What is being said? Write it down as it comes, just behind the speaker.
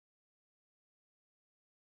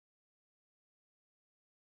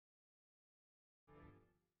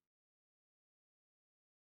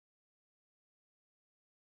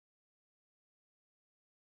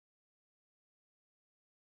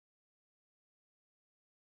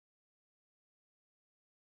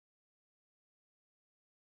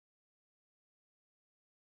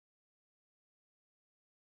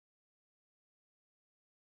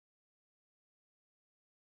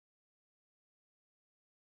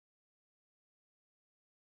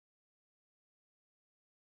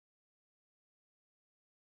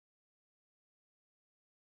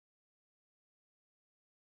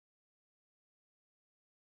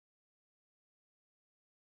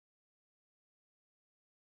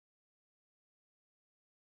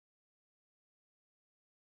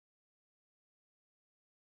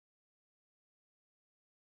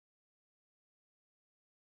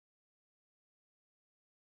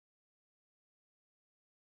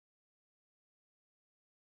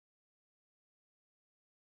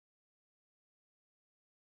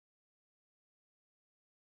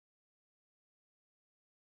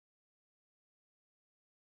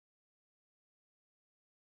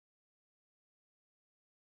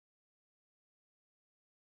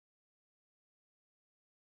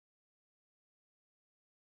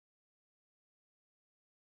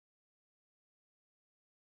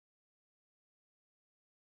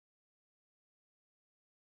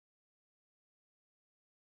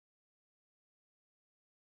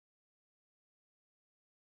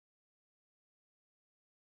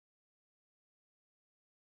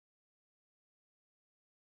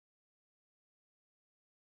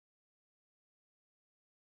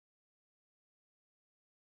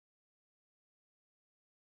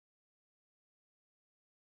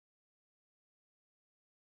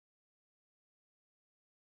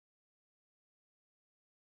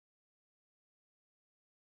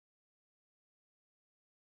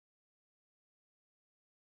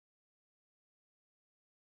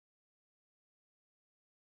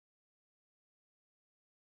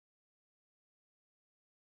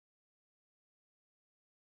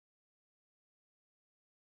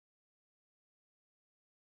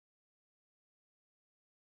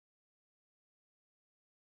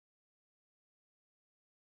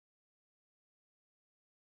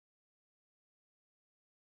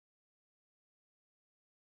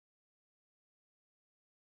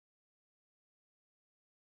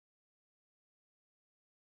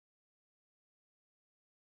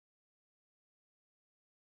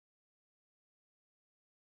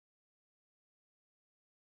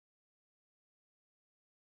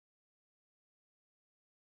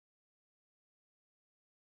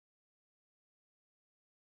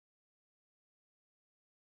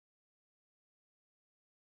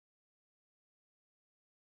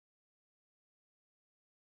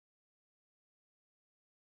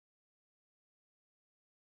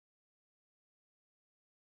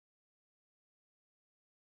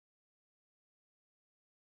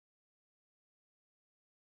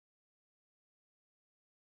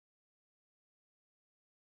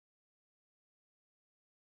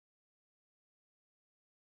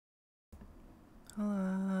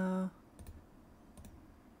Hello.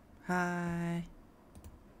 Hi.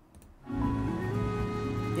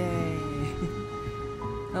 Yay.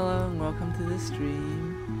 Hello and welcome to the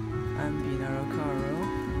stream. I'm Binaro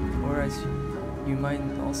Karo, or as you might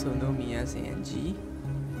also know me as Angie.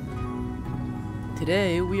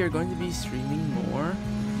 Today we are going to be streaming more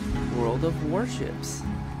World of Warships.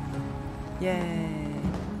 Yay!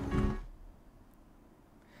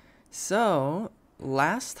 So,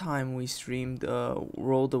 last time we streamed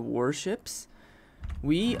World of Warships,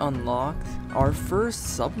 we unlocked our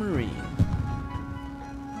first submarine,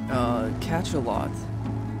 Catch-a-Lot,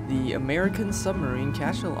 the American submarine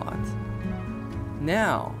Catch-a-Lot.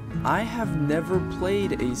 Now, I have never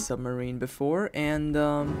played a submarine before, and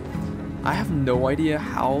I have no idea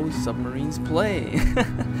how submarines play.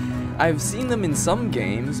 I've seen them in some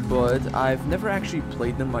games, but I've never actually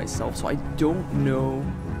played them myself, so I don't know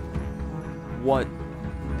what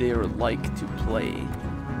they're like to play,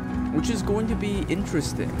 which is going to be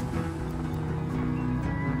interesting.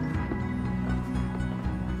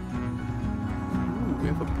 Ooh, we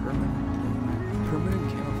have a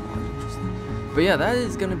permanent camouflage. Interesting. But yeah, that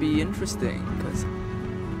is gonna be interesting because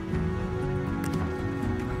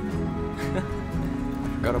I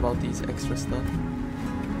forgot about these extra stuff.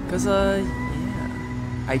 Cause yeah,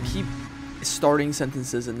 I keep starting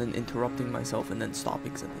sentences and then interrupting myself and then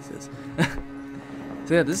stopping sentences.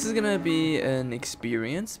 So yeah, this is gonna be an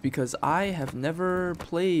experience because I have never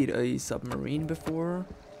played a submarine before.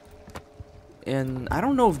 And I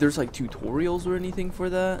don't know if there's like tutorials or anything for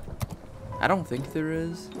that. I don't think there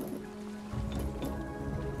is.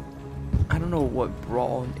 I don't know what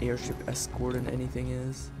brawl and airship escort and anything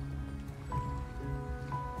is.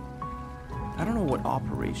 I don't know what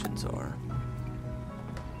operations are.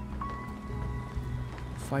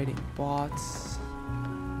 Fighting bots.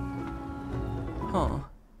 Huh.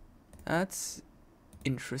 That's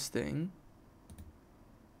interesting.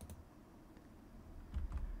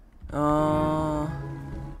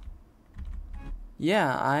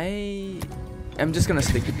 Yeah, I am just gonna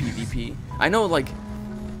stick to PvP. I know, like,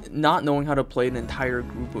 not knowing how to play an entire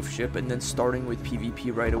group of ship and then starting with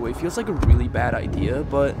PvP right away feels like a really bad idea,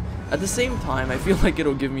 but at the same time, I feel like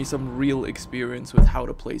it'll give me some real experience with how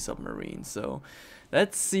to play submarines, so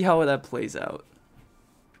let's see how that plays out.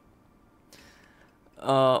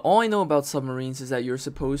 All I know about submarines is that you're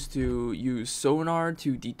supposed to use sonar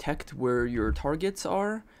to detect where your targets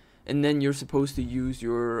are, and then you're supposed to use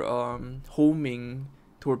your homing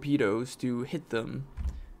torpedoes to hit them,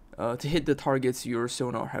 to hit the targets your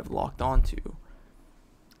sonar have locked onto.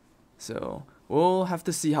 So we'll have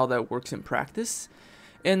to see how that works in practice.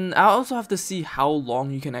 And I also have to see how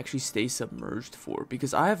long you can actually stay submerged for,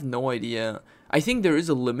 because I have no idea. I think there is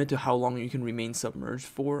a limit to how long you can remain submerged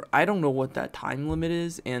for. I don't know what that time limit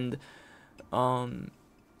is, and I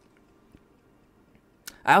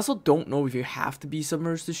also don't know if you have to be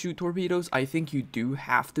submerged to shoot torpedoes. I think you do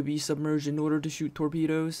have to be submerged in order to shoot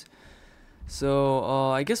torpedoes. So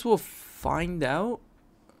I guess we'll find out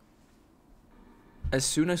as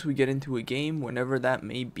soon as we get into a game, whenever that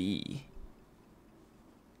may be.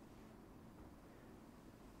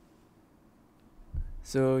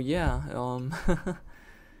 So yeah,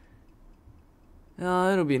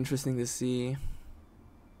 it'll be interesting to see.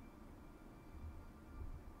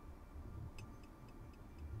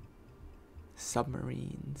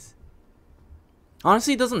 Submarines.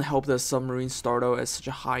 Honestly, it doesn't help that submarines start out as such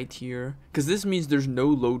a high tier, because this means there's no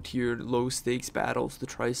low tier, low stakes battles to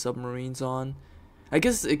try submarines on. I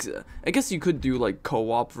guess you could do like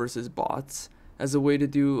co-op versus bots as a way to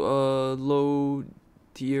do low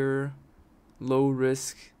tier, low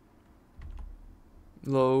risk,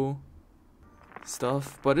 low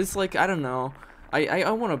stuff, but it's like, I don't know.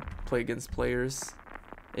 I want to play against players.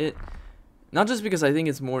 Not just because I think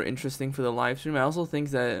it's more interesting for the live stream, I also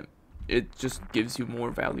think that it just gives you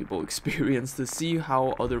more valuable experience to see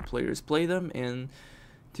how other players play them and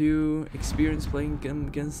to experience playing them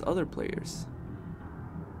against other players.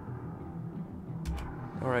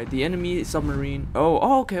 Alright, the enemy submarine.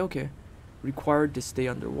 Oh, okay. Required to stay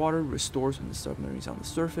underwater, restores when the submarine is on the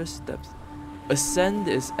surface. Depth. Ascend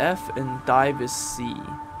is F and dive is C.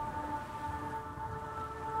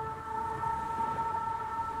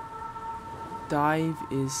 Dive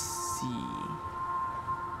is C.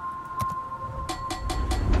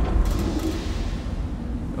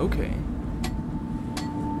 Okay.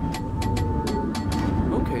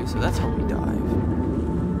 Okay, so that's how we dive.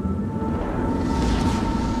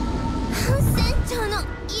 船長の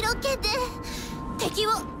色気で敵を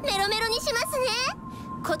メロメロにしますね。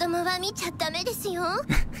子供は見ちゃダメですよ。アホ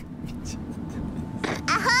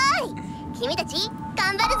ーイ、君たち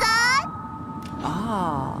頑張るぞ。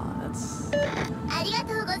Ah, that's... ありが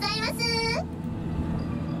とうございます。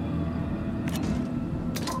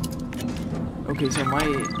 Okay, so my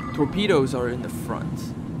torpedoes are in the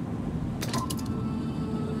front.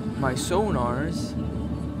 My sonars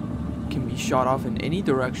can be shot off in any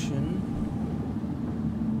direction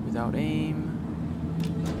without aim.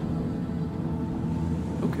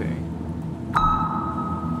 Okay.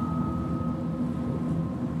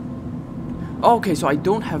 Okay, so I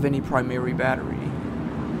don't have any primary battery.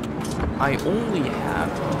 I only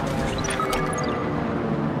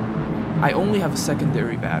have a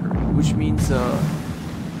secondary battery, which means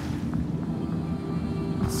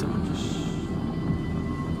someone just...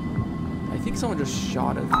 I think someone just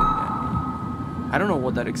shot a thing at me. I don't know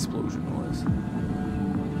what that explosion was.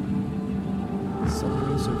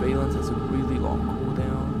 Submarine surveillance has a really long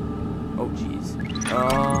cooldown. Oh jeez.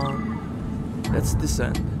 Let's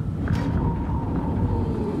descend.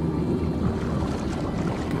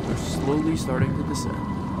 Okay, we're slowly starting to descend.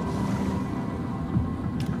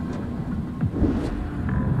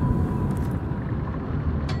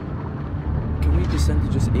 Can we descend to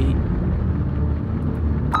just 8?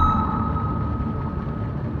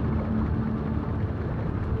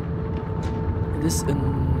 This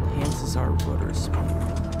enhances our rudder speed.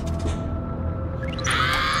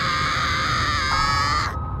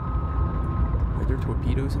 Are there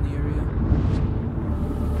torpedoes in the area?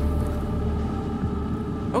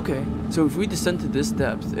 Okay, so if we descend to this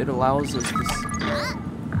depth, it allows us to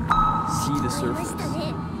see the surface.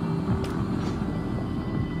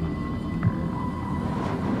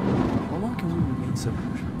 How long can we remain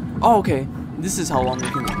submerged? Oh, okay. This is how long we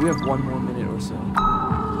can. We have 1 more minute or so.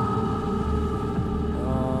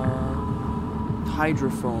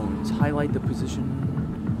 Hydrophones. Highlight the position.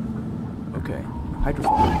 Okay.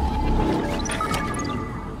 Hydrophone.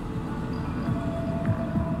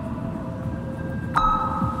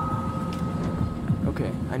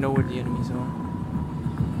 Okay. I know where the enemies are.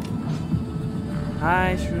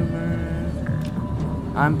 Hi, Shroomer.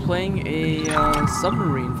 I'm playing a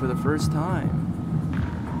submarine for the first time.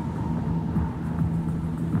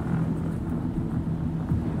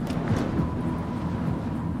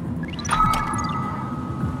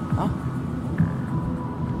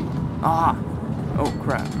 Ah! Oh,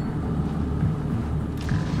 crap.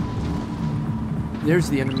 There's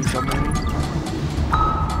the enemy submarine.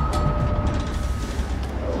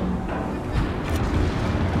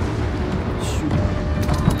 Shoot.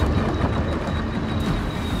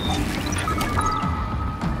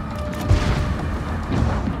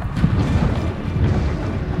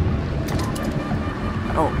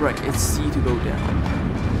 Oh, right, it's C to go down.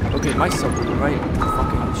 Okay, my submarine, right?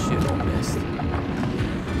 Fucking shit, I missed.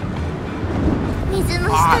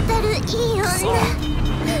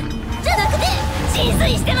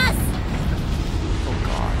 Oh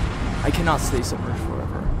god. I cannot stay submerged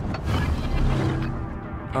forever.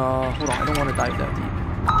 Hold on, I don't want to dive that deep.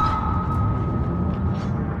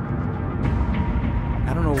 I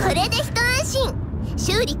don't know what...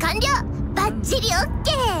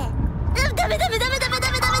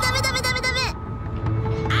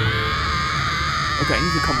 Okay, I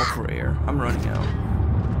need to come up for air. I'm running out.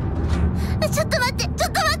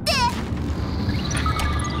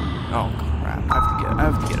 Oh crap, I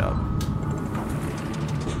have to get up.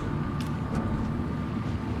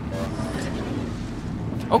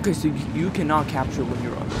 Okay, so you cannot capture when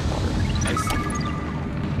you're underwater. I see.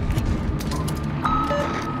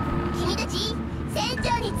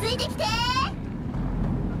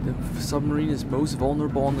 The submarine is most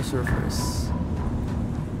vulnerable on the surface.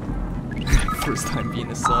 First time being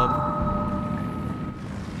a sub.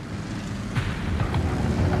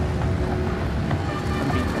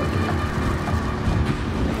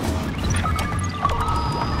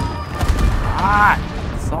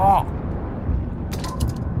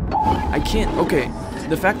 I can't. Okay,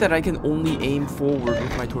 the fact that I can only aim forward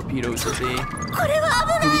with my torpedoes is a pretty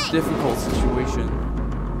difficult situation.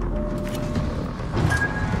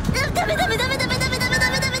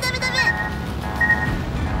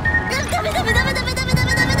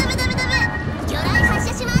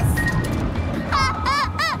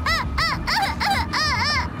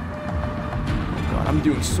 Oh god, I'm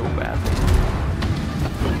doing so badly.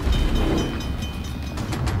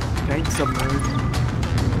 Can I submerge?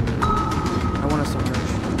 I want to submerge.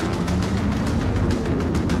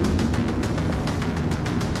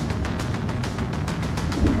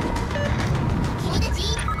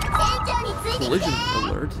 Collision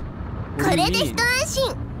alert? What do you mean?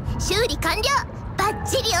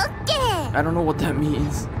 I don't know what that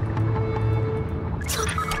means.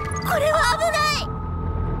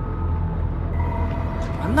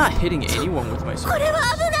 I'm I'm not hitting anyone with my sword. これは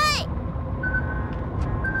危ない。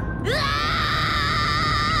うわ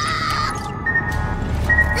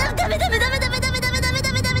ー。ダメダメダメダメダメダメダメ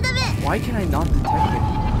ダメダメダメ。Why can I not detect it?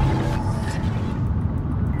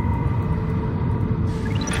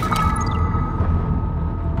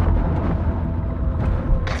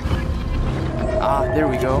 Ah, there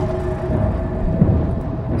we go.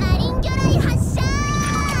 マリン魚雷発射。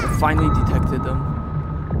 I finally detected them.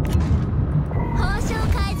 報奨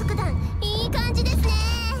海賊団いい感じですね。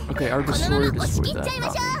 Okay, our このまま destroyer 押し切 destroyed っちゃいま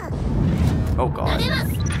し that. ょう。 Oh 投 god. げま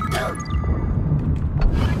す。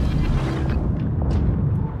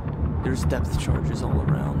 There's depth charges all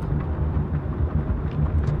around.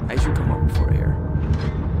 I should come up for air.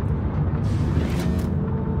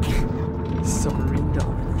 Submarine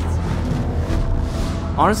dominance.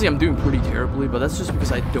 Honestly, I'm doing pretty terribly, but that's just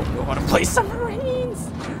because I don't know how to play submarines.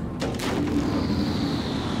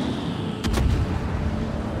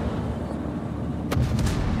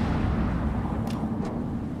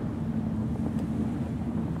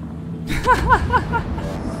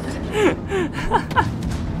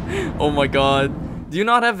 Oh my god. Do you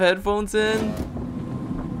not have headphones in?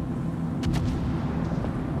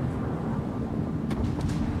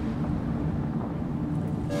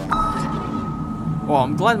 Well,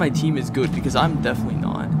 I'm glad my team is good because I'm definitely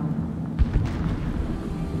not.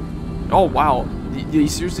 Oh wow, they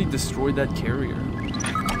seriously destroyed that carrier.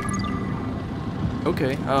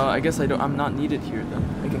 Okay, I guess I'm not needed here then.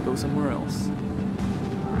 I can go somewhere else.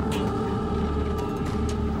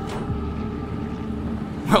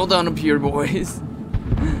 Well done up here, boys.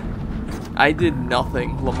 I did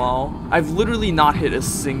nothing, Lamal. I've literally not hit a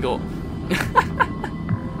single...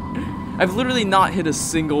 I've literally not hit a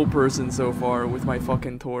single person so far with my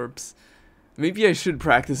fucking torps. Maybe I should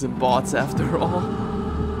practice in bots after all.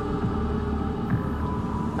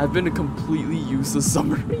 I've been a completely useless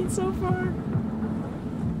submarine so far.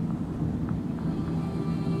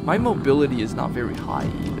 My mobility is not very high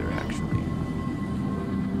either, actually.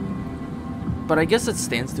 But I guess it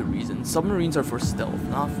stands to reason. Submarines are for stealth,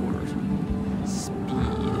 not for speed.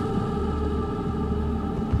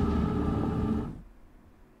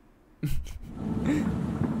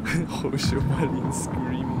 Marine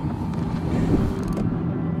screaming.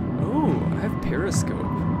 Oh, I have periscope.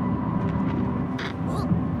 お、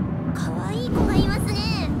可愛い子がいます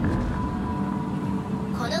ね。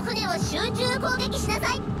この船を集中攻撃しな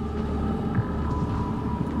さい。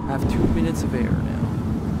 I have 2 minutes of air now.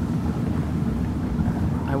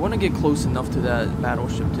 I want to get close enough to that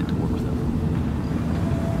battleship to torp them.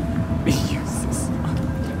 Use this.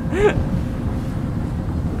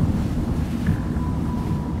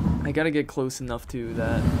 I gotta get close enough to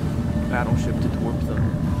that battleship to torp them.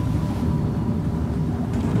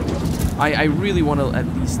 I really want to at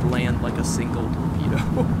least land like a single torpedo.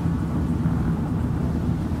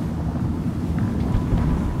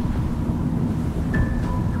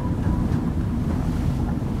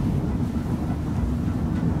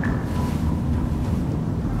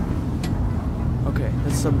 Okay,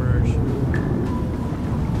 let's submerge.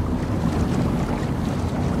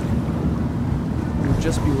 We're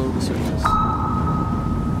just below the surface.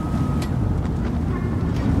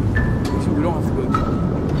 So we don't have to go too.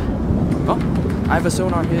 Oh, I have a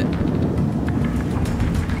sonar hit.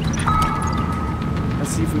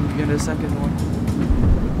 Let's see if we can get a second one.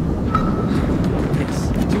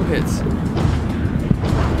 Yes, 2 hits.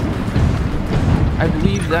 I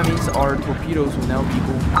believe that means our torpedoes will now be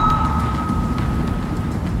equal.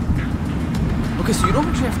 Okay, so you don't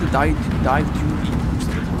actually have to dive too deep most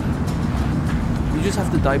of the time. You just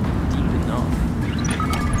have to dive deep enough.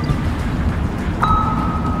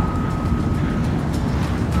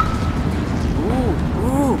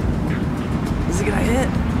 Ooh! Is it gonna hit?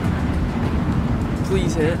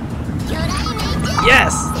 Please hit.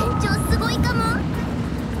 Yes!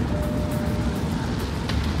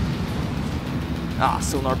 Ah,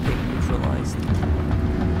 sonar ping neutralized.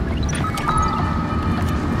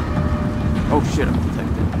 Oh shit, I'm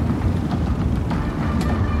detected.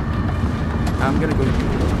 I'm gonna go to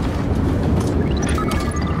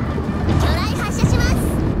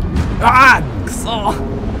Ah! Kuso!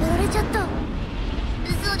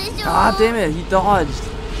 Ah, damn it, he dodged.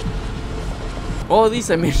 Well, at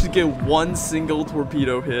least I managed to get 1 single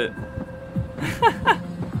torpedo hit.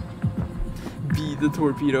 Beat the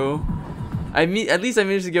torpedo. At least I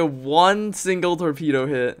managed to get 1 single torpedo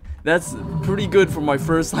hit. That's pretty good for my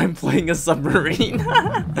first time playing a submarine.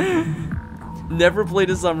 Never played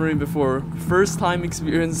a submarine before. First time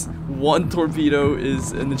experience, 1 torpedo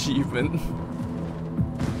is an achievement.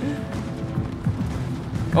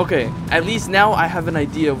 Okay, at least now I have an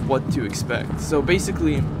idea of what to expect. So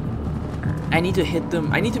basically, I need to hit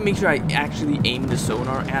them. I need to make sure I actually aim the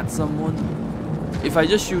sonar at someone. If I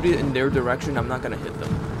just shoot it in their direction, I'm not gonna hit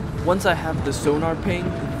them. Once I have the sonar ping,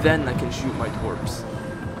 then I can shoot my torps.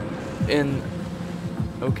 And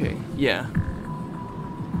okay, yeah.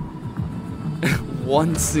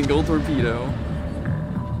 One single torpedo.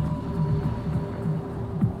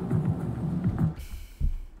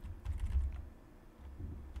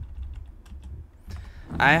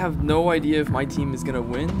 I have no idea if my team is gonna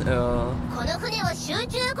win. I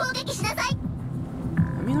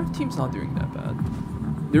mean, our team's not doing that bad.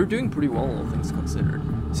 They're doing pretty well, all things considered.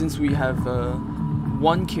 Since we have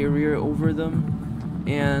one carrier over them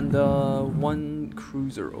and one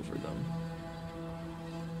cruiser over them.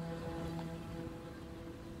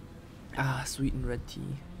 Ah, sweet and red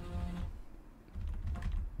tea.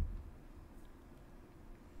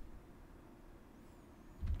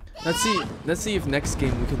 Let's see if next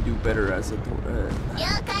game we can do better as a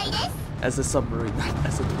submarine, not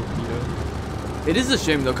as a torpedo. It is a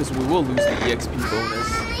shame though, because we will lose the EXP bonus,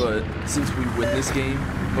 but since we win this game,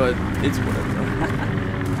 but it's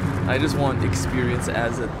whatever. I just want experience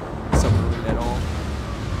as a submarine at all.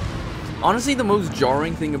 Honestly, the most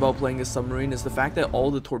jarring thing about playing a submarine is the fact that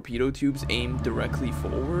all the torpedo tubes aim directly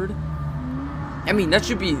forward. I mean, that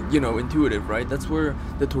should be, you know, intuitive, right? That's where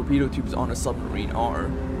the torpedo tubes on a submarine are.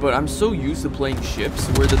 But I'm so used to playing ships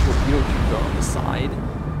where the torpedo tubes are on the side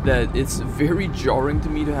that it's very jarring to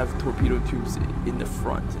me to have torpedo tubes in the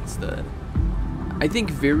front instead. I think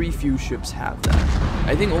very few ships have that.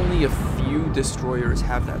 I think only a few destroyers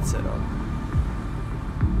have that set up.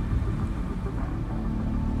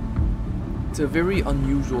 It's a very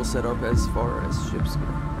unusual setup as far as ships go.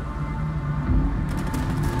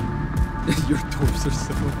 Your torps are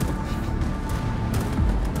so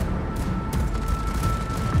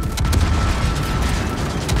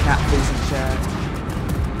cat face in chat.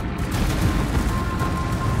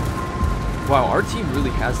 Wow, our team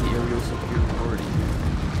really has the aerial superiority.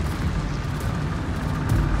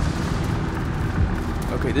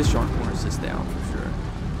 Okay, this Sean Corners is down for sure.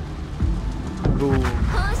 Boom.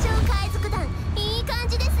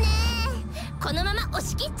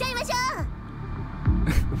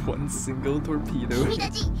 One single torpedo.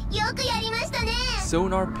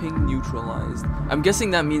 Sonar ping neutralized. I'm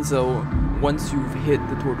guessing that means though, once you've hit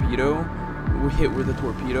the torpedo, with the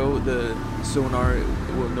torpedo, the sonar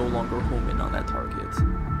will no longer home in on that target.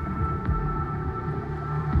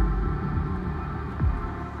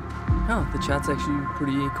 Huh, the chat's actually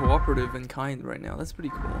pretty cooperative and kind right now. That's pretty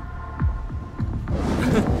cool.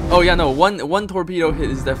 Oh yeah, no, one torpedo hit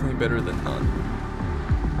is definitely better than none.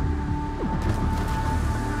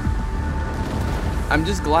 I'm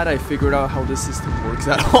just glad I figured out how this system works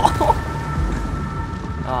at all.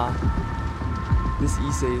 This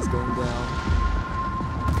Issei is going down.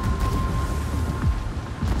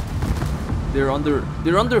 They're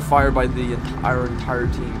under fire by our entire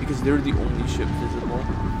team because they're the only ship visible.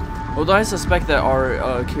 Although I suspect that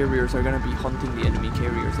our carriers are gonna be hunting the enemy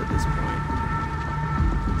carriers at this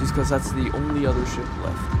point, just because that's the only other ship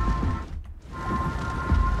left.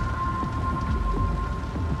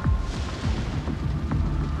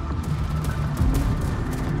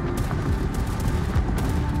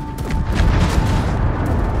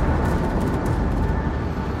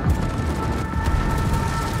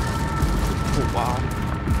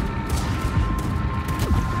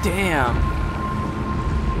 Damn.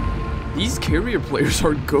 These carrier players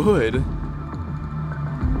are good.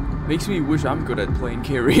 Makes me wish I'm good at playing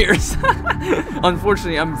carriers.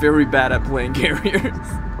 Unfortunately, I'm very bad at playing carriers.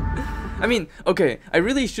 I mean, okay, I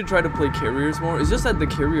really should try to play carriers more. It's just that the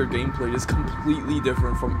carrier gameplay is completely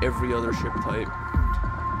different from every other ship type.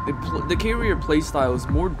 The carrier playstyle is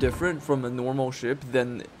more different from a normal ship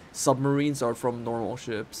than submarines are from normal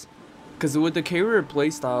ships. Because with the carrier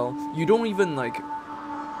playstyle, you don't even like...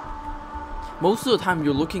 Most of the time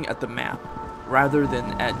you're looking at the map rather than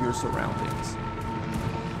at your surroundings.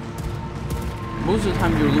 Most of the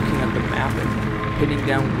time you're looking at the map and pinning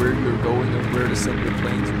down where you're going and where to send your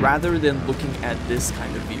planes rather than looking at this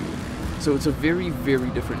kind of view. So it's a very,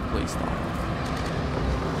 very different playstyle.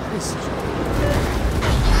 That is such a...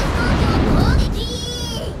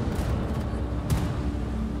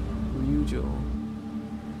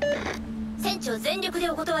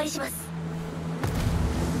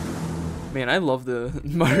 Man, I love the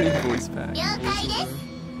Marine voice pack.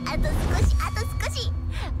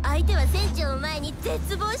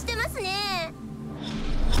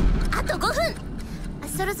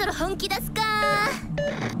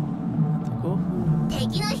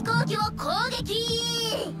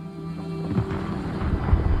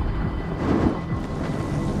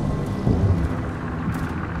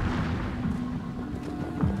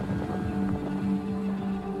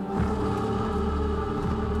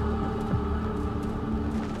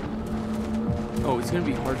 it's gonna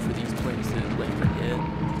be hard for these planes to land a hit,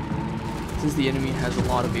 since the enemy has a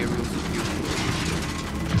lot of aerial superiority.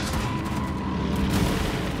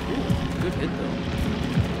 Ooh, good hit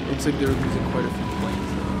though. Looks like they're losing quite a few planes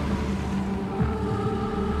though.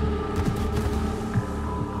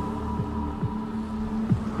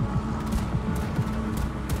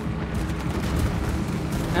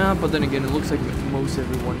 But then again, it looks like most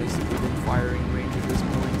everyone is within firing range at this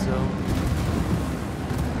point, so...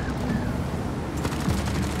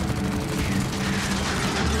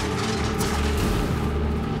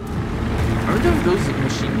 Aren't those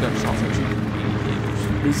machine gun shots actually doing any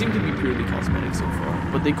damage? They seem to be purely cosmetic so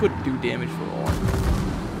far, but they could do damage for all I know.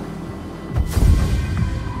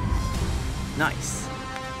 Nice.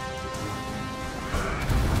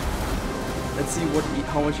 Let's see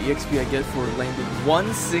how much EXP I get for landing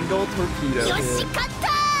one single torpedo hit.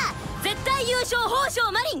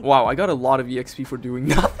 Wow, I got a lot of EXP for doing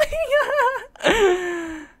nothing.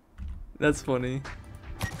 That's funny.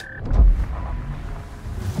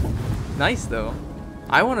 Nice though.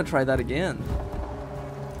 I want to try that again.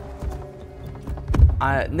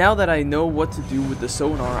 Now that I know what to do with the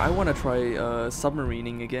sonar, I want to try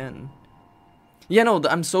submarining again. Yeah, no,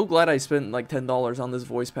 I'm so glad I spent like $10 on this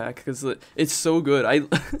voice pack because it's so good.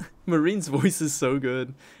 Marine's voice is so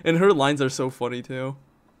good, and her lines are so funny too.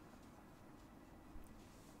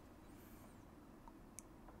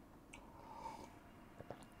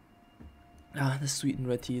 Ah, the sweet and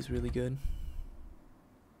red tea is really good.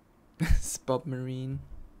 Submarine.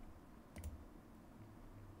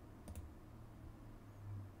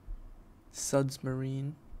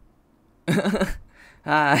 Sudsmarine.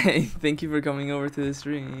 Hi, thank you for coming over to the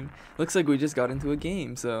stream. Looks like we just got into a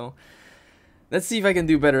game, so let's see if I can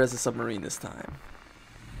do better as a submarine this time.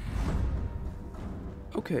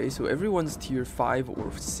 Okay, so everyone's tier 5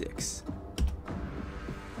 or 6.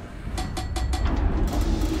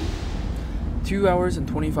 2 hours and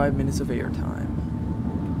 25 minutes of airtime.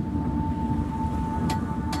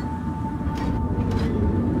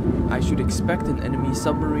 I should expect an enemy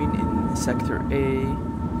submarine in Sector A.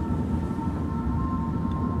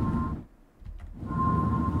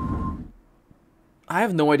 I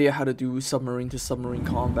have no idea how to do submarine to submarine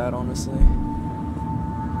combat, honestly.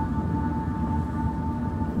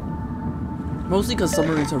 Mostly because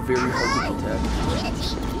submarines are very hard to protect.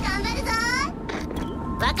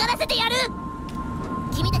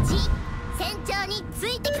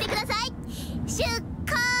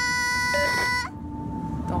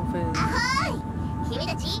 Dolphins. Ahoy!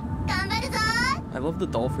 I love the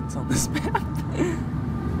dolphins on this map.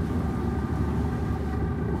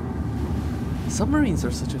 Submarines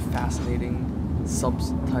are such a fascinating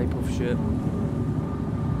type of ship.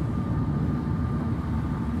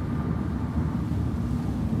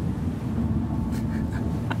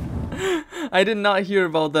 I did not hear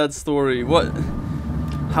about that story. What?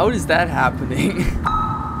 How is that happening?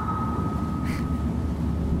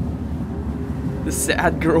 The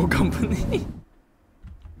sad girl company.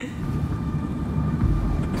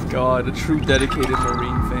 God, a true dedicated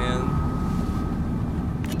Marine fan.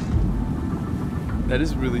 That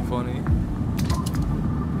is really funny.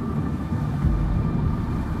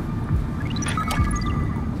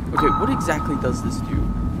 Okay, what exactly does this do?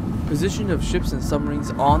 Position of ships and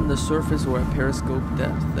submarines on the surface or at periscope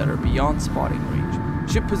depth that are beyond spotting range.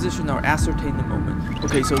 Ship position are ascertained in a moment.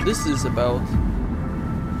 Okay, so this is about...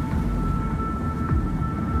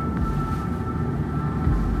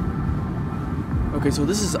 Okay, so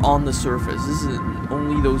this is on the surface. This is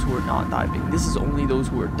only those who are not diving. This is only those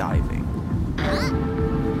who are diving.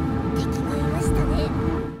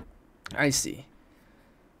 I see.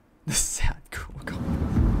 The sad girl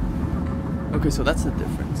comment. Okay, so that's the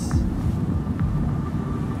difference.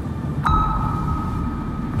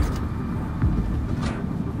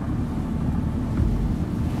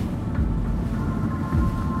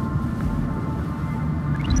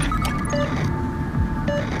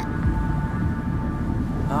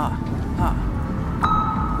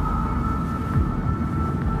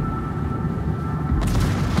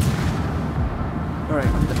 Alright,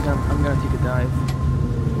 I'm gonna take a dive.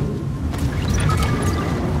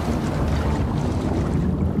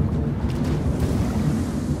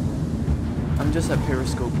 I'm just at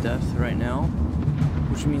periscope depth right now,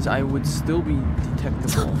 which means I would still be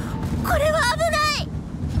detectable.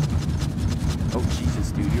 Oh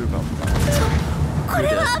Jesus, dude, you're about to die. You're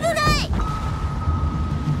dead.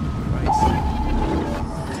 Christ.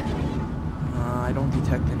 I don't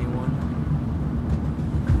detect anyone.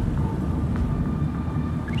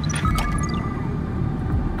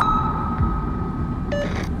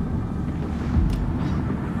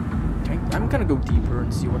 I'm gonna go deeper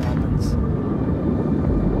and see what happens.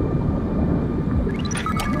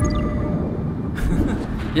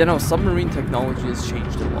 Yeah, no, submarine technology has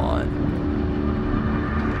changed a lot.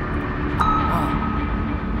 Ah.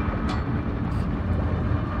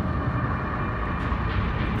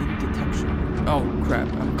 In detection. Oh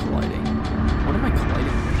crap, I'm colliding. What am I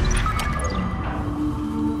colliding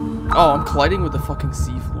with? Oh, I'm colliding with the fucking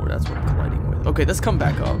seafloor. That's what I'm colliding with. Okay, let's come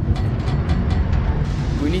back up.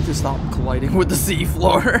 We need to stop colliding with the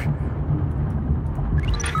seafloor.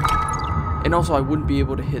 And also, I wouldn't be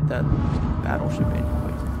able to hit that battleship anyway.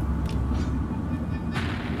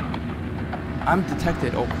 I'm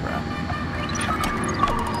detected. Oh crap.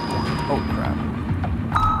 Oh crap.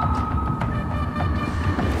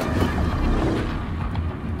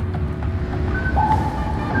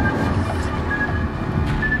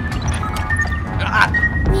 Ah!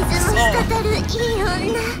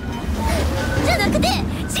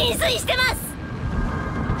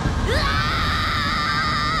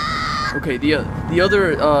 Okay, the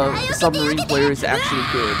other submarine player is actually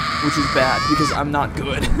good, which is bad because I'm not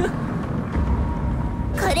good.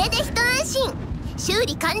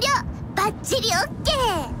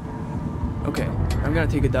 Okay, I'm gonna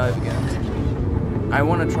take a dive again. I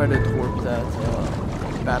want to try to torp that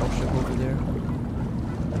battleship over there.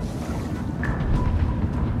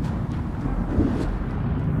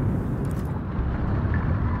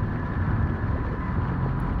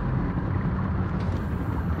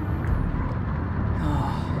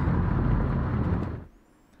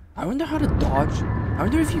 I wonder how to dodge. I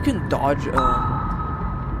wonder if you can dodge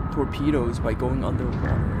torpedoes by going underwater.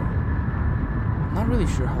 I'm not really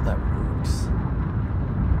sure how that works.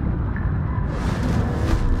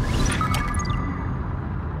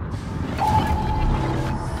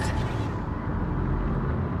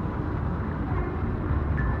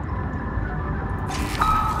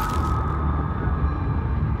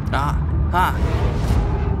 Ah! Ha!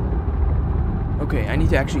 Okay, I need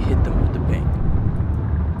to actually hit them with the ping.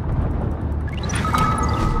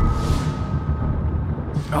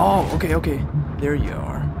 Oh, okay, okay. There you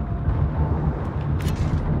are.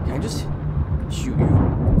 Can I just shoot you?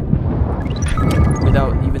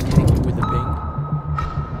 Without even hitting you with a ping?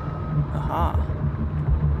 Aha.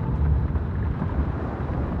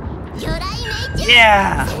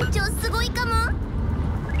 Yeah!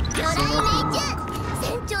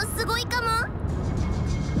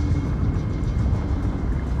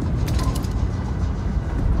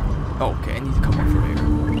 Oh, okay, I need to come up from here.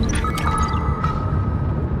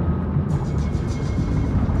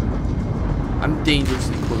 I'm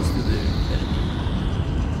dangerously close to the enemy.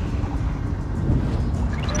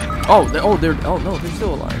 Oh, oh no, they're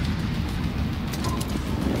still alive.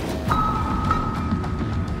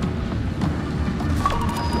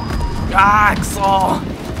 Ah, Axel!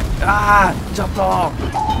 Ah, jumped off.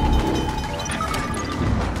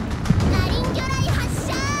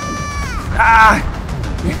 Ah!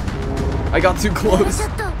 I got too close.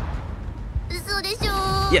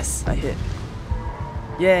 Yes, I hit.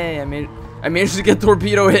 Yay, I managed to get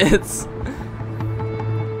torpedo hits.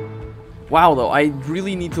 Wow, though, I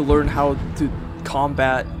really need to learn how to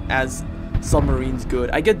combat as submarines good.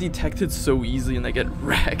 I get detected so easily and I get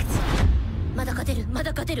wrecked.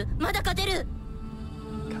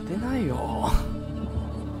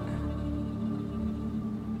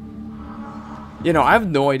 You know, I have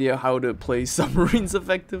no idea how to play submarines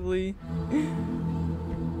effectively.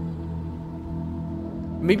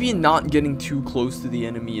 Maybe not getting too close to the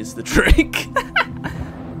enemy is the trick.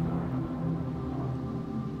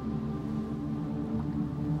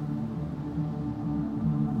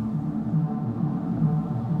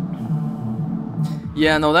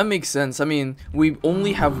 Yeah, no, that makes sense. I mean, we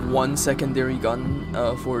only have one secondary gun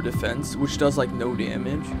for defense, which does like no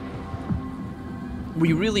damage.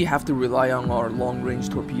 We really have to rely on our long-range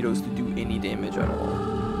torpedoes to do any damage at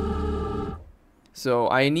all. So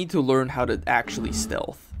I need to learn how to actually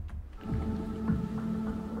stealth.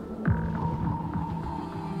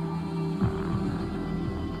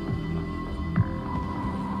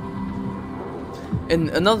 And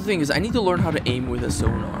another thing is I need to learn how to aim with a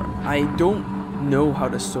sonar. I don't know how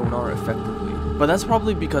to sonar effectively, but that's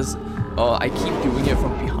probably because I keep doing it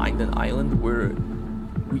from behind an island where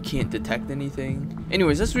we can't detect anything.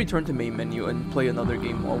 Anyways, let's return to main menu and play another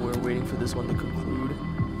game while we're waiting for this one to conclude.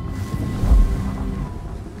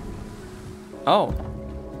 Oh,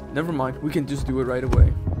 never mind. We can just do it right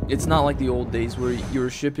away. It's not like the old days where your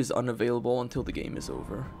ship is unavailable until the game is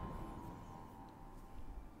over.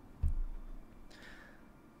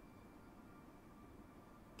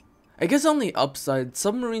 I guess on the upside,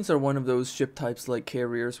 submarines are one of those ship types like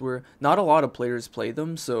carriers where not a lot of players play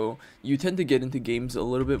them, so you tend to get into games a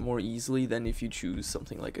little bit more easily than if you choose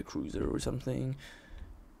something like a cruiser or something.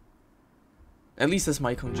 At least that's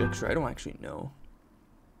my conjecture. I don't actually know.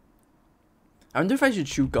 I wonder if I should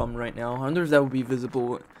chew gum right now. I wonder if that would be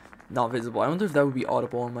visible. Not visible. I wonder if that would be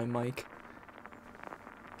audible on my mic.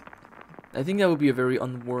 I think that would be a very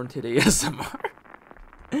unwarranted ASMR.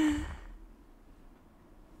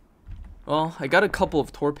 Well, I got a couple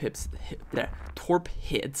of torp hits,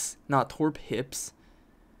 not torp hips.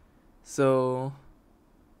 So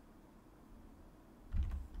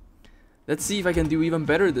let's see if I can do even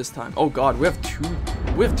better this time. Oh god, we have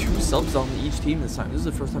two subs on each team this time. This is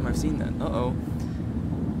the first time I've seen that. Uh-oh.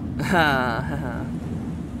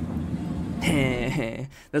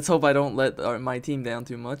 Let's hope I don't let my team down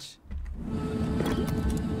too much.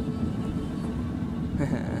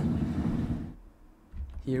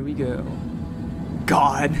 Here we go.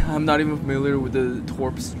 God, I'm not even familiar with the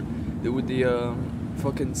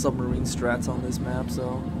fucking submarine strats on this map,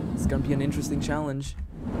 so it's gonna be an interesting challenge.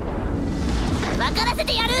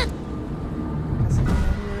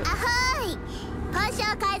 Ahoy! 本省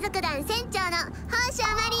海賊団船長の本省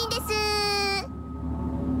マリンです。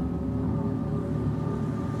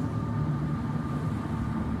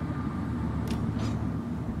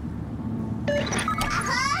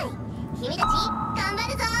Ahoy! 君たち頑張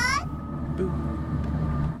るぞ。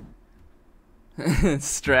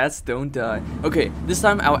 Strats don't die. Okay, this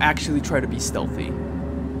time I'll actually try to be stealthy.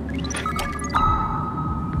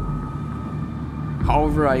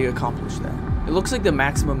 However I accomplish that. It looks like the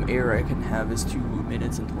maximum air I can have is 2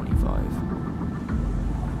 minutes and 25.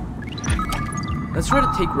 Let's try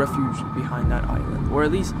to take refuge behind that island. Or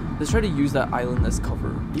at least, let's try to use that island as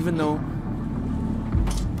cover. Even though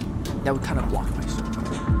that would kind of block my shot.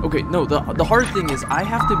 Okay, no, the hard thing is I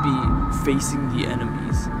have to be facing the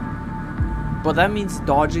enemies. But that means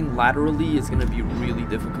dodging laterally is gonna be really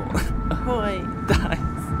difficult. Ahoy! Dies.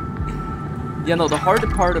 Yeah, no, the hard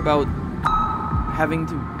part about having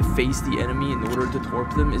to face the enemy in order to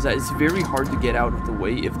torp them is that it's very hard to get out of the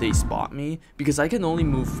way if they spot me, because I can only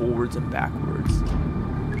move forwards and backwards.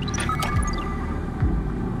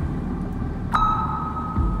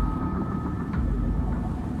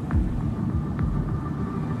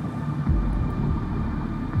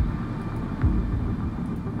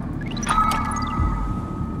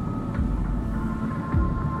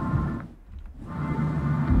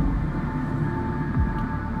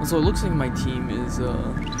 So it looks like my team is,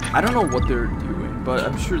 I don't know what they're doing, but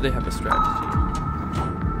I'm sure they have a strategy.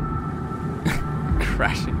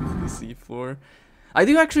 Crashing to the seafloor. I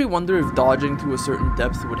do actually wonder if dodging to a certain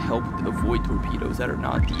depth would help avoid torpedoes that are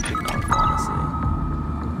not deep enough, honestly.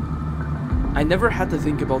 I never had to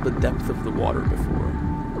think about the depth of the water before.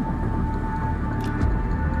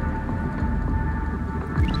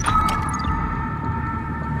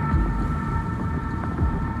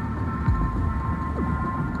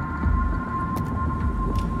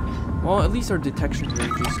 Well, at least our detection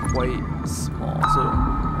range is quite small, so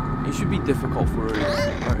it should be difficult for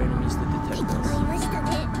our enemies to detect us.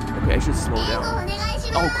 Okay, I should slow down.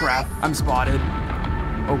 Oh crap, I'm spotted.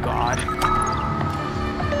 Oh god.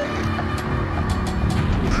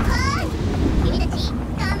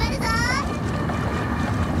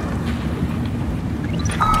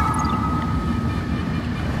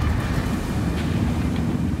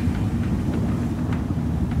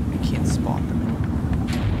 I can't spot them anymore.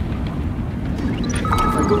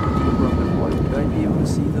 If I go deeper underwater, would I be able to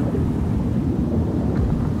see them?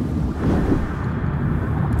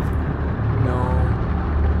 No.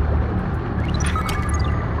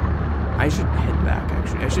 I should head back,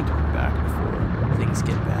 actually. I should turn back before things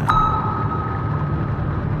get bad.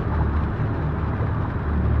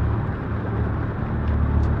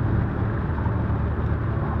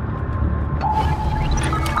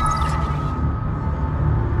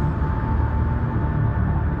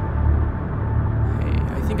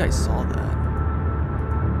 I saw that.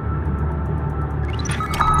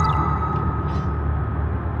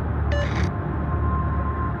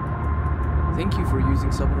 Thank you for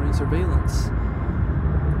using submarine surveillance.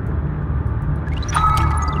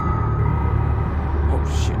 Oh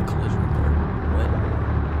shit, collision alert. What?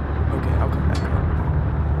 Okay, I'll come back up.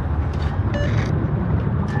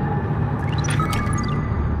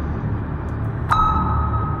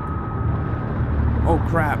 Oh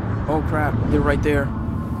crap, oh crap, they're right there.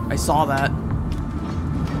 I saw that.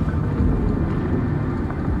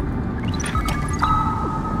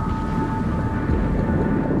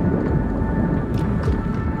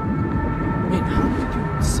 Wait, how do you do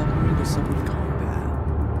submarine to submarine combat?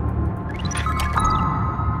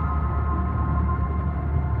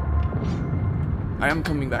 I am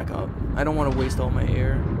coming back up. I don't want to waste all my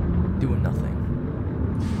air doing nothing.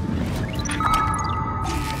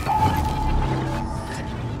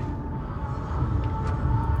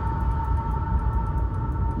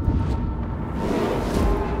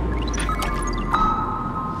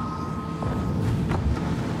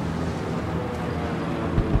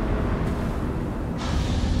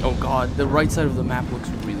 Oh god, the right side of the map looks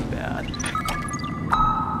really bad.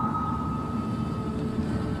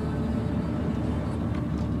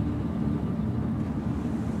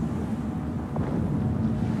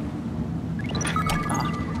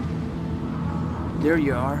 Ah. There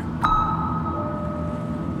you are.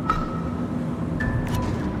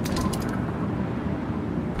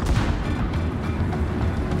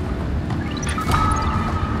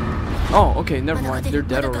 Oh, okay, never mind. They're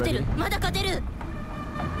dead already.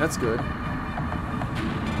 That's good.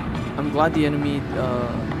 I'm glad the enemy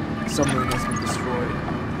submarine has been destroyed.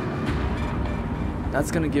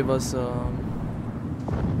 That's gonna give us the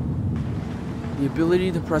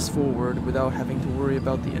ability to press forward without having to worry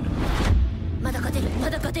about the enemy.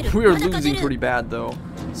 We are losing pretty bad though,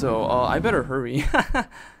 so I better hurry.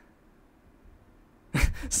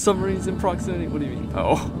 Submarines in proximity? What do you mean?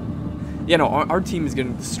 Oh. Yeah, no, our team is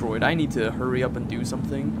getting destroyed. I need to hurry up and do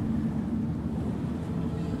something.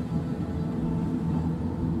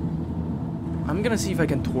 I'm gonna see if I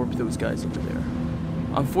can torp those guys over there.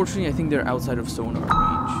 Unfortunately, I think they're outside of sonar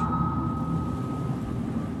range.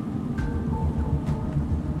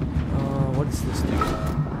 What does this do?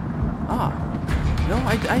 Ah. No,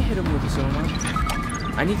 I hit him with the sonar.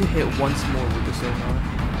 I need to hit once more with the sonar.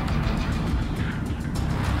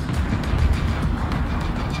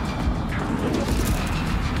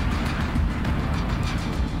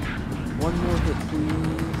 One more hit,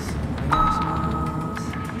 please.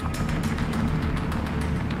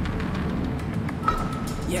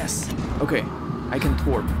 Yes. Okay. I can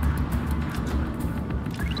torp.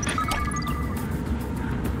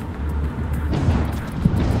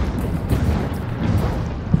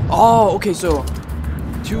 Oh, okay, so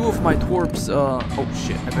 2 of my torps, oh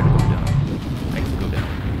shit, I better go down. I need to go down.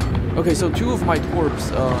 Okay, so 2 of my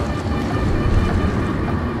torps,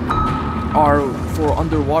 are for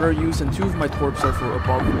underwater use, and 2 of my torps are for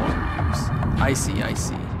above water use. I see, I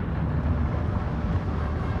see.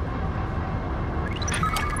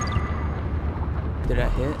 Did I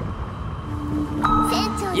hit?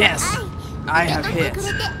 Yes! I have hit.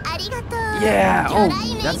 Yeah! Oh,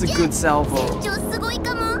 that's a good salvo.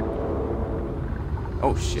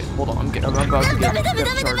 Oh shit, hold on, I'm about to get depth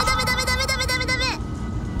charged.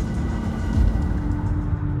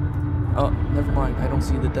 Oh, never mind, I don't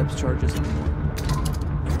see the depth charges anymore.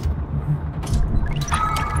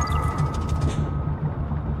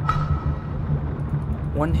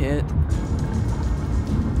 One hit. 2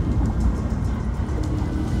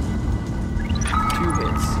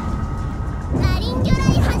 hits.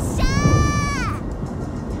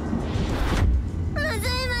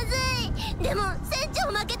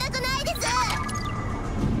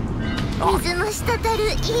 Oh.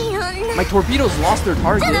 My torpedoes lost their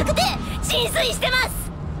target.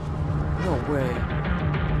 No way.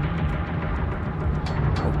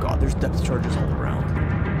 Oh god, there's depth charges all around.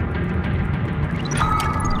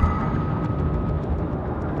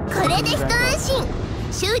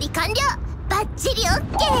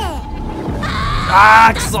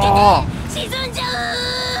 Ah,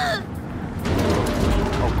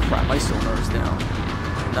 oh crap, my sonar is down.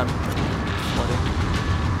 I'm flooding.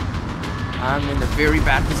 I'm in a very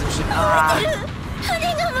bad position. Ah.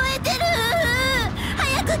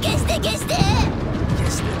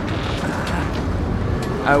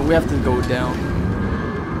 We have to go down.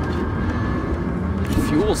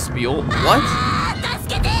 Fuel spill? What?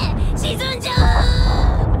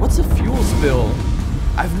 What's a fuel spill?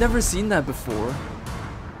 I've never seen that before.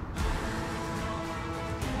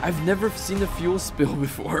 I've never seen a fuel spill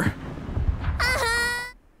before.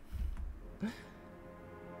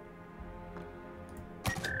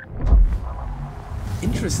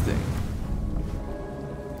 Interesting.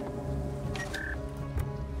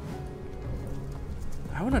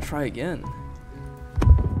 I want to try again.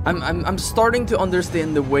 I'm starting to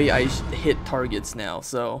understand the way I hit targets now,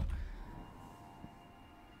 so.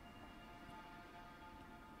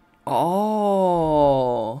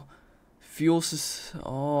 Oh,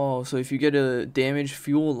 oh, so if you get a damaged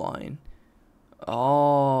fuel line.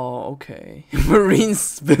 Oh, okay. Marine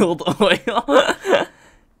spilled oil.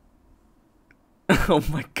 Oh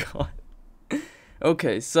my god.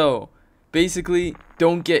 Okay, so basically,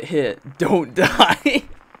 don't get hit, don't die.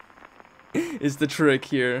 Is the trick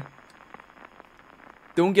here.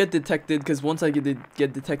 Don't get detected, because once I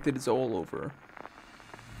get detected, it's all over.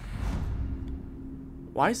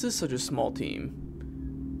 Why is this such a small team?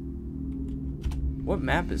 What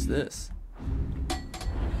map is this?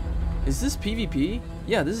 Is this PvP?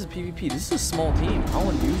 Yeah, this is PvP. This is a small team. How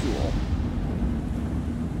unusual.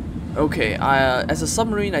 Okay, as a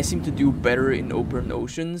submarine, I seem to do better in open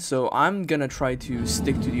oceans, so I'm gonna try to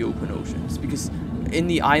stick to the open oceans, because in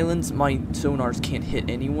the islands, my sonars can't hit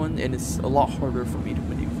anyone, and it's a lot harder for me to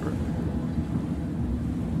maneuver.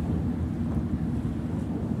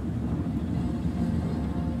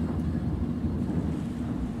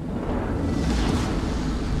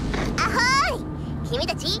 Ahoy! 君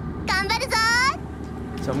たち頑張るぞ!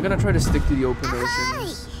 So I'm gonna try to stick to the open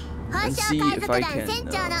oceans and see if I can.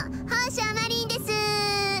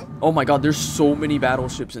 Oh my god, there's so many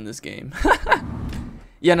battleships in this game.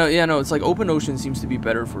 Yeah, no, it's like open ocean seems to be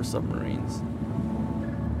better for submarines.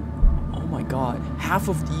 Oh my god, half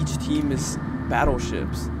of each team is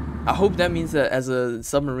battleships. I hope that means that as a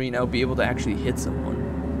submarine, I'll be able to actually hit someone.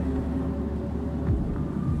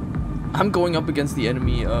 I'm going up against the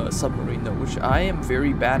enemy submarine though, which I am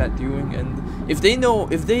very bad at doing. And if they know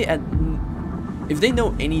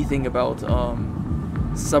anything about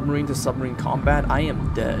submarine to submarine combat, I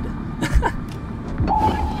am dead.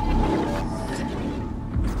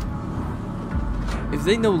 If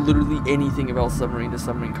they know literally anything about submarine to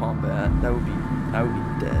submarine combat, I would be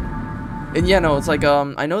dead. And yeah, no, it's like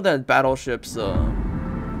I know that battleships.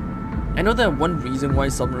 I know that one reason why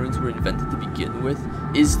submarines were invented to begin with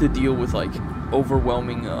is to deal with like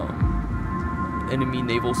overwhelming enemy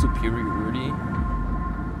naval superiority.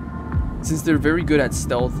 Since they're very good at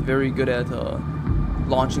stealth, very good at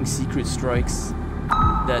launching secret strikes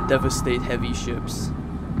that devastate heavy ships.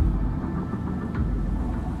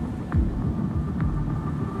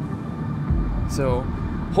 So,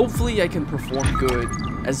 hopefully I can perform good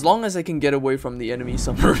as long as I can get away from the enemy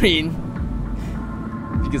submarine.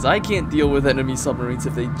 Because I can't deal with enemy submarines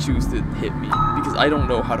if they choose to hit me, because I don't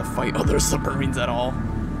know how to fight other submarines at all.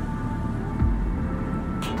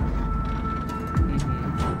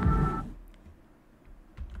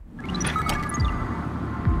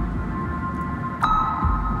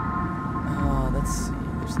 Let's see,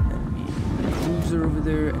 there's an enemy cruiser over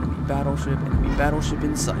there, enemy battleship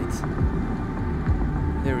in sight.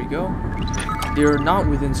 There we go. They're not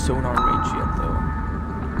within sonar range yet though.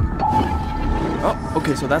 Oh,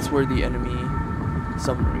 okay, so that's where the enemy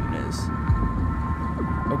submarine is.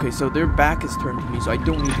 Okay, so their back is turned to me, so I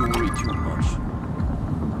don't need to worry too much.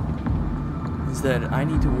 Instead, I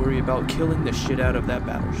need to worry about killing the shit out of that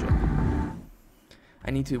battleship. I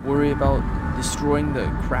need to worry about destroying the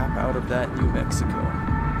crap out of that New Mexico.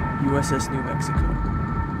 USS New Mexico.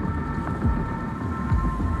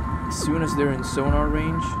 As soon as they're in sonar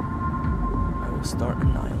range, I will start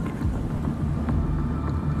annihilating them.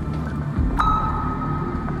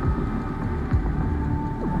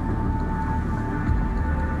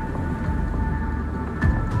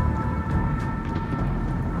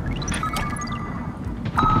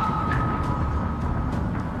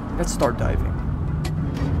 Let's start diving.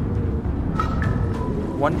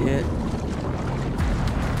 One hit.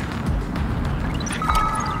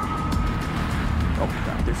 Oh my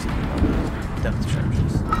god, they're seeking other depth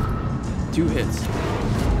charges. 2 hits.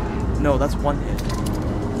 No, that's 1 hit.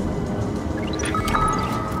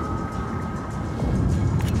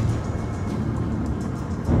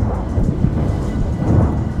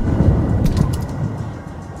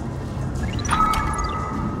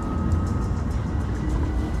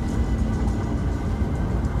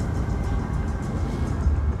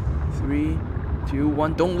 Three, 2,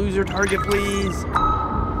 1. Don't lose your target, please.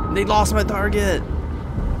 They lost my target.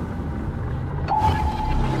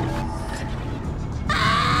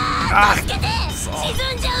 Ah!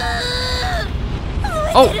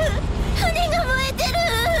 Oh!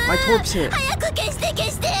 My torps hit. I'm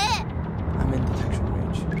in detection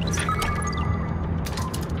range.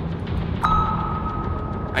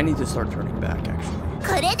 I need to start turning back, actually.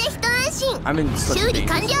 I'm in such a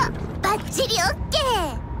danger.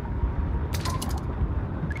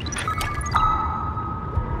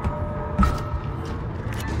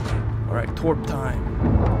 Alright, torp time.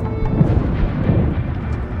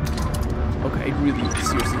 Okay, I really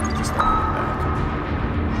seriously need to start getting back.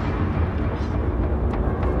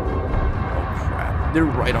 Oh crap. They're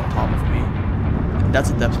right on top of me. That's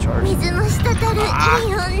a depth charge. Ah.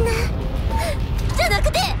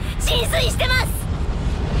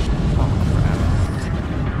 Oh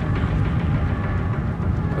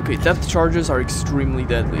crap. Okay, depth charges are extremely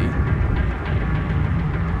deadly.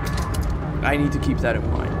 I need to keep that in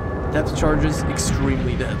mind. Depth charges,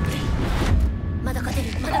 extremely deadly.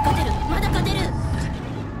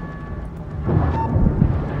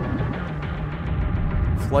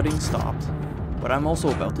 Flooding stopped, but I'm also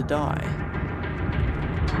about to die.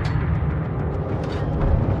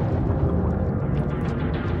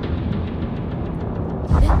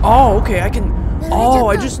 Oh, okay, I can... Oh,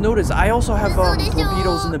 I just noticed. I also have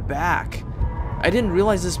torpedoes in the back. I didn't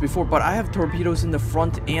realize this before, but I have torpedoes in the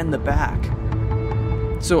front and the back.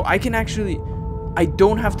 So I can actually... I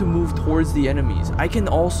don't have to move towards the enemies. I can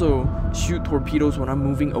also shoot torpedoes when I'm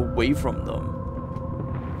moving away from them.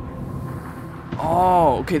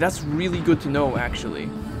 Oh, okay, that's really good to know, actually.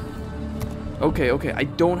 Okay, I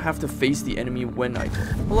don't have to face the enemy when I...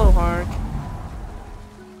 Hello, Hark.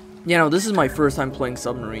 Yeah, no, this is my first time playing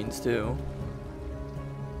submarines, too.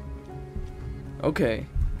 Okay.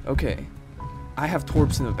 I have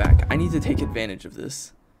torps in the back. I need to take advantage of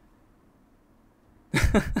this.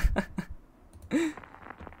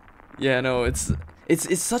 Yeah, no, it's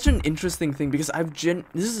such an interesting thing because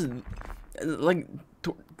this is like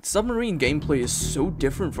submarine gameplay is so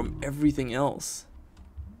different from everything else.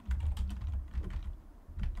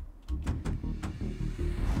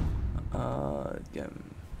 Yeah,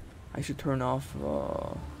 I should turn off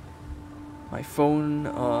my phone.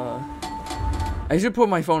 I should put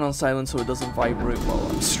my phone on silent so it doesn't vibrate while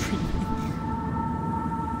I'm streaming.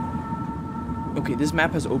 Okay, this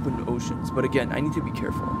map has open oceans, but again, I need to be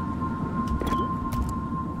careful.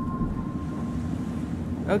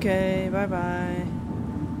 Okay, bye-bye.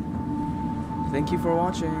 Thank you for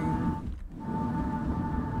watching.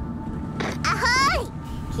 Ahoy!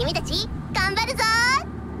 君たち頑張るぞ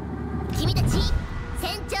ー。君たち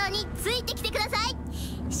船長についてきてください。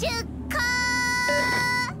出航。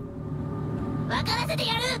わからせて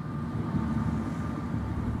やる。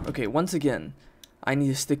Okay, once again, I need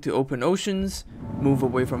to stick to open oceans, move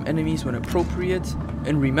away from enemies when appropriate,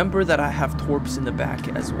 and remember that I have torps in the back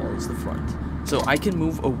as well as the front. So I can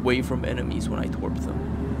move away from enemies when I torp them.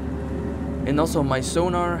 And also my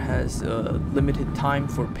sonar has a limited time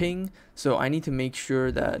for ping, so I need to make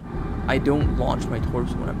sure that I don't launch my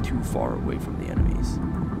torps when I'm too far away from the enemies.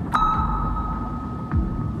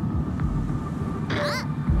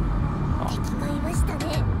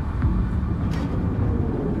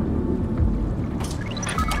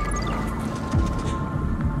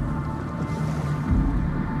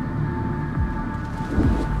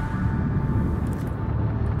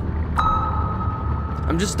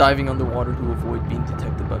 I'm just diving underwater to avoid being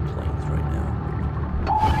detected by planes right now.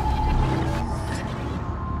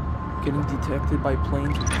 Getting detected by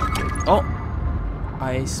planes is not good. Oh!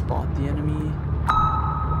 I spot the enemy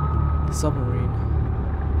submarine.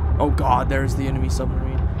 Oh god, there's the enemy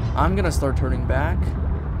submarine. I'm gonna start turning back.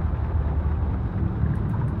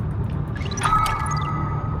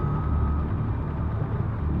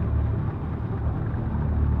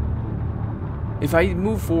 If I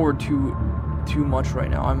move forward too much right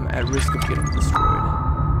now, I'm at risk of getting destroyed.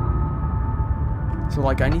 So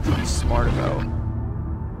like I need to be smart about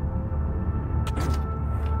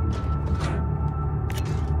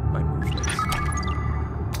my movements.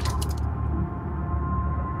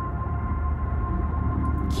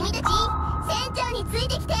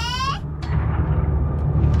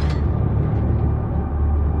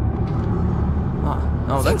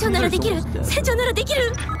 No, that's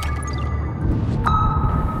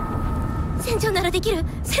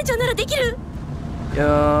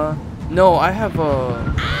no, I have a...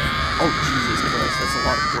 Oh, Jesus Christ, that's a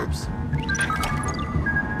lot of torps.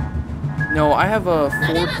 No, I have 4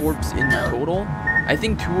 torps in total. I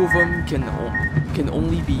think 2 of them can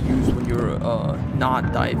only be used when you're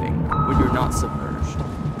not diving, when you're not submerged.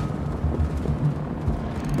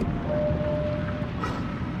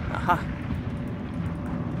 Aha.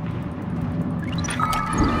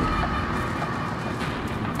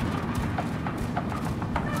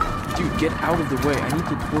 Dude, get out of the way. I need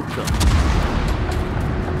to torp them.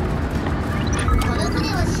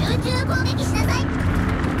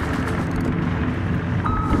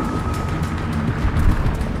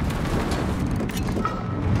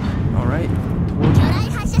 Alright.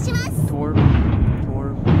 Torp.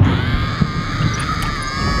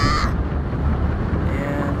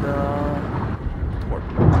 And, torp.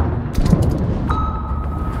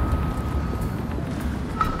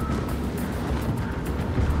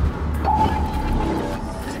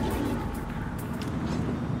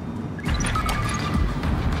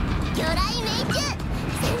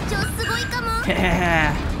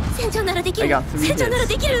 I got 3 hits.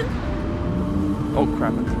 Oh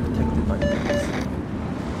crap, I'm detected by planes.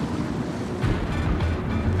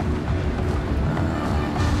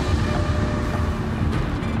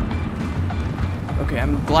 Okay,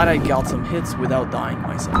 I'm glad I got some hits without dying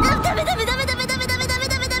myself.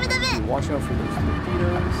 Watch out for those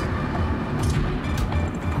torpedoes.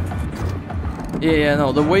 Yeah,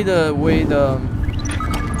 no, the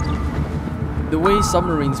way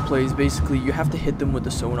submarines play is basically you have to hit them with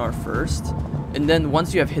the sonar first, And then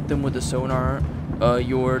once you have hit them with the sonar,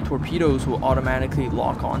 your torpedoes will automatically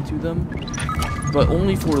lock onto them, but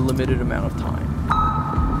only for a limited amount of time.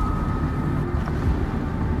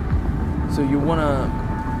 So you want to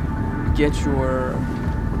get your...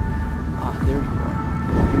 there you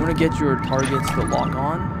are. You want to get your targets to lock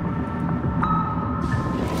on.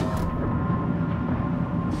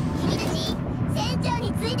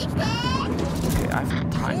 Okay, I have to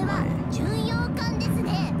time my...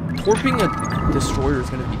 Torping a destroyer is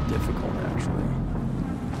going to be difficult, actually.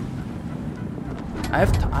 I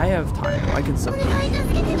have time. I can submarine.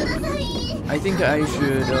 I think I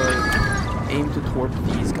should aim to torp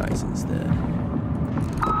these guys instead.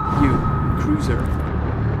 You, cruiser.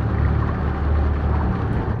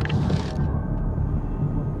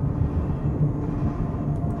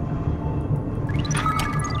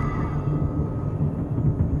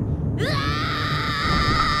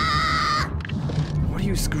 What are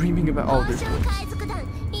you screaming about? Oh, there's torps.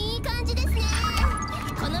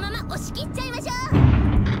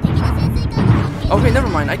 Okay, never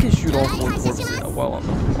mind. I can shoot all 4 torps while I'm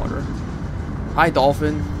underwater. Hi,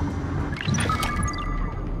 dolphin.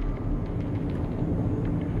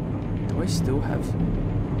 Do I still have...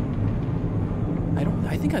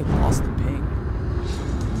 I think I lost the ping.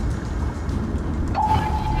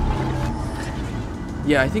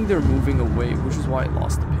 Yeah, I think they're moving away, which is why I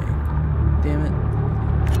lost the ping. Damn it.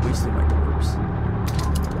 Wasted my torps.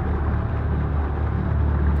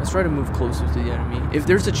 Let's try to move closer to the enemy. If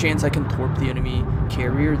there's a chance I can torp the enemy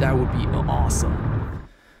carrier, that would be awesome.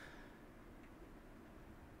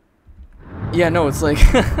 Yeah, no, it's like...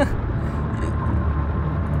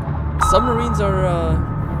 submarines are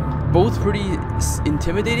both pretty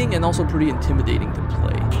intimidating and also pretty intimidating to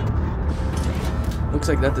play. Looks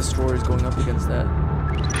like that destroyer is going up against that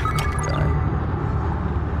guy.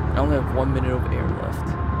 I only have 1 minute of air left.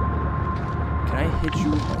 Can I hit you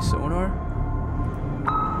with my sonar?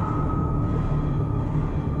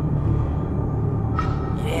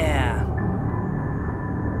 Yeah.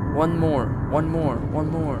 One more.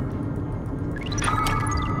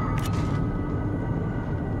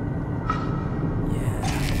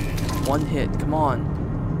 Yeah. One hit. Come on.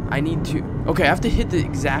 I need to. Okay, I have to hit the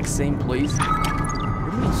exact same place.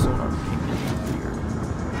 What do you mean sonar ping getting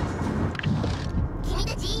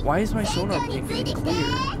clear? Why is my sonar ping getting clear?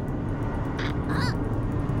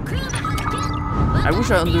 I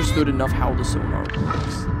wish I understood enough how the sonar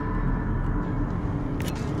works.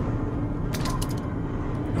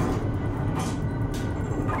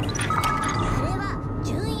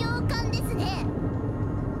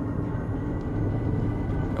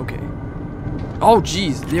 Okay. Oh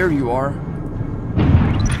jeez, there you are.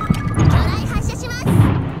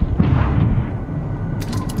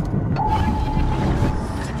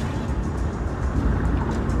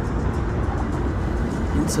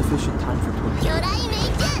 Insufficient time for torpedo.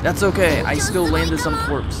 That's okay, I still landed some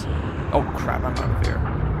torps. Oh crap, I'm out of air.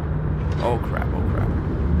 Oh crap.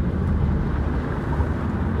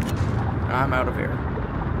 I'm out of air.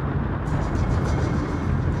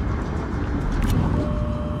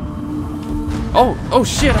 Oh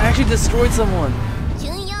shit, I actually destroyed someone.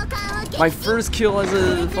 My first kill as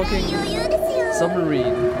a fucking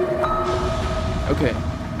submarine. Okay,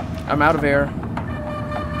 I'm out of air.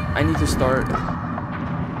 I need to start.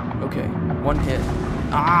 Okay, one hit.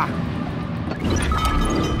 Ah!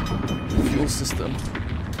 Fuel system.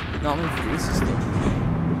 Not my fuel system.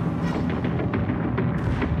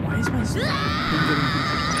 Why is my thing getting beat?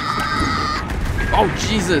 Oh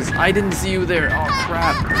Jesus! I didn't see you there. Oh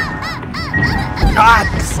crap! Ah!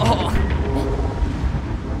 Oh.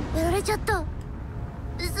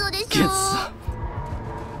 Get some.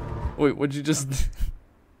 Wait, what'd you just?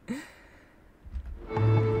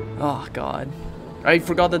 Oh god. I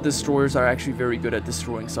forgot that destroyers are actually very good at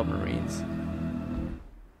destroying submarines.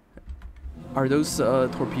 Are those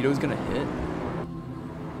torpedoes gonna hit?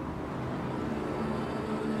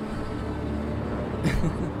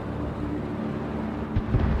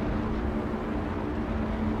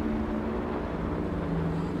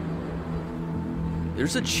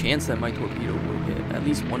 There's a chance that my torpedo will hit, at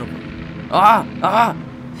least one of them. Ah!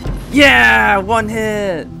 Yeah! One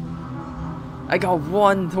hit! I got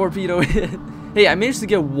one torpedo hit. Hey, I managed to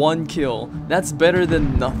get one kill. That's better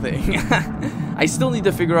than nothing. I still need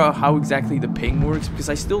to figure out how exactly the ping works because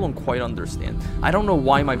I still don't quite understand. I don't know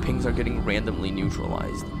why my pings are getting randomly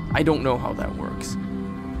neutralized. I don't know how that works.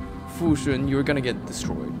 Fushun, you're gonna get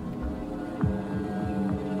destroyed.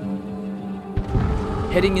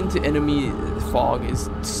 Heading into enemy fog is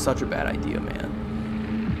such a bad idea, man.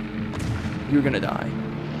 You're gonna die.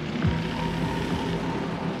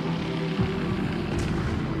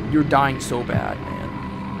 you're dying so bad, man.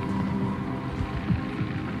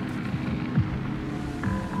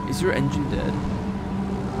 Is your engine dead?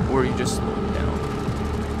 Or are you just slowing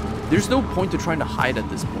down? There's no point to trying to hide at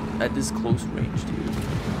this point, at this close range, dude.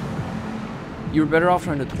 You're better off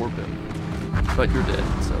trying to torp him. But you're dead,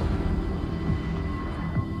 so.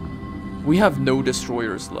 We have no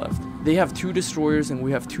destroyers left. They have 2 destroyers and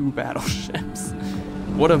we have 2 battleships.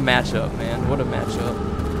 What a matchup, man. What a matchup.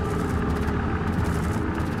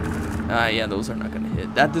 Yeah, those are not gonna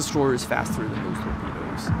hit. That destroyer is faster than those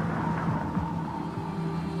torpedoes.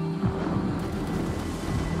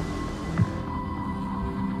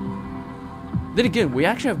 Then again, we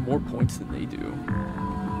actually have more points than they do.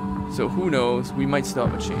 So who knows? We might still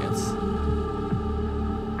have a chance.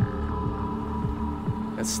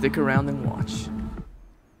 Let's stick around and watch.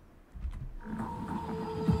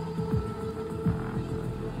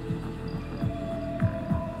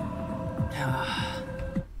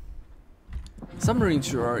 Submarines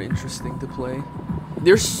sure are interesting to play.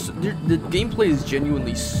 The gameplay is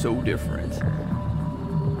genuinely so different.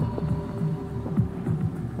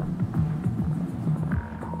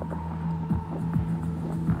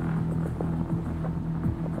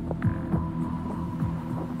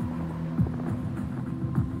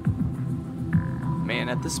 Man,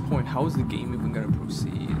 at this point, how is the game even gonna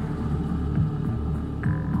proceed?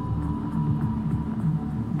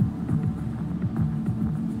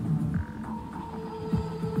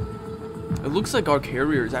 It looks like our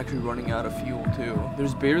carrier is actually running out of fuel too.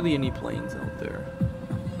 There's barely any planes out there.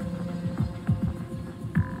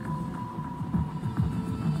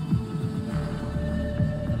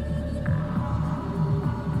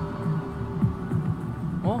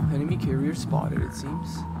 Well, enemy carrier spotted, it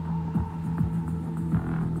seems.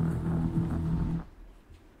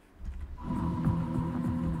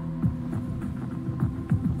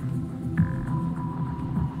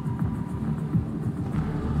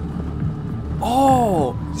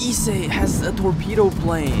 Oh, Issei has a torpedo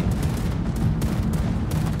plane.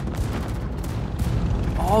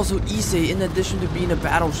 Also, Issei, in addition to being a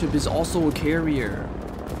battleship, is also a carrier.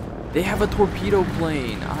 They have a torpedo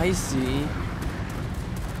plane. I see.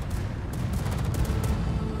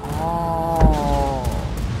 Oh.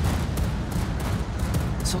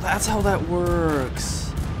 So that's how that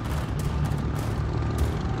works.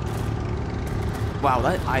 Wow,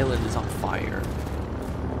 that island is on fire.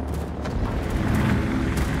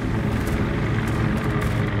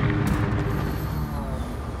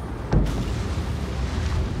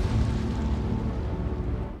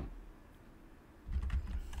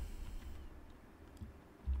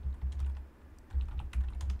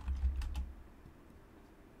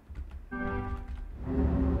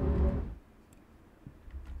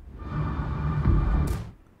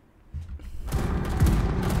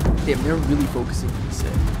 Damn, they're really focusing on this.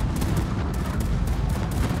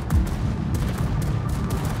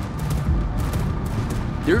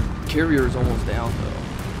 Their carrier is almost down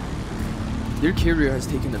though. Their carrier has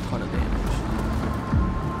taken a ton of damage.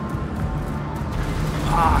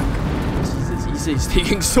 Ah, Jesus, Issei's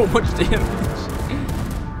taking so much damage.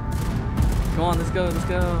 Come on, let's go, let's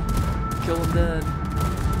go. Kill him dead.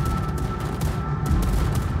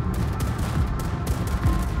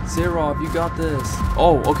 Serov, you got this.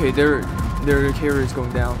 Oh, okay, their carrier is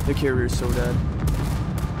going down. Their carrier is so dead.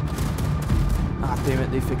 Ah, damn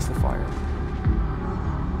it, they fixed the fire.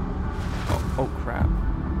 Oh crap.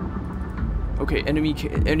 Okay,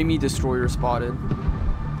 enemy destroyer spotted.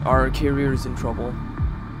 Our carrier is in trouble.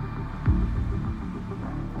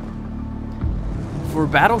 For a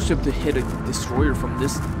battleship to hit a destroyer from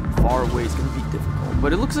this far away is going to be difficult.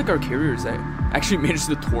 But it looks like our carriers actually managed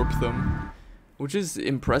to torp them, which is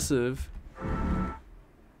impressive.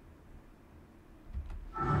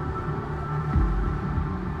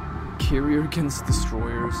 Carrier against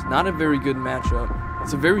destroyers. Not a very good matchup.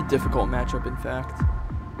 It's a very difficult matchup, in fact.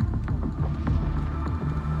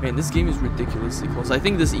 Man, this game is ridiculously close. I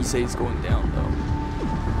think this Issei is going down, though.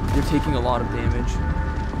 They're taking a lot of damage.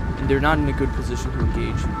 And they're not in a good position to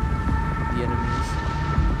engage the enemies.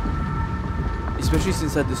 Especially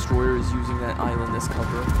since that destroyer is using that island as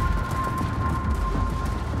cover.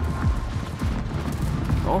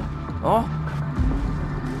 Oh.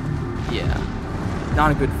 Yeah.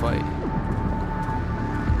 Not a good fight.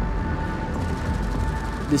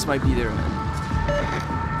 This might be their end.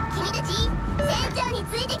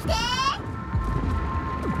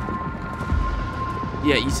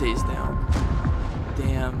 Yeah, Issei is down.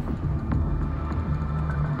 Damn.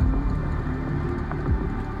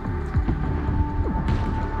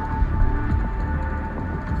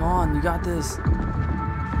 Come on, you got this.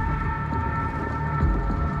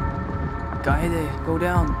 Gaide, go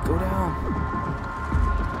down, go down.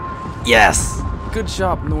 Yes! Good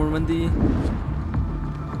job, Normandy.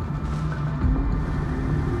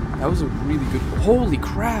 That was a really good. Holy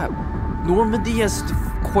crap! Normandy has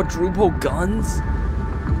quadruple guns?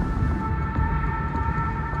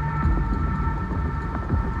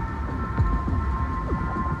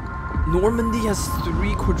 Normandy has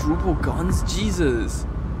 3 quadruple guns? Jesus.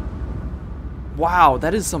 Wow,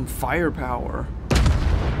 that is some firepower.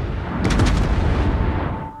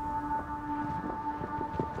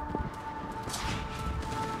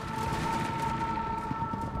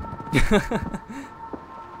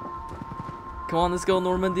 Come on, let's go,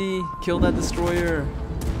 Normandy. Kill that destroyer.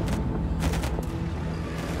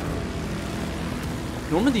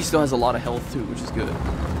 Normandy still has a lot of health too, which is good.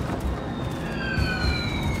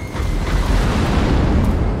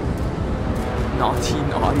 Naughty,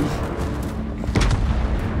 naughty.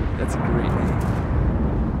 That's a great name.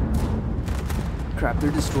 Crap,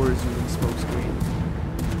 their destroyer's using smokescreen.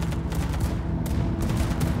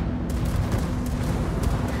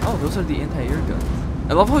 Oh, those are the anti-air guns.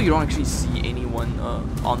 I love how you don't actually see anyone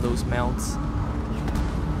on those mounts.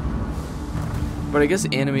 But I guess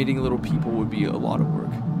animating little people would be a lot of work.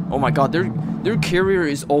 Oh my god, their carrier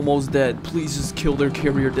is almost dead. Please just kill their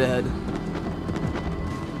carrier dead.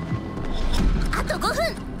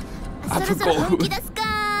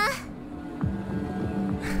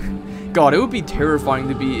 God, it would be terrifying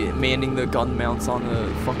to be manning the gun mounts on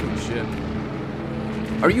a fucking ship.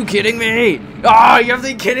 Are you kidding me? Ah, you have to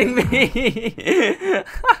be kidding me!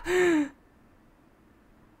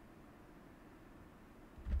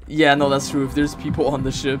 Yeah, no, that's true. If there's people on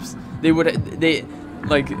the ships, they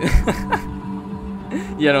like.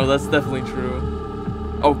 Yeah, no, that's definitely true.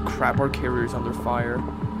 Oh crap, our carrier's under fire.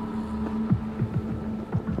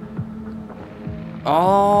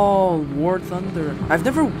 Oh, War Thunder. I've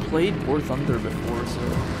never played War Thunder before, so.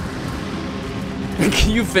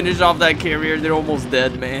 Can you finish off that carrier? They're almost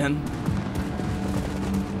dead, man.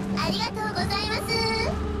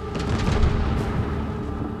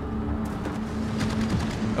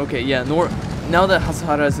 Okay, yeah, now that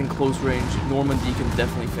Hasahara is in close range, Normandy can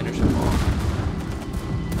definitely finish him off.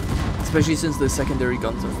 Especially since the secondary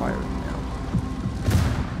guns are firing now.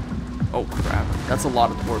 Oh crap, that's a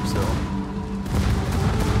lot of torps though.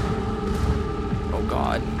 Oh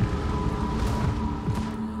god.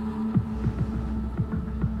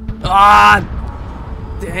 Ah!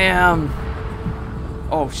 Damn!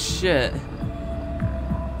 Oh shit.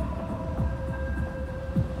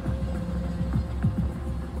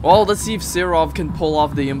 Well, let's see if Serov can pull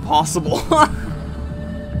off the impossible.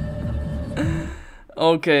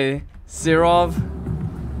 Okay, Serov.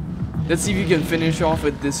 Let's see if you can finish off a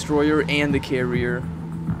destroyer and the carrier.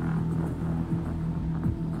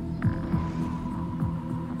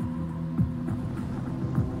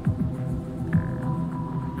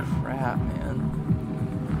 Crap, man.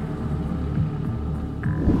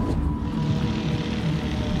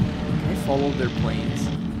 Can I follow their planes?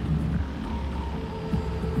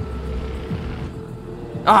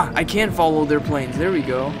 Ah, I can follow their planes. There we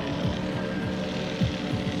go.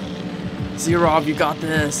 Serov, you got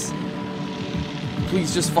this.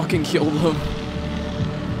 Please just fucking kill them.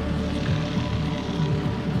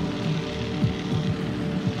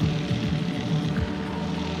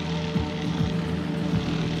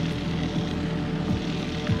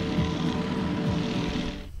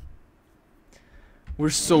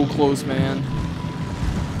 We're so close, man.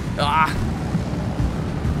 Ah!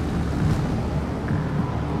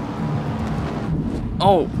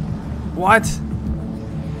 Oh, what?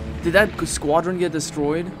 Did that squadron get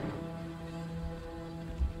destroyed?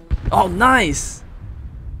 Oh, nice!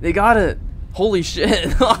 They got it. Holy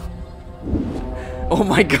shit. Oh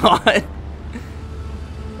my god.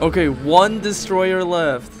 Okay, one destroyer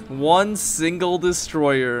left. One single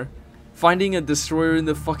destroyer. Finding a destroyer in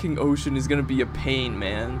the fucking ocean is gonna be a pain,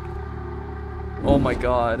 man. Oh my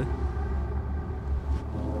god.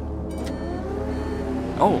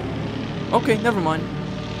 Oh. Okay, never mind.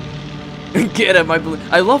 Get him, I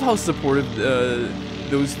love how supportive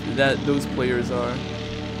those players are.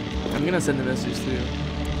 I'm gonna send a message too.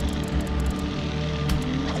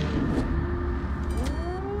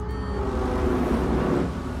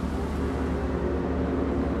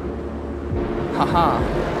 Haha,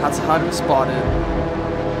 Hatsuharu spotted.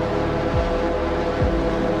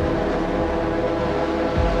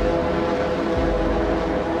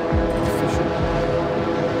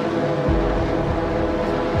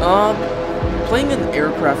 Playing an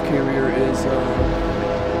aircraft carrier is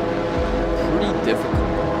pretty difficult,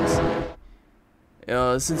 honestly.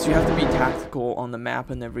 since you have to be tactical on the map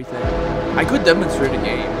and everything. I could demonstrate a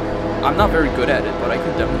game. I'm not very good at it, but I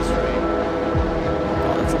could demonstrate.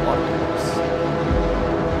 Oh, that's a lot of boats.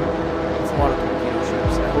 That's a lot of torpedo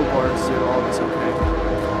ships. I hope our Zero is okay.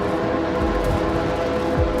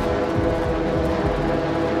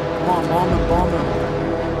 Come on, bomb him, bomb him.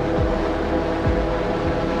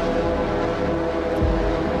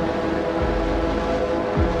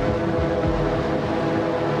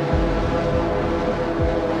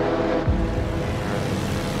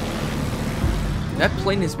 That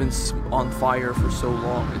plane has been on fire for so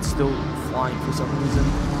long, it's still flying for some reason.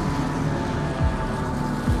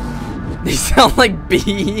 They sound like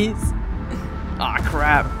bees! Ah,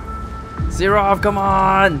 crap. Zero, come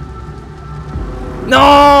on! No!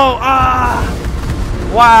 Ah!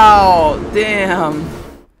 Wow! Damn!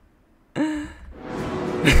 They're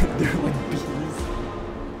like bees.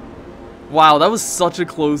 Wow, that was such a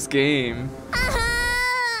close game.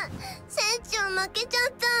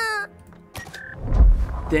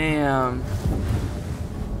 Damn.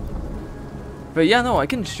 But yeah, no, I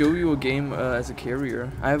can show you a game as a carrier.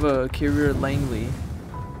 I have a carrier Langley.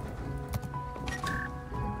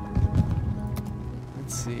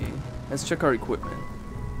 Let's see. Let's check our equipment.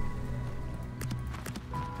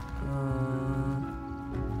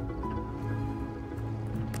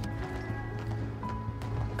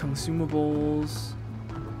 Consumables.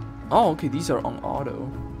 Oh, okay, these are on auto.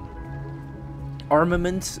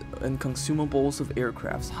 Armament and consumables of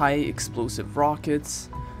aircrafts, high explosive rockets,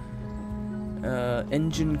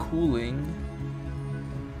 engine cooling,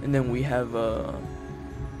 and then we have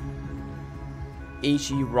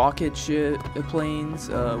HE rocket planes,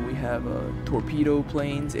 we have torpedo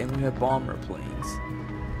planes, and we have bomber planes.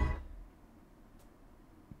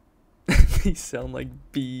 They sound like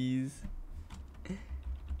bees.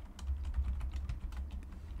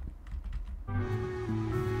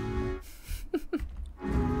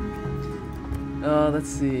 Let's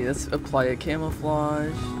see. Let's apply a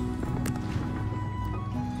camouflage.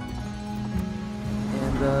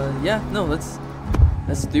 And yeah, no, let's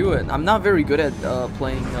do it. I'm not very good at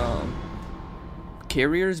playing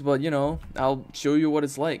carriers, but you know, I'll show you what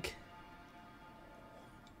it's like.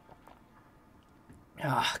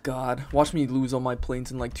 Ah, God, watch me lose all my planes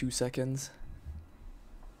in like 2 seconds.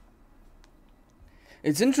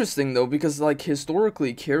 It's interesting though, because like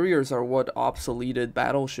historically carriers are what obsoleted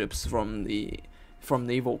battleships from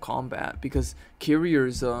naval combat, because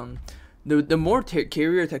carriers the more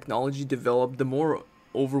carrier technology developed, the more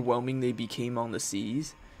overwhelming they became on the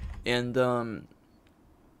seas. And I'm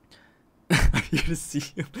here to see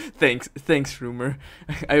you. Thanks Rumor.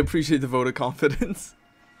 I appreciate the vote of confidence.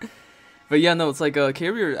 But yeah, no, it's like a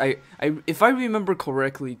carrier. If I remember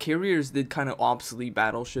correctly, carriers did kind of obsolete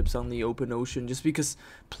battleships on the open ocean, just because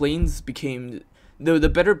planes became the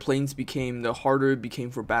better planes became, the harder it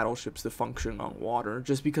became for battleships to function on water,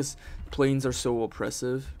 just because planes are so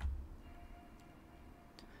oppressive.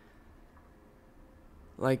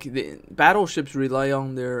 Like the battleships rely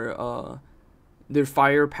on their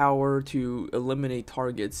firepower to eliminate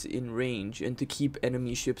targets in range and to keep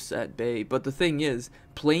enemy ships at bay. But the thing is,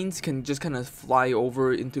 planes can just kind of fly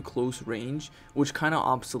over into close range, which kind of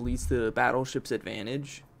obsoletes the battleship's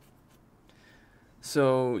advantage.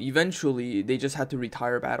 So eventually they just had to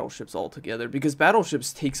retire battleships altogether, because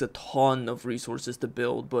battleships takes a ton of resources to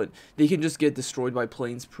build, but they can just get destroyed by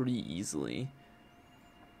planes pretty easily.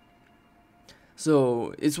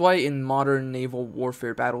 So it's why in modern naval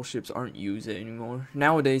warfare battleships aren't used anymore.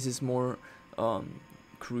 Nowadays it's more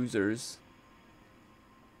cruisers.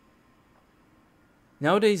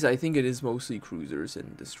 Nowadays I think it is mostly cruisers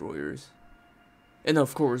and destroyers. And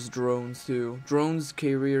of course drones too. Drones,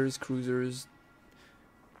 carriers, cruisers,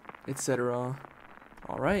 etc.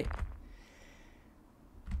 Alright.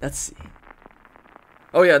 Let's see.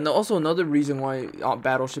 Oh yeah, no, also another reason why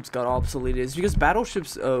battleships got obsoleted is because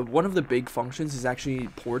battleships, one of the big functions is actually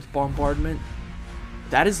port bombardment.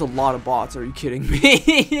 That is a lot of bots, are you kidding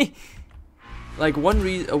me? Like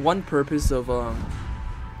one purpose of 1,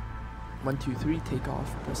 2, 3, take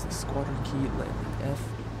off, press the squadron key, landing F,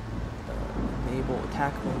 enable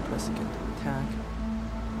attack mode, press again to attack,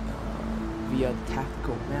 via the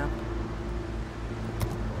tactical map.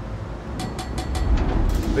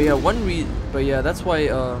 But yeah, that's why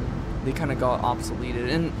they kind of got obsoleted.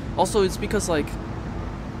 And also it's because like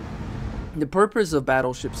the purpose of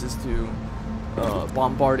battleships is to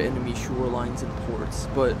bombard enemy shorelines and ports.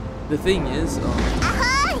 But the thing is,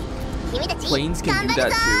 planes can do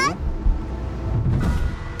that too.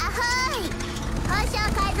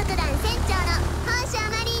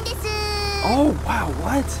 Oh wow,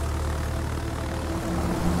 what?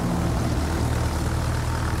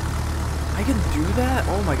 I can do that?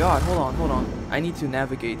 Oh my god, hold on. I need to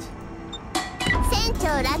navigate. 船長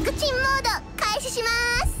楽ちんモード開始しま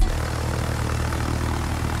す。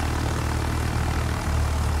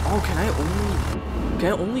 Oh, can I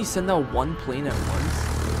only send out one plane at once?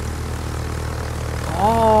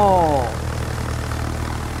 Oh.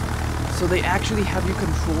 So they actually have you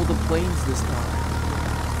control the planes this time.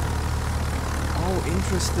 Oh,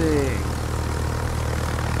 interesting.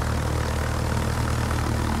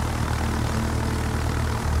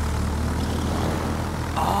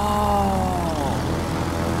 Oh.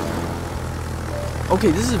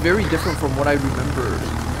 Okay, this is very different from what I remembered.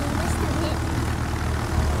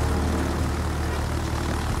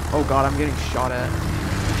 Oh god, I'm getting shot at.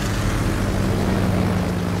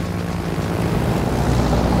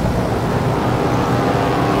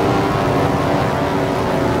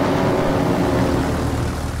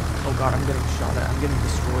 Oh god, I'm getting shot at. I'm getting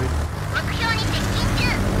destroyed.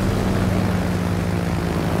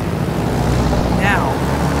 Now!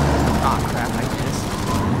 Ah, crap, I missed.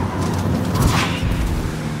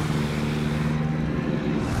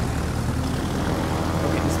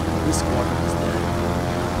 Okay, this squadron is dead.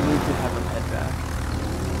 We need to have them head back.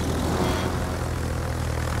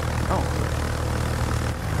 Oh.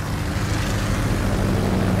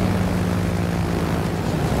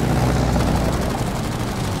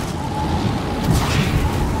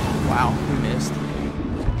 Wow, we missed.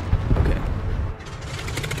 Okay.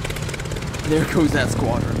 There goes that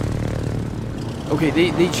squadron. Okay,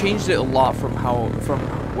 they changed it a lot from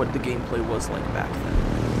what the gameplay was like back then.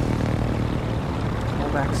 All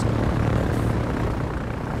back squadron.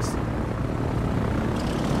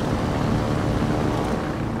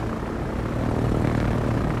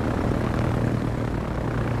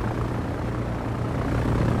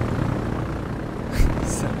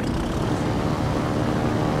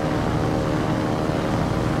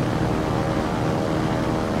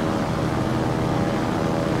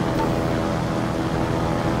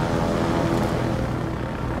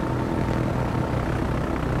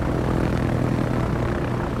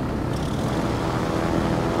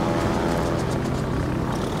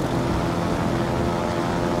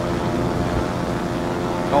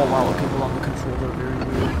 Oh wow, okay, hold on, the controls are very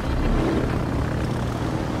weird.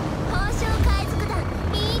 報奨海賊団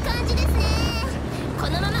いい感じですね。こ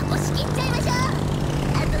のまま押し切っちゃいましょう。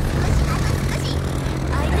あと少し。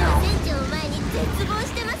相手の船長を前に絶望し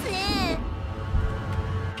てますね。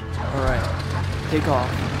 Alright, take off.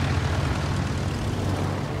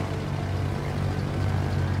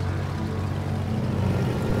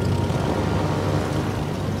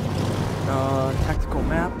 Tactical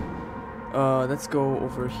map. Let's go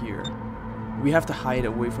over here. We have to hide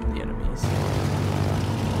away from the enemies.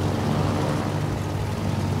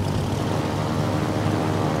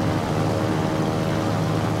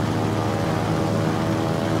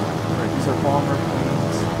 Alright, these are bomber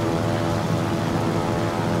planes.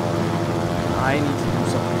 I need to do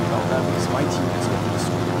something about that because my team is getting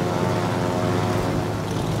destroyed.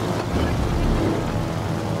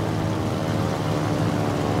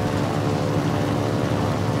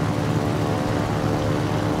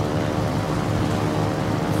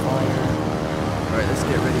 Let's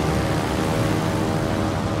get ready.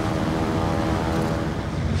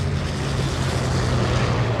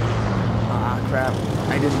 Ah, crap.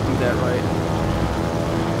 I didn't do that right.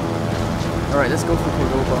 Alright, let's go for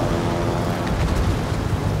Cordova.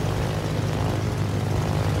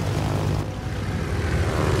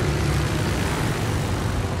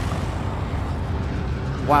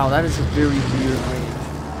 Wow, that is a very weird range.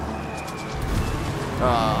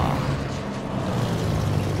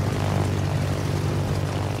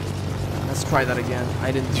 Let's try that again.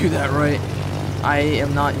 I didn't do that right. I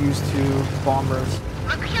am not used to bombers.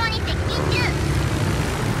 3,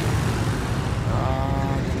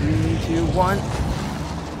 2, 1.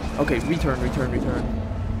 Okay, return.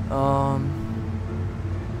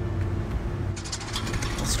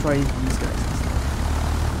 Let's try these guys.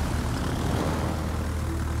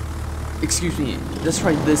 Excuse me. Let's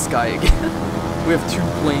try this guy again. We have 2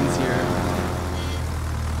 planes here.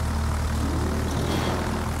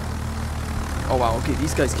 Oh wow, okay,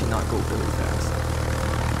 these guys cannot go very fast.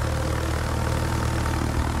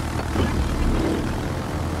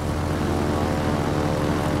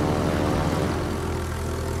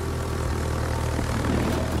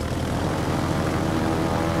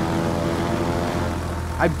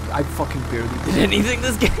 I fucking barely did anything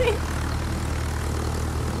this game.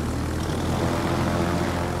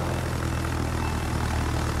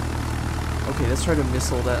 Okay, let's try to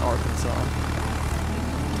missile that Arkansas.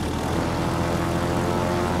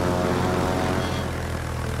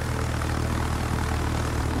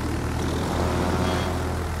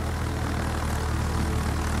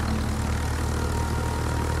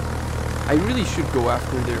 I really should go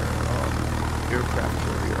after their aircraft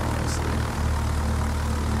carrier, honestly.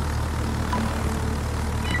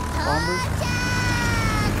 Bombers?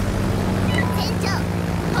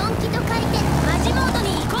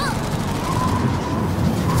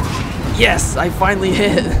 Yes, I finally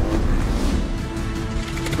hit.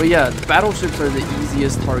 But yeah, battleships are the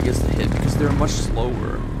easiest targets to hit because they're much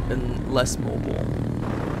slower and less mobile.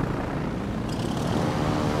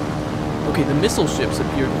 Okay, the missile ships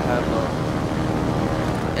appear to have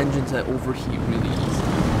engines that overheat really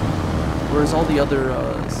easily, whereas all the other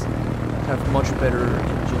have much better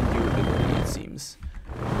engine durability, it seems.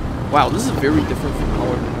 Wow, this is very different from how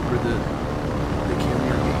I remember the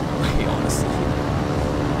carrier gameplay, honestly.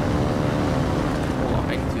 Hold on,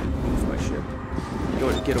 I need to move my ship. Go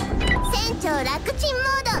ahead, get over there.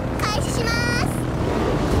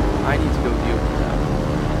 I need to go deal with that.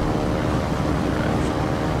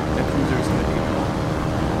 That cruiser is gonna be gone.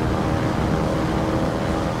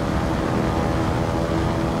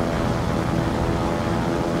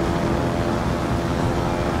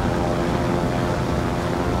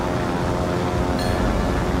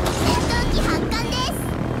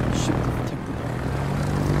 Ship detected.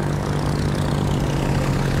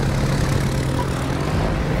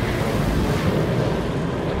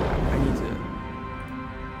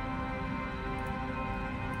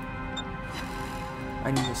 I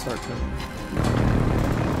need to start turning.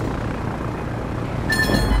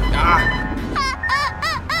 Ah!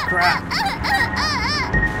 Crap!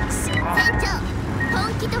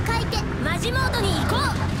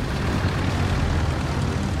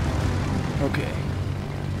 Okay.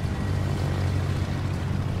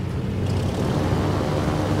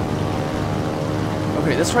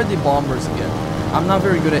 Okay, let's try the bombers again. I'm not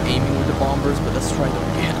very good at aiming with the bombers, but let's try them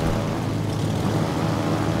again.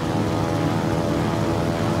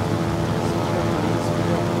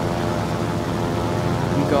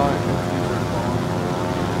 We got a cruiser bomb.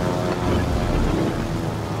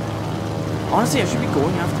 Honestly, I should be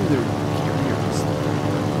going after their carriers.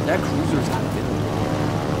 That cruiser is kind of in.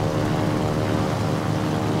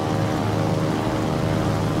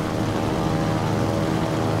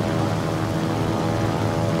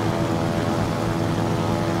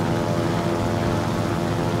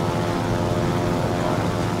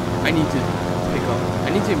 I need to pick up. I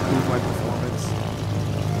need to improve my performance.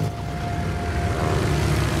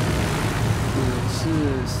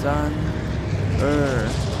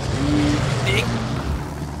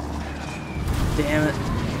 5、4、3、2、1。Damn it!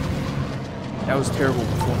 That was terrible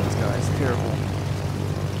performance, guys. Terrible.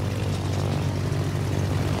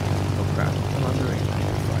 Oh crap! I'm under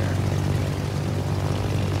fire.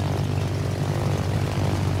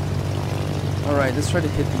 All right, let's try to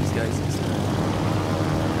hit these guys instead.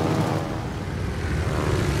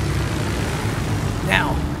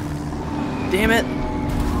 Now! Damn it!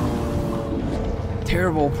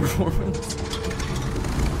 Terrible performance.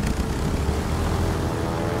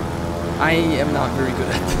 I am not very good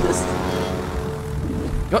at this.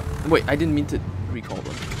 Oh, wait, I didn't mean to recall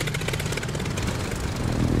them.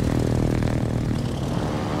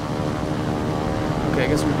 Okay, I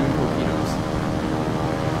guess we're doing torpedoes.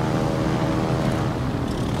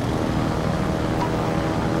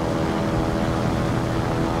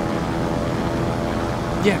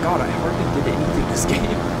 Yeah, God, I hardly did anything this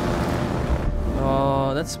game.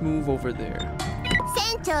 Let's move over there.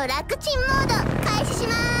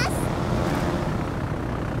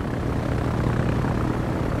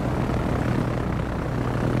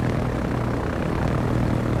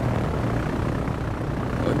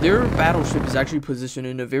 Their battleship is actually positioned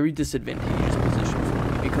in a very disadvantageous position for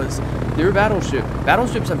me because their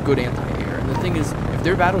battleships have good anti-air, and the thing is, if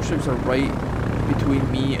their battleships are right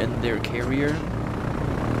between me and their carrier,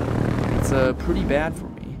 it's pretty bad for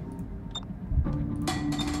me.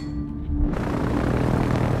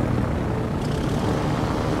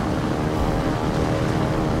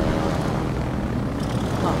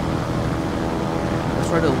 Huh. Let's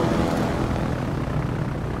try to eliminate them.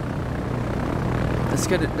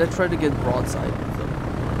 Let's try to get broadside with them.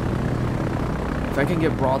 If I can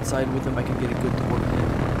get broadside with them, I can get a good torque hit.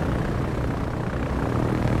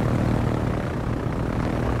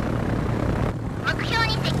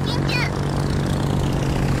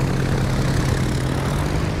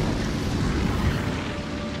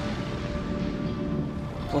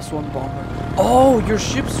 +1 bomber. Oh, your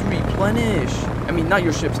ships replenish. I mean, not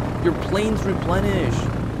your ships. Your planes replenish.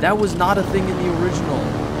 That was not a thing in the original.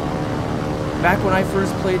 Back when I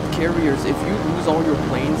first played carriers, if you lose all your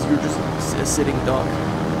planes, you're just a sitting duck.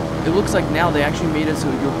 It looks like now they actually made it so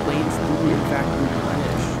your planes do in fact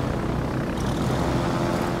replenish.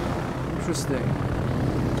 Interesting.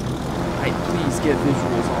 Please get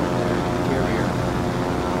visuals on there, carrier.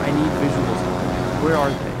 I need visuals on there. Where are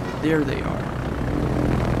they? There they are.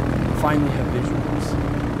 Finally have visuals.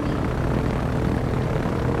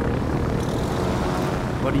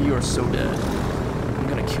 Buddy, you are so dead. I'm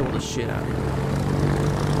gonna kill the shit out of you.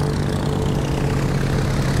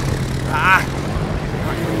 Ah!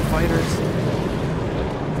 Not any fighters.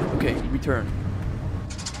 Okay, return.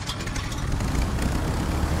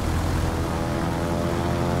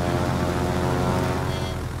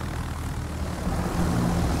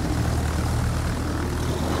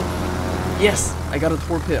 Yes! I got a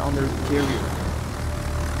torped on their carrier.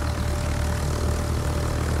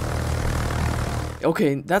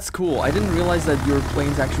 Okay, that's cool. I didn't realize that your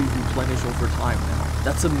planes actually replenish over time now.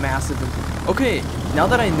 That's a massive improvement. Okay, now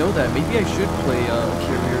that I know that, maybe I should play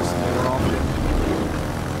carriers more often.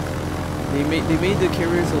 They made the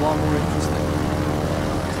carriers a lot more interesting.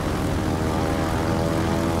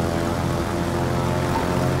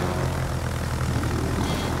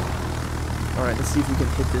 Alright, let's see if we can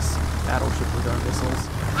hit this battleship with our missiles.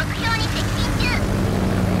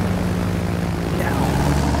 Now.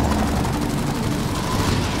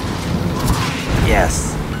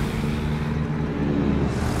 Yes!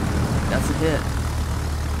 That's a hit.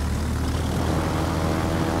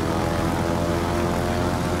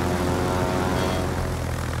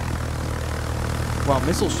 Wow,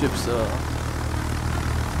 missile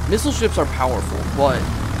ships are powerful, but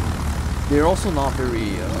they're also not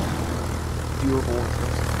very durable in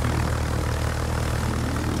terms of fuel.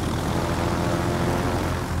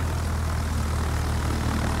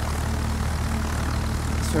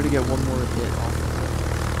 Let's try to get one more hit off of it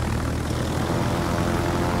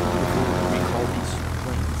before we recall these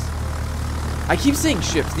planes. I keep saying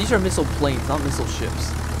ships. These are missile planes, not missile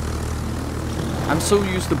ships. I'm so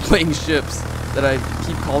used to playing ships that I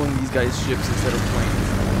keep calling these guys ships instead of planes.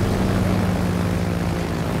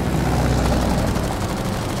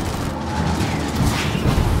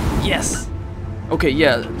 Yes. Okay,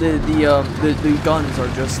 yeah. The guns are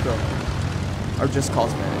just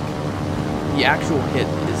cosmetic. The actual hit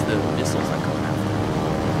is the missiles that come after.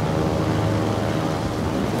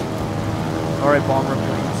 All right, bomber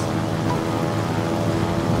planes.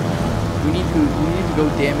 We need to go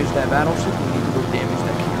damage that battleship. We need to go damage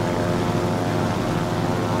that carrier.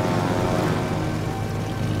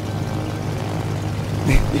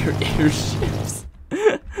 They're airships.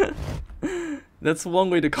 That's one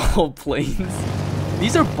way to call planes.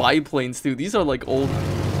 These are biplanes too. These are like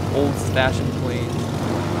old-fashioned planes.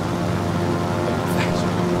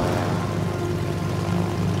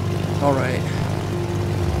 All right.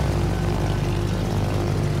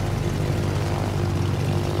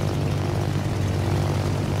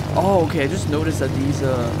 Oh, okay. I just noticed that these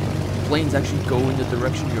planes actually go in the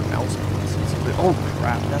direction your mouse points. Oh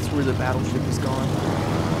crap! That's where the battleship is gone.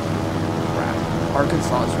 Crap!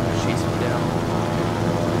 Arkansas is trying to chase me down.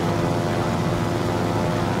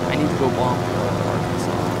 I need to go bomb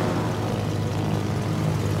Arkansas.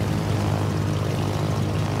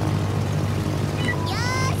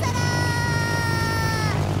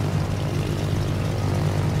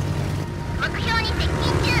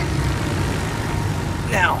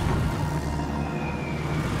 Now.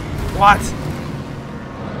 What?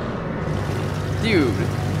 Dude.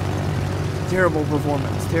 Terrible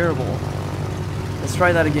performance. Terrible. Let's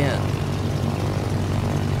try that again.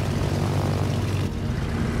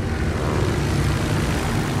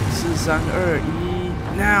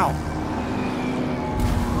 Now.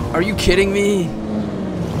 Are you kidding me?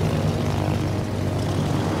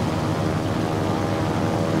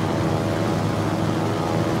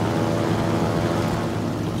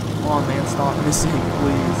 Come on, man, stop missing,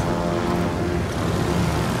 please.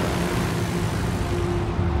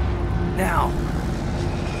 Now.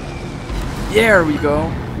 There we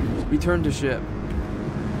go. Return to ship.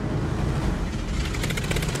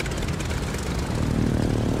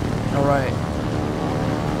 Alright.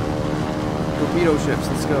 Torpedo ships,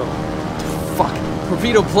 let's go. Fuck.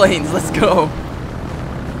 Torpedo planes, let's go.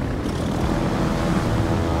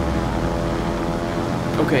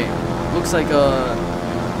 Okay. Looks like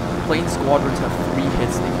plane squadrons have 3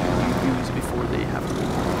 hits they can use before they have to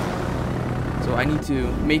leave. So I need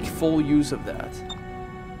to make full use of that.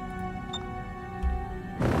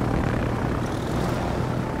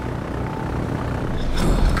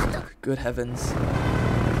 Good heavens.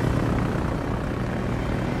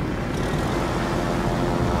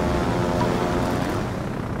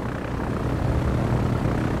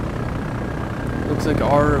 Looks like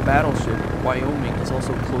our battleship, Wyoming, is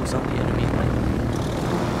also close on the enemy line.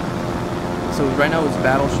 So right now it's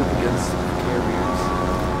battleship against carriers.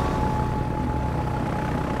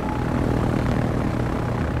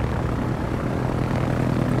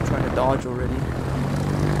 dodge already.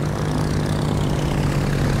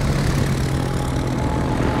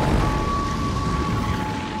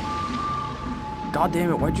 God damn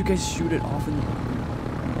it, why'd you guys shoot it off in the...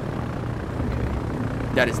 Okay.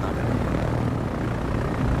 That is not gonna hit.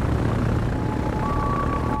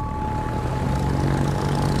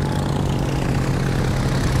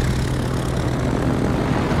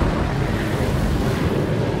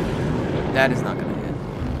 That is not gonna hit.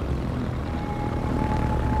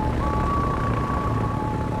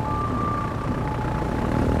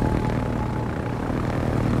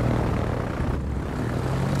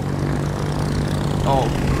 Oh,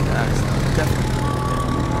 okay, that is not definitely.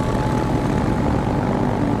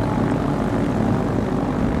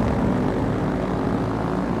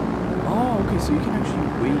 Oh, okay, so you can actually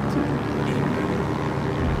wait to aim it.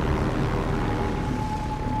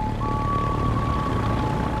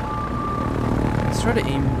 Let's try to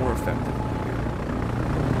aim more effectively here.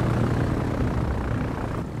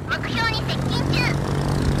 目標に接近中。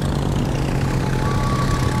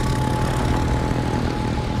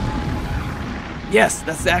 Yes,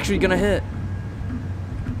 that's actually gonna hit.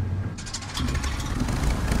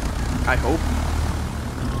 I hope.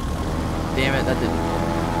 Damn it, that didn't hit.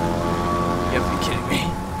 You have to be kidding me.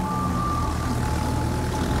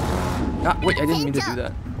 Ah, wait, I didn't mean to do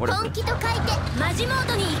that. Whatever. 本気と書いてマジモー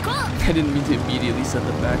ドに行こう。 I didn't mean to immediately send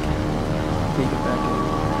it back. Take it back in.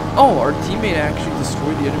 Oh, our teammate actually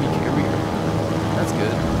destroyed the enemy carrier. That's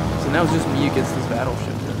good. So now it's just me against this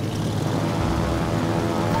battleship then.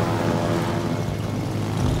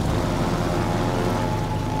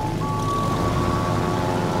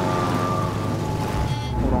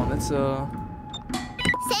 Hold on, let's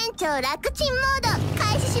船長楽ちんモード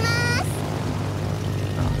開始します。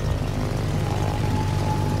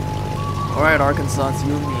 Alright, Arkansas, it's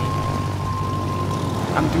you and me.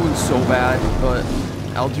 I'm doing so bad, but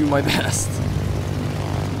I'll do my best.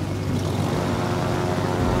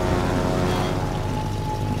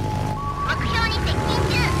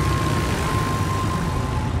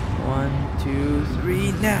 One, two,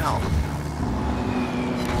 three, now!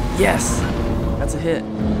 Yes! That's a hit.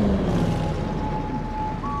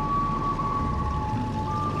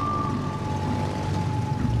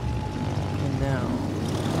 And now...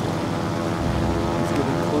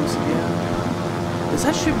 close again. Does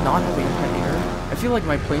that ship not have anti-air? I feel like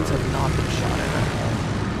my planes have not been shot at.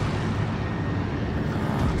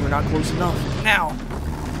 We're not close enough. Now!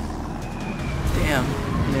 Damn,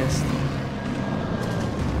 missed.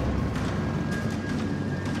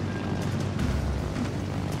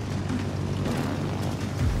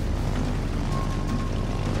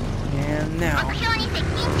 And now. And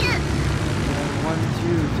 1,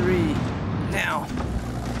 2, 3. Now.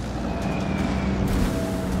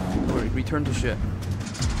 Return to ship.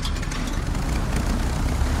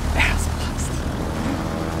 Ass blast.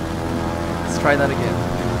 Let's try that again.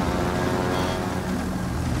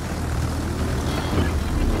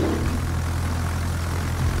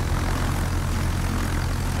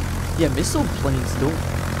 Yeah, missile planes don't.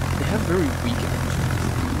 They have very weak engines.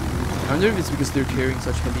 I wonder if it's because they're carrying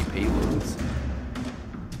such heavy payloads.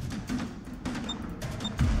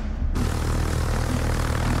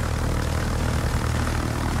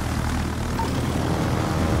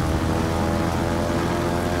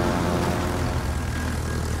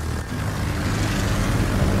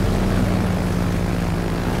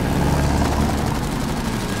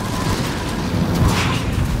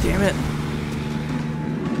 Damn it.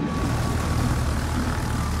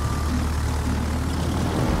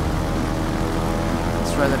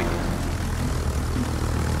 Let's try that again.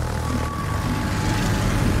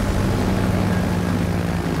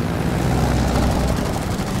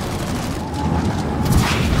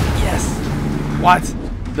 Yes. What?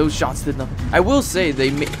 Those shots did nothing. I will say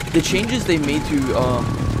the changes they made to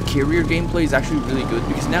carrier gameplay is actually really good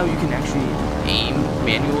because now you can actually aim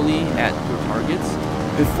manually at your targets.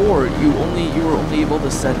 Before, you were only able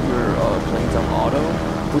to set your planes on auto,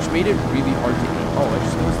 which made it really hard to aim. Oh, I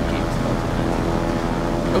just noticed the game is about to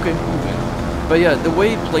end. Okay, we win. But yeah, the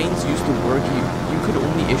way planes used to work, you could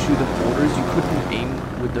only issue them orders. You couldn't aim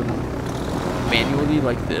with them manually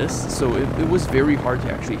like this, so it was very hard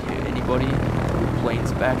to actually hit anybody with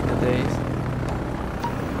planes back in the days.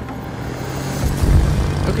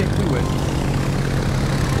 Okay, we win.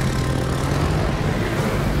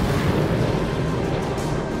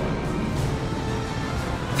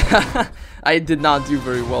 I did not do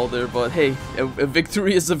very well there, but hey, a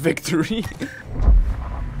victory is a victory.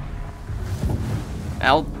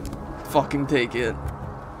 I'll fucking take it.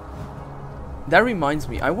 That reminds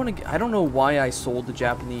me, I don't know why I sold the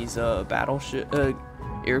Japanese battleship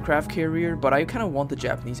aircraft carrier, but I kind of want the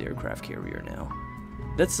Japanese aircraft carrier now.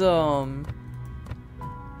 Let's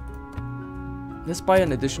buy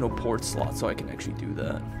an additional port slot so I can actually do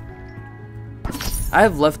that. I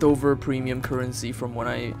have leftover premium currency from when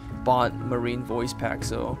I bought Marine Voice Pack,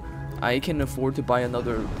 so I can afford to buy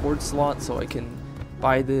another port slot so I can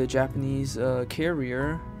buy the Japanese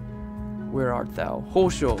carrier. Where art thou?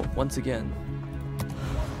 Hosho, once again.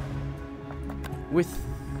 With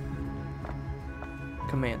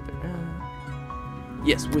commander.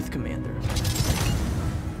 Yes, with commander.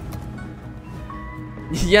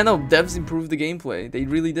 Yeah, no, devs improved the gameplay. They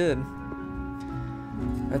really did.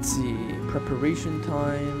 Let's see. Preparation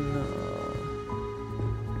time.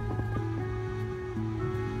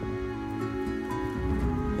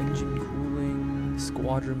 Engine cooling.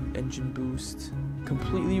 Squadron engine boost.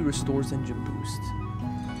 Completely restores engine boost.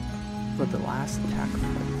 For the last attack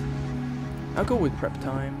fight. I'll go with prep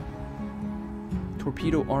time.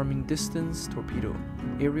 Torpedo arming distance. Torpedo.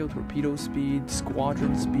 Aerial torpedo speed.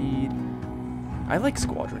 Squadron speed. I like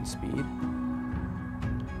squadron speed.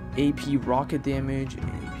 AP rocket damage.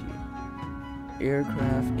 AP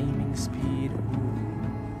aircraft aiming speed.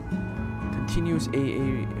 Ooh. Continuous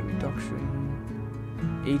AA reduction.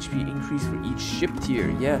 HP increase for each ship tier.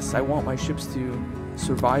 Yes, I want my ships to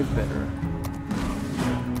survive better.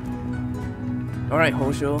 Alright,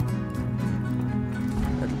 Hosho.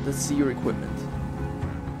 Let's see your equipment.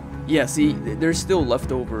 Yeah, see, there's still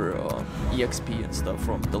leftover EXP and stuff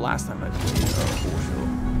from the last time I played Hosho.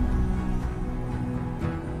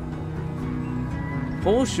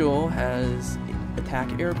 Hosho has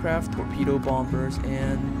attack aircraft, torpedo bombers,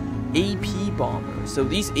 and AP bombers. So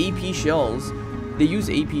these AP shells, they use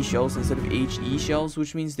AP shells instead of HE shells,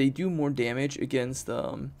 which means they do more damage against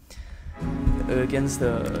the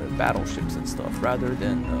battleships and stuff rather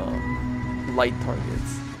than light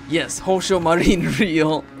targets. Yes, Hosho Marine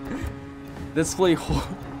real. Let's play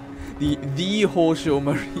the Hosho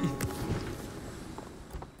Marine.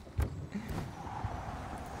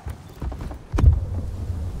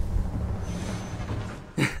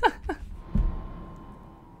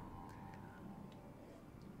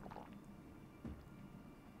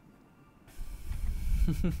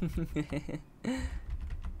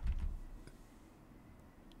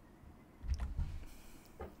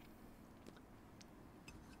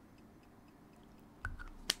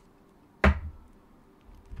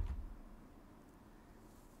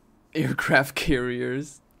 Aircraft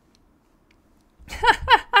carriers.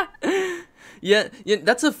 yeah,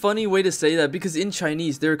 that's a funny way to say that because in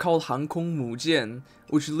Chinese they're called 航空母舰,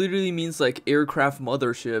 which literally means like aircraft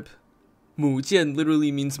mothership. 母舰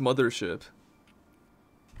literally means mothership.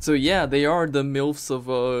 So yeah, they are the MILFs of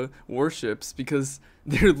warships because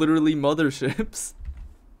they're literally motherships.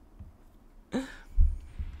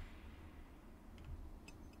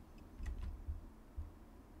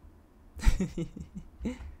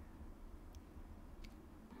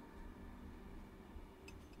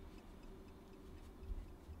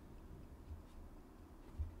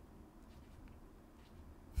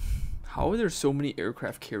 How are there so many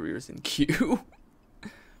aircraft carriers in queue?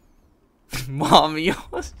 Mommy.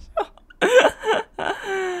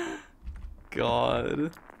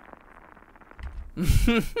 God.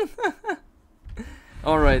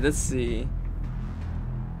 Alright, let's see.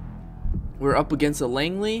 We're up against a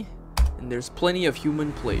Langley, and there's plenty of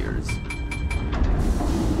human players.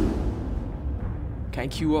 Can I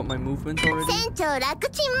queue up my movements already?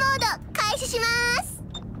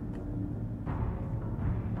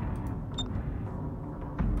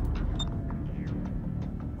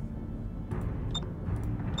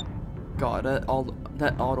 God,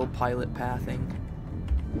 that autopilot pathing.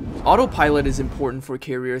 Autopilot is important for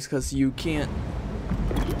carriers because you can't.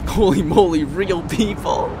 Holy moly, real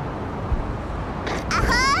people!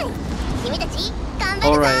 Ahoy!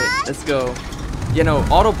 Alright, let's go. You know,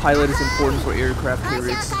 autopilot is important for aircraft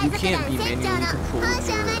carriers. You can't be manually controlling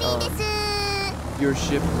your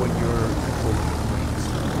ship when you're controlling the planes.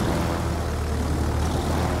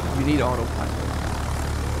 You need autopilot.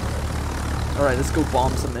 Alright, let's go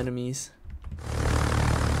bomb some enemies.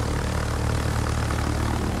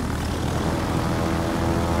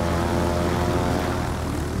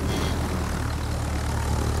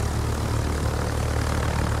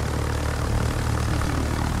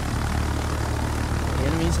 The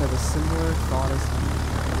enemies have a similar thought as me.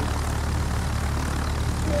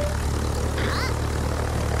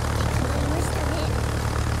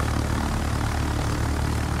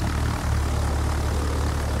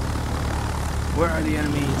 Where are the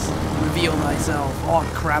enemies? Reveal thyself. Oh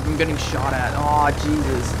crap, I'm getting shot at. Oh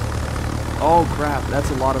Jesus. Oh crap, that's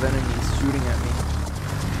a lot of enemies shooting at me.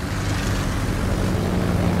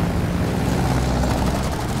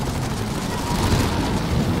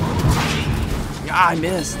 Ah, I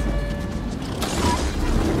missed.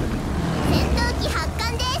 戦闘機発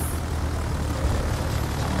艦です。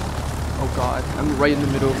 Oh god, I'm right in the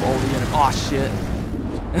middle of all the enemies. Oh shit.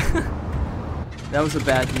 That was a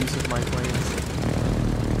bad use of my planes.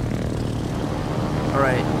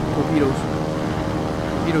 Alright, torpedo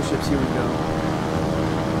ships, here we go.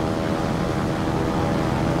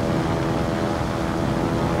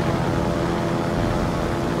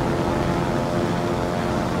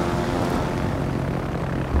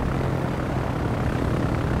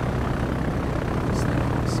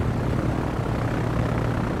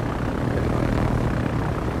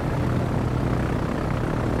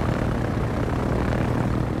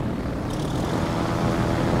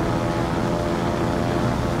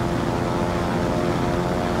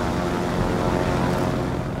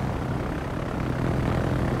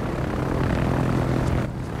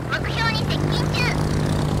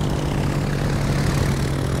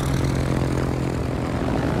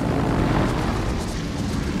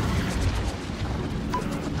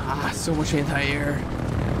 So much anti-air.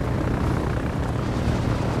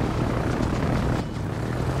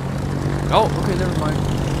 Oh, okay, never mind.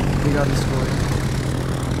 They got destroyed.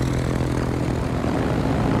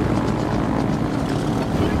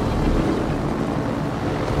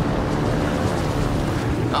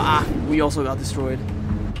 Ah, we also got destroyed.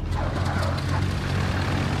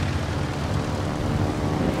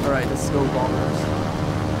 Alright, let's go bombers.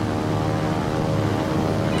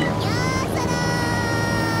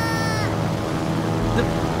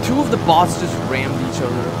 Two of the bots just rammed each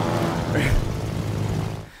other.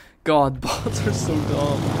 God, bots are so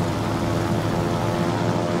dumb.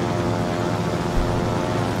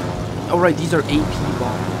 Oh right, these are AP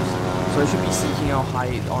bombers. So I should be seeking out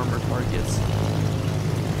high armor targets.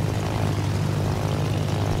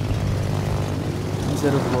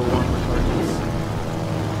 Instead of low armor targets.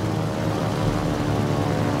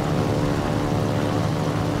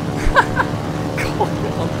 God,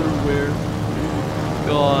 underwear.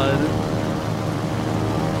 God.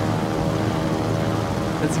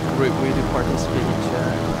 That's a great way to participate in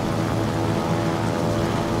chat.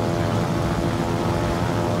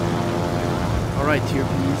 Alright, tier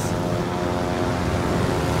please.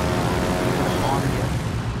 I'm gonna bomb you.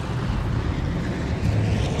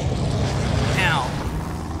 Ow.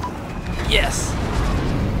 Yes!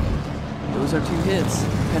 Those are 2 hits.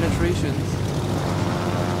 Penetrations.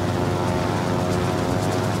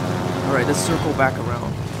 Alright, let's circle back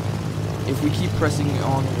around. If we keep pressing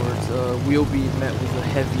onwards, we'll be met with a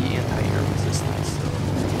heavy anti-air resistance. So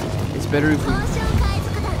it's better if we...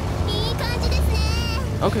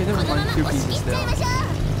 Okay, never mind. Tier piece is down.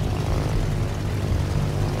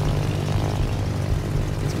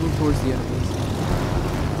 Let's move towards the enemies.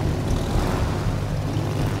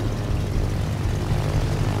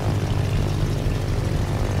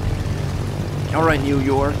 Alright, New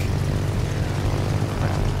York.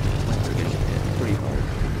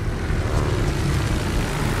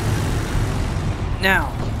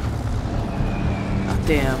 Now! Ah,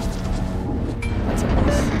 damn. That's a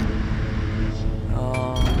miss.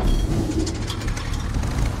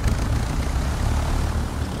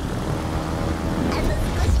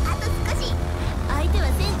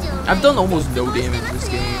 I've done almost no damage this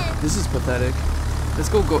game. This is pathetic. Let's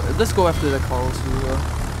go after the Karlsruhe.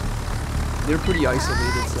 They're pretty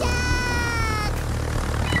isolated, so.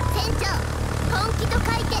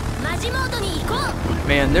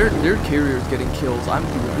 Man, their carrier's getting kills. I'm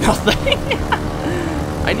doing nothing.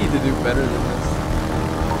 I need to do better than this.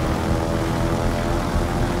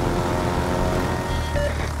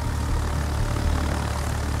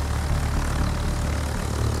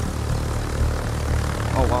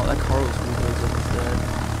 Oh wow, that Karlsruhe is almost dead.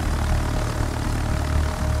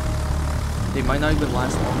 They might not even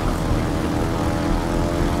last long enough.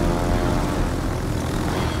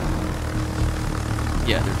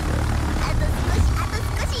 Yeah, they're dead.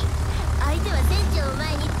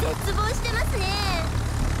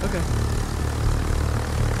 Okay.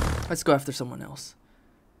 Let's go after someone else.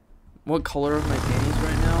 What color are my panties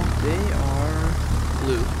right now? They are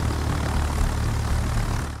blue.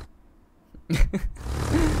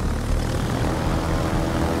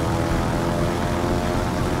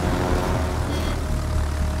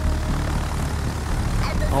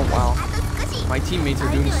 Oh wow. My teammates are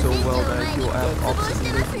doing so well that I feel opposite.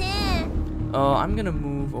 I'm gonna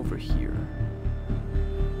move over here.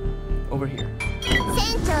 Over here.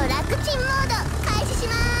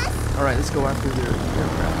 Alright, let's go after their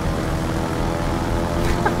aircraft.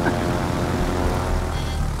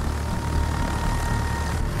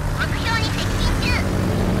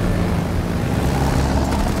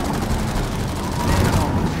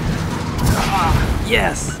 Ah.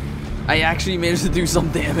 I actually managed to do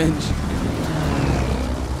some damage.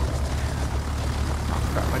 Oh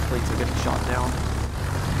crap, my plates are getting shot down.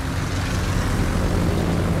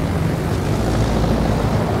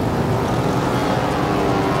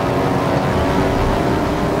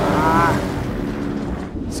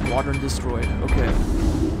 Squadron destroyed. Okay.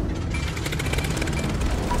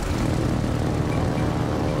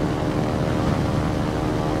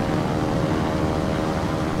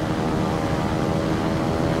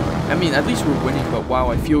 I mean, at least we're winning, but wow,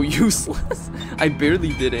 I feel useless. I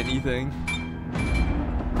barely did anything.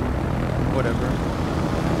 Whatever.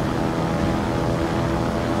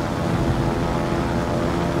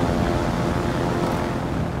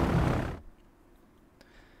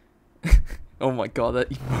 Oh my god, that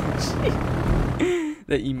emoji.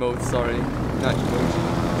 That emote, sorry. Not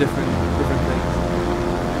emoji. Different things.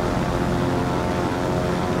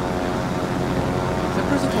 Is that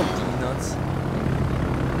person called D-Nuts?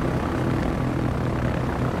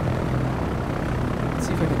 Let's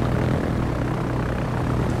see if I can...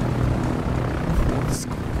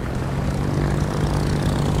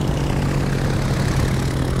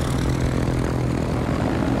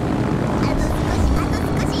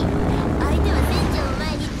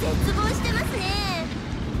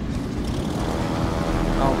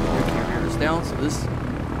 down, so this guy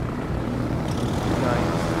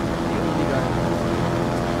is the only guy.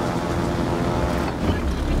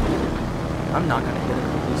 I'm not gonna hit him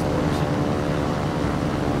with these doors.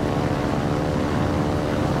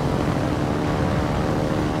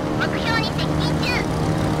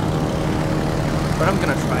 But I'm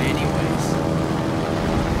gonna try anyways.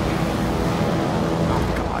 Oh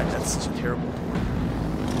god, that's such a terrible door.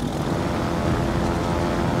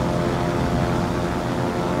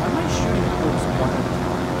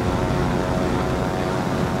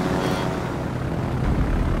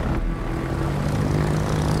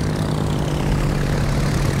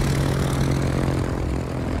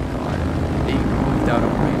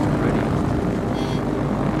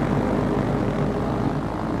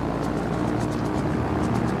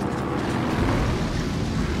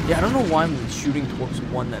 Yeah, I don't know why I'm shooting towards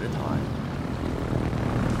one at a time.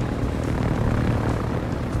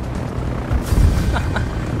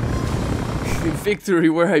 Victory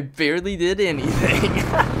where I barely did anything.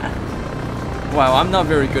 Wow, I'm not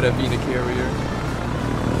very good at being a carrier.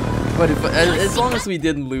 But if, as long as we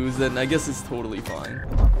didn't lose, then I guess it's totally fine.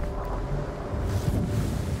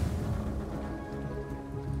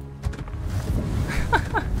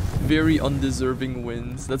 Very undeserving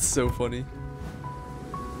wins. That's so funny.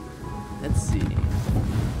 Let's see.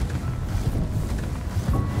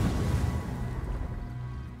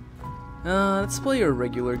 Let's play a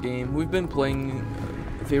regular game. We've been playing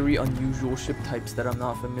very unusual ship types that I'm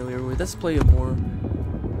not familiar with. Let's play a more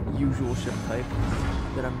usual ship type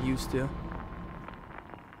that I'm used to.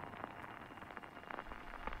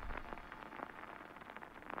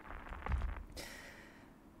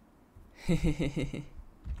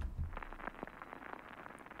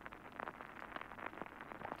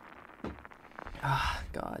 Ah,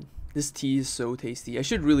 God. This tea is so tasty. I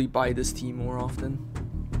should really buy this tea more often.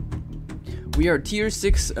 We are Tier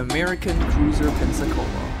 6 American Cruiser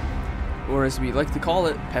Pensacola, or as we like to call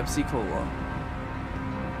it, Pepsi Cola.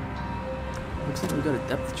 Looks like we got a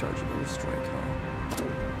depth charge strike, huh?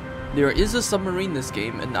 There is a submarine in this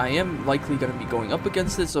game, and I am likely going to be going up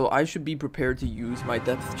against it, so I should be prepared to use my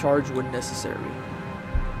depth charge when necessary.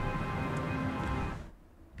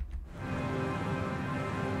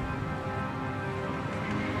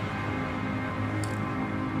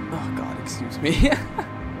 Oh God, excuse me.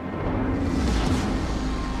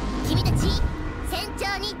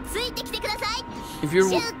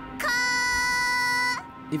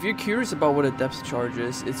 If you're curious about what a depth charge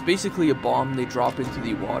is, it's basically a bomb they drop into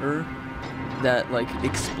the water that like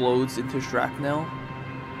explodes into shrapnel.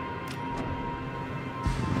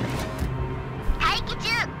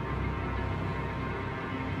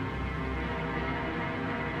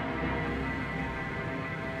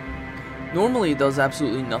 Normally it does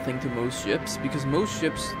absolutely nothing to most ships because most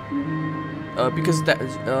ships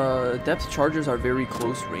depth charges are very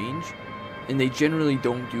close range, and they generally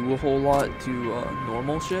don't do a whole lot to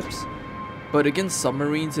normal ships. But against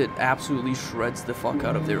submarines, it absolutely shreds the fuck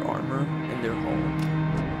out of their armor and their hull.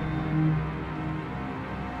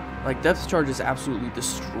 Like, depth charges absolutely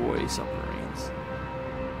destroy submarines.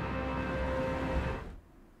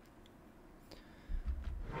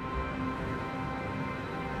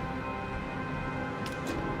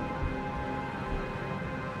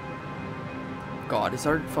 God, is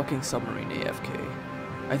our fucking submarine AFK?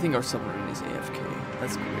 I think our submarine is AFK.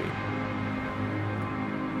 That's great.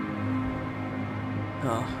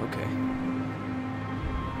 Oh, okay.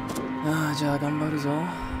 じゃあ頑張るぞ。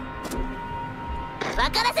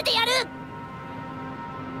分からせてやる。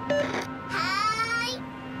は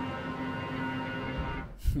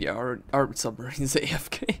ーい。 Yeah, our submarine's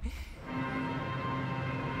AFK.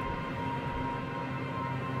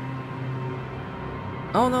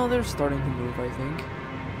 Oh no, they're starting to move, I think.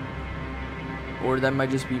 Or that might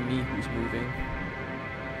just be me who's moving.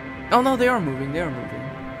 Oh no, they are moving, they are moving.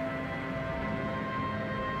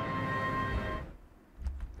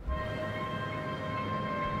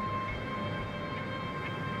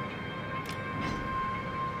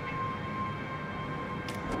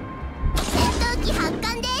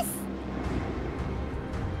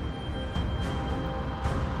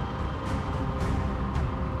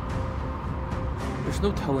 There's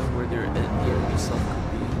no telling where the enemy sub could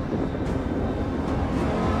be.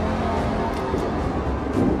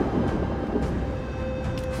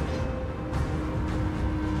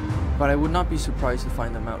 But I would not be surprised to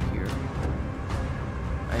find them out here.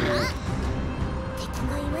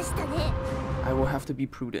 I will have to be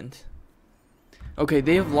prudent. Okay,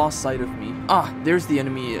 they have lost sight of me. Ah, there's the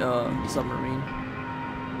enemy submarine.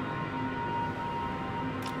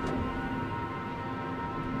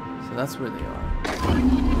 So that's where they are.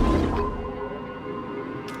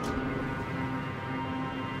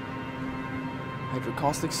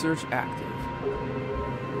 Hydrocaustic search active.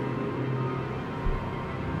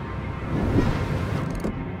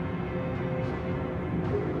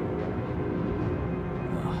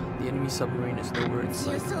 The enemy submarine is nowhere in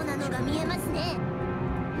sight.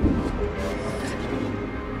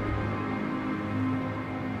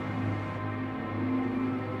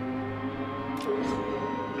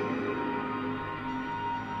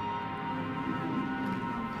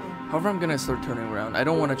 However, I'm gonna start turning around. I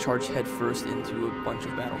don't want to charge headfirst into a bunch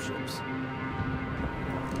of battleships.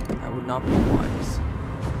 That would not be wise.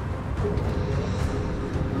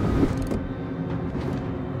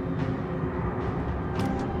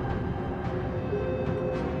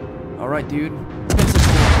 Alright, dude.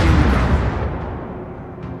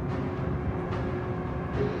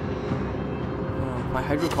 My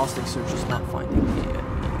hydrocaustic search is not finding the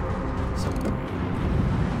enemy submarine.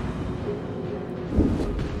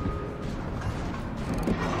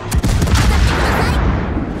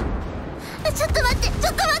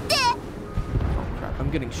 I'm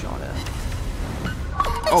getting shot at.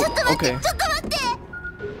 Oh, okay.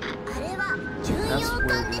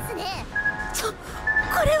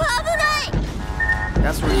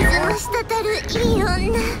 That's where you are.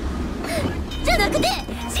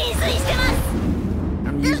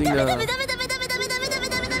 I'm using the...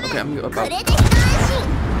 Okay, I'm about...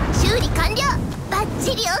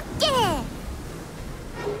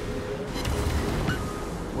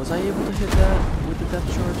 Was I able to hit that with the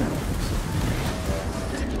depth charge? I don't think so.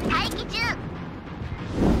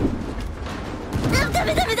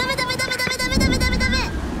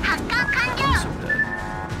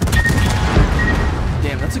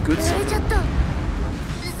 Damn, that's a good sub.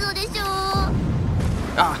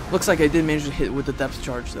 Ah, looks like I did manage to hit with the depth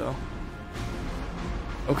charge though.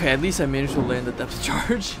 Okay, at least I managed to land the depth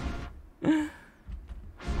charge.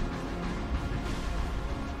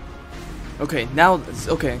 Okay, now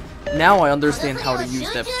I understand how to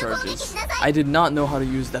use depth charges. I did not know how to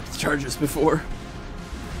use depth charges before.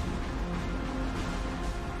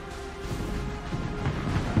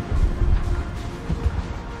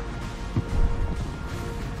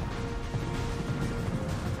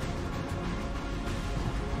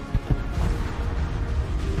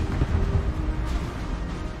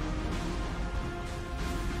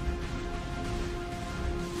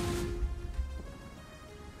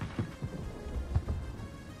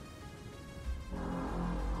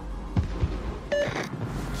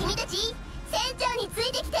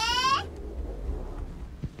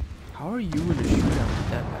 How are you in a shootout with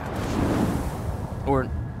that battleship? Or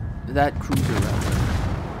that cruiser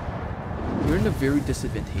rather? You're in a very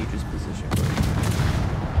disadvantageous position, buddy.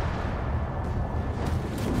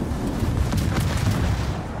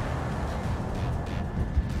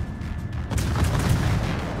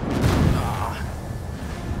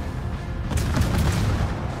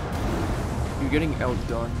 You're getting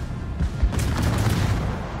outdone.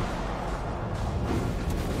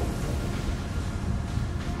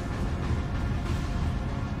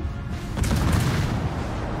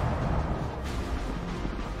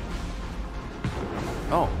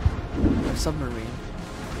 Oh, a submarine.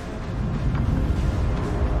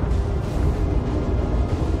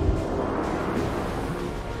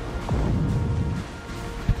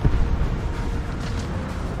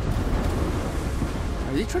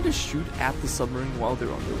 Are they try to shoot at the submarine while they're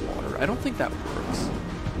underwater. I don't think that works.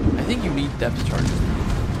 I think you need depth charges.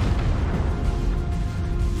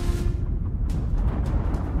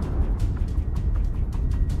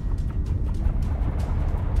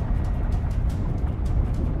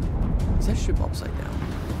 Is that ship upside down?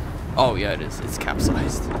 Oh yeah, it is. It's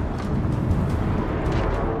capsized.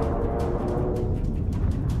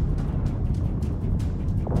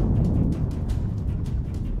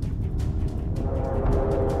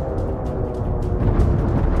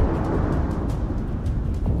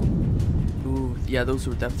 Ooh, yeah, those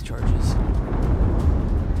were depth charges.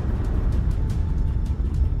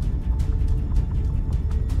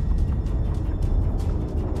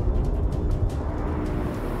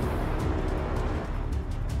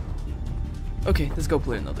 Okay, let's go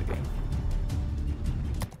play another game.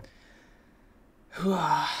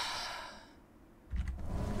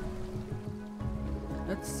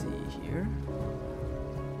 Let's see here.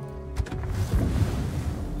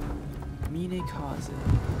 Minekaze.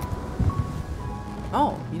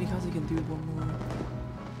 Oh, Minekaze can do one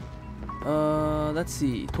more. Let's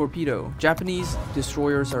see. Torpedo. Japanese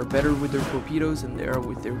destroyers are better with their torpedoes than they are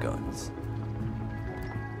with their guns.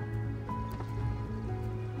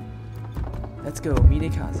 Let's go,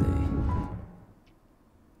 Minekaze.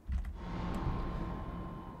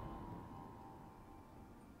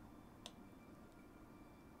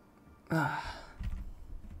 Ah.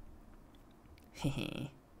 Hehe.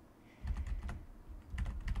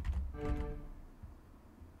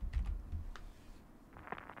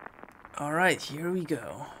 Alright, here we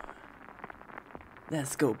go.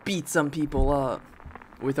 Let's go beat some people up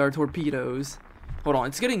with our torpedoes. Hold on,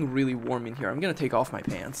 it's getting really warm in here. I'm gonna take off my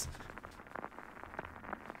pants.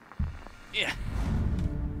 Yeah.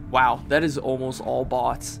 Wow, that is almost all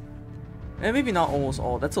bots. And maybe not almost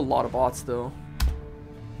all. That's a lot of bots, though.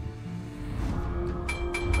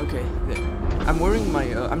 Okay, there. I'm wearing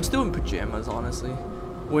my. I'm still in pajamas, honestly.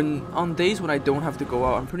 On days when I don't have to go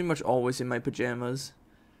out, I'm pretty much always in my pajamas.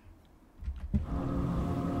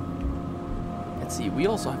 Let's see. We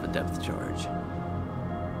also have a depth charge.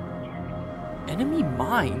 Enemy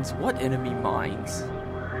mines? What enemy mines?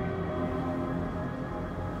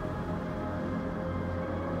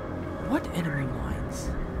 What enemy mines?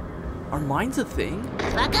 Are mines a thing?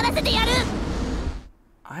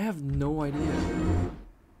 I have no idea.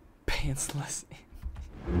 Pantsless.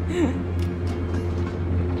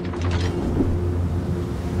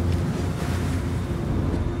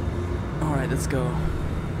 Alright, let's go.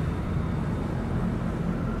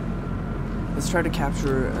 Let's try to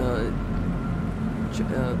capture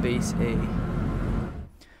base A.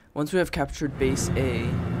 Once we have captured base A,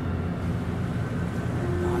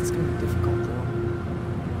 it's gonna be difficult though.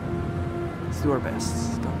 Let's do our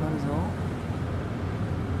best. Gunboat as well.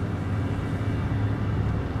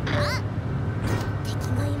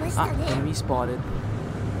 Ah, enemy spotted.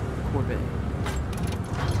 Corvette.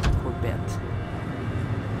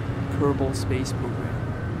 Kerbal Space Program.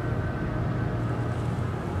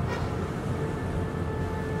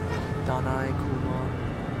 Danai, Kuma.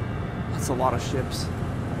 That's a lot of ships.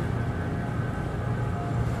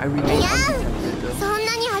 I remain undetected though.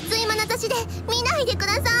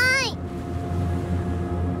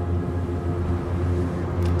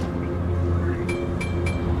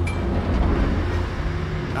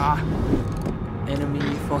 Ah,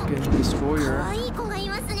 enemy fucking destroyer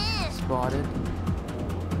spotted.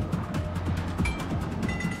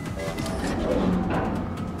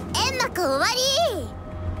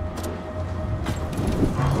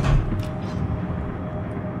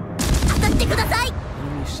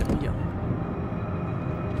 Enemy civilian.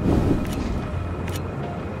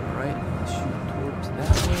 Alright, let's shoot towards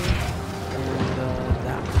that way and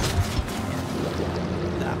that way.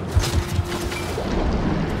 That way.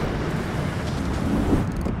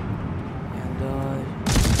 And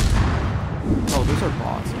oh, those are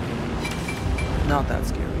bots. Not that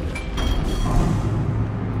scary.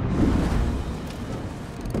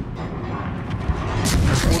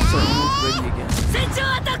 Our forts are almost ready again.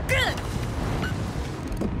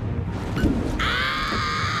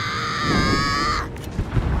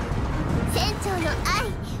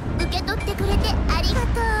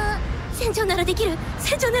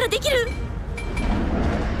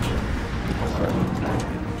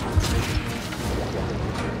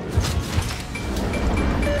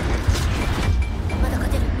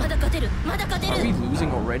 Are we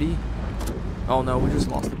losing already? Oh no, we just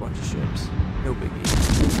lost a bunch of ships. No biggie.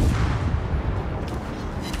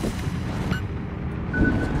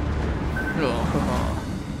 Oh,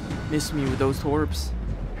 miss me with those torps.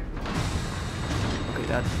 Okay,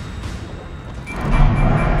 that.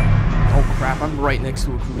 Oh Oh crap, I'm right next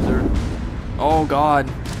to a cruiser. Oh god,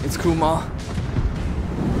 it's Kuma.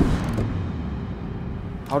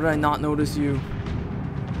 How did I not notice you?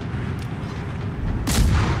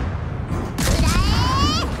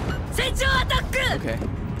 Okay,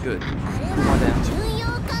 good. Kuma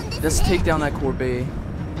down. Let's take down that Corvette.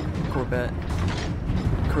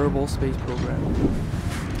 Kerbal Space Program.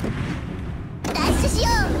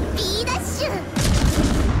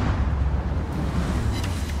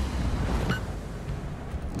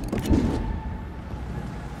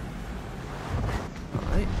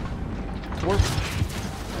 Alright. Warp.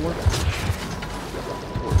 Warp. Warp.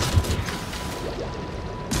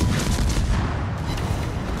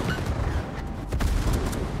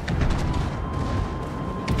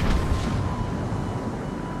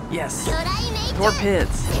 Yes! Warp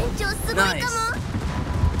hits! Nice!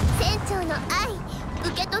 船長の愛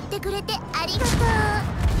受け取ってくれてありがとう。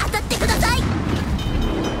当たってください。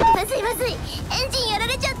まずいまずい、エンジンやら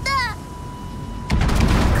れちゃった。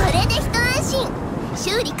これで一安心。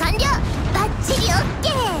修理完了。バッチリオッケ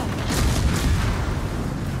ー。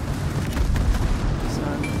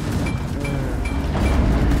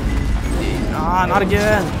Ah, not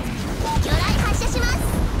again! 魚雷発射します。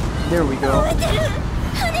 There we go. 燃えてる。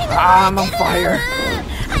羽が Ah, I'm 燃 on えてる。 fire!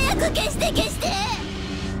 早く消して消して。よ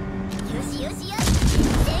しよしよし。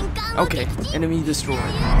戦艦を Okay, 撃沈。 enemy destroyed.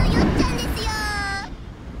 余裕のよっちゃんですよ。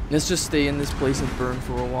 Let's just stay in this place and burn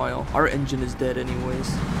for a while. Our engine is dead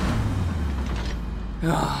anyways.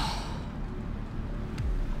 Ah.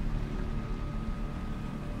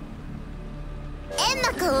 煙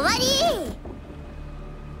幕終わり。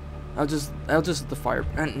 I'll just let the fire.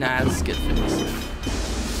 Nah, let's get fixed.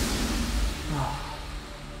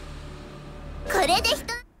 これで一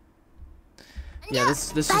Yeah,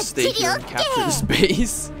 let's just stay here and capture this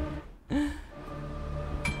base.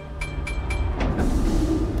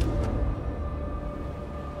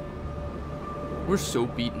 We're so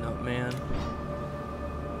beaten up, man.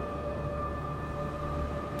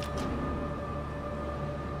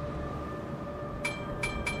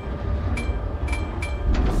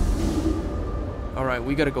 Alright,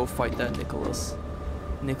 we gotta go fight that Nicholas.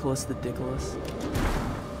 Nicholas the Dickolas.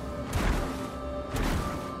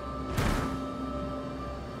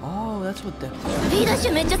 Oh, that's what that is. リーダッシ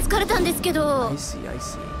ュめっちゃ疲れたんですけど。 I see, I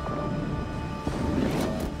see.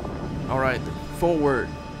 Alright, forward.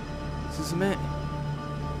 Suzume.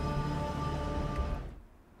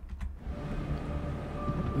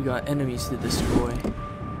 We got enemies to destroy.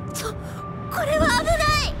 これは危な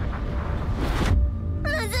い。ま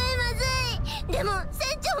ずいまずい。でも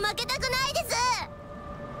船長負けたくないです。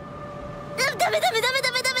ダメダメダメダメ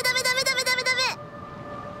ダメダメダメダメダメダメ。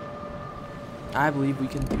 I believe we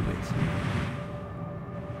can do it.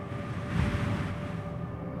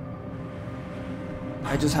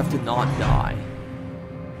 I just have to not die.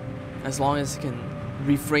 As long as I can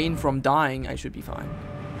refrain from dying, I should be fine.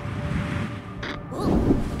 お、可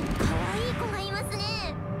愛い子がいます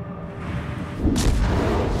ね。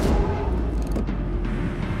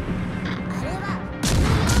あれは軍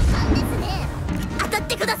艦ですね。当たっ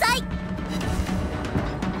てください。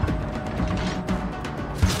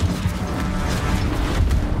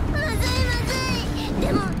まずいまずい。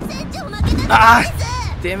でも船長負けたくないです。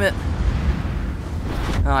 Damn it.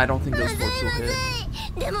 I don't think those folks will hit.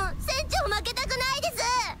 でも船長負けたくないです。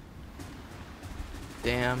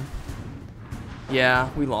 Damn. Yeah,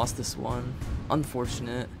 we lost this one.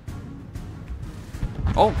 Unfortunate.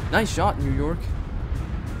 Oh, nice shot, New York.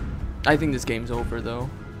 I think this game's over, though.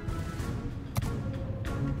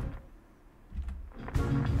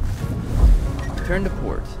 Turn to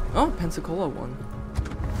port. Oh, Pensacola won.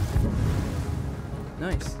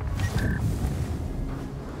 Nice.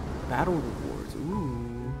 Battle rewards.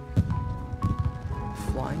 Ooh.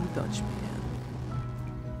 Flying Dutchman.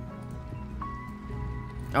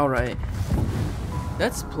 Alright.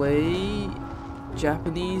 Let's play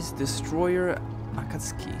Japanese Destroyer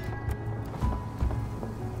Akatsuki.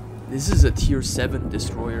 This is a tier 7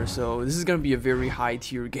 destroyer, so this is gonna be a very high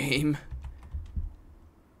tier game.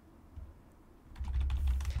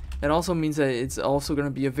 That also means that it's also gonna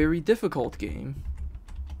be a very difficult game.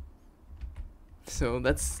 So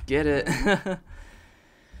let's get it.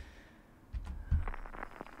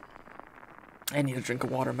 I need a drink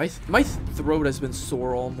of water. My throat has been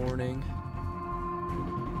sore all morning.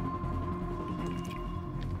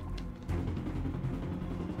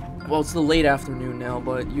 Well, it's the late afternoon now,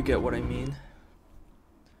 but you get what I mean.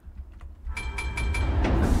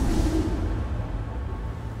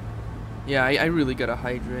 Yeah, I really gotta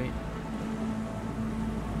hydrate.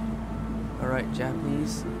 Alright,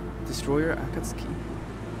 Japanese Destroyer Akatsuki.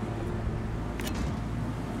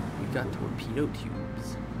 We We got torpedo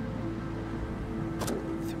tubes.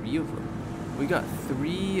 3 of them. We got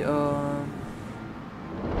 3,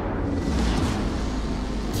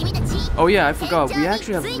 Oh yeah, I forgot. We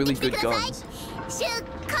actually have really good guns.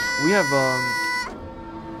 We have,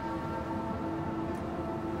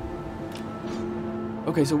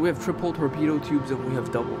 Okay, so we have triple torpedo tubes and we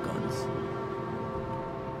have double guns.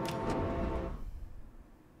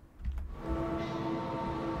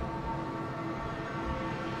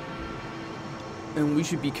 And we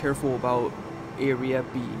should be careful about Area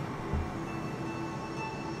B.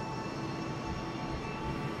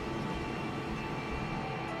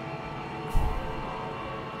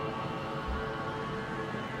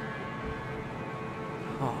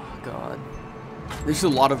 Oh god. There's a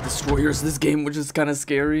lot of destroyers in this game, which is kind of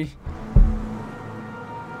scary.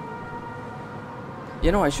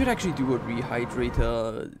 You know, I should actually do a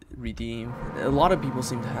rehydrate redeem. A lot of people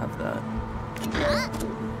seem to have that.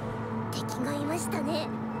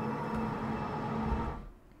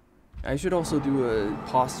 I should also do a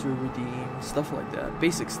posture redeem, stuff like that,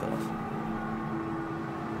 basic stuff.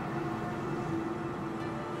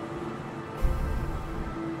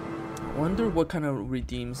 I wonder what kind of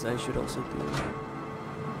redeems I should also do.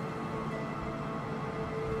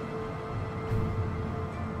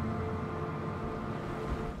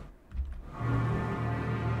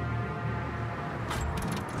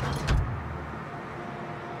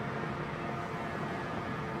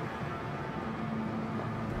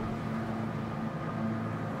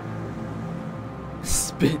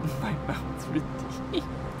 Spit in my mouth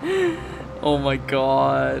redeem. Oh my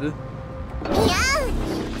god.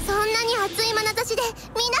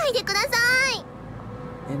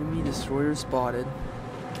 Enemy destroyer spotted.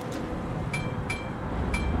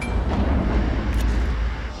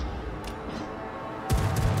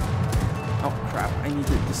 Oh crap, I need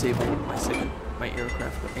to disable my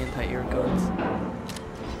aircraft with anti-air guns.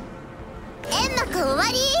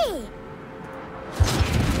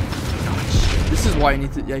 This is why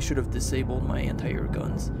I should have disabled my anti-air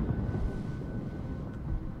guns.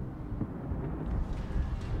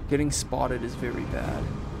 Getting spotted is very bad.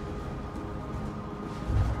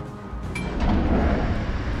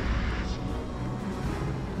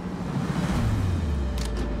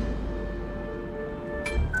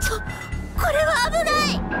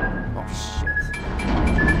 Oh shit.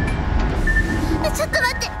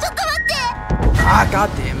 Ah, god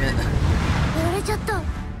damn it.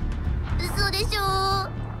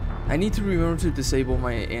 I need to remember to disable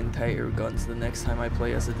my anti-air guns the next time I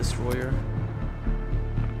play as a destroyer.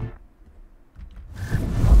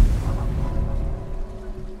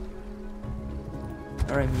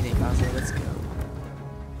 Alright, Minekaze, let's go.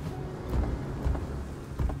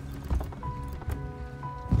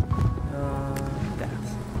 That.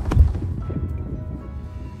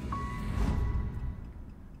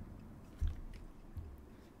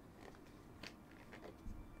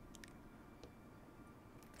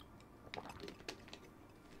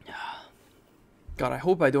 God, I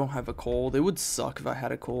hope I don't have a cold. It would suck if I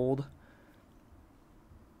had a cold.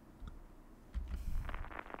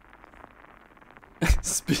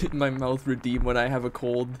 Spit in my mouth redeem when I have a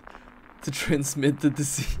cold to transmit the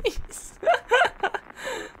disease.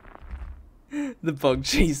 The bug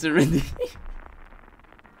chaser redeem.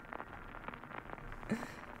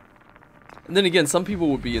 And then again, some people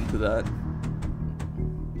would be into that.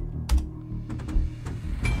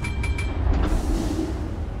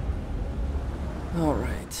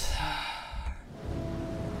 Alright.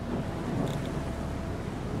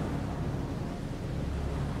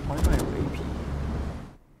 Why am I rapey?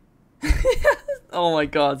 Oh my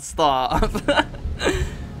god, stop.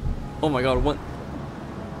 Oh my god, what?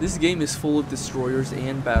 This game is full of destroyers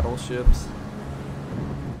and battleships.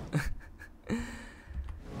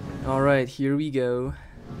 Alright, here we go.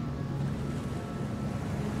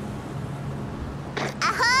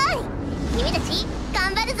 Ahoy! 君たち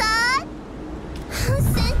頑張るぞ！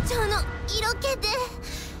船長の色気で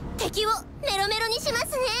敵をメロメロにしま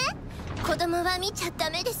すね。子供は見ちゃダ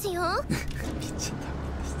メですよ。見ちゃダメ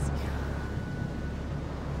ですよ。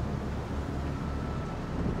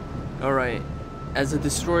Alright, as a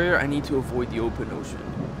destroyer, I need to avoid the open ocean.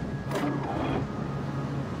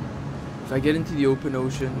 If I get into the open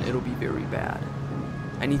ocean, it'll be very bad.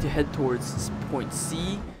 I need to head towards point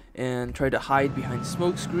C and try to hide behind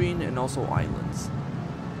smokescreen and also islands.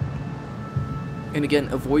 And again,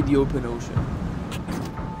 avoid the open ocean.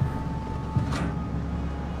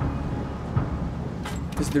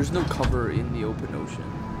 Because there's no cover in the open ocean.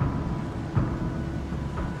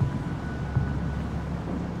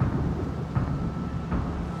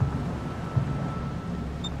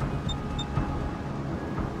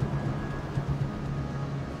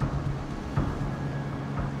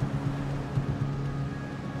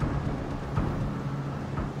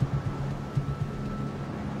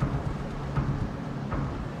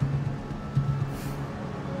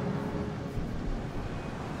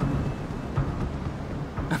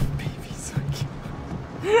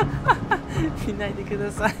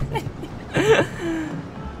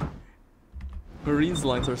 Marine's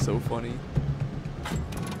lines are so funny.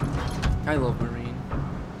 I love Marine.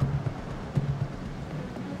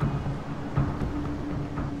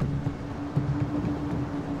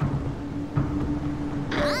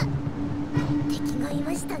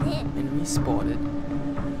 Enemy spotted.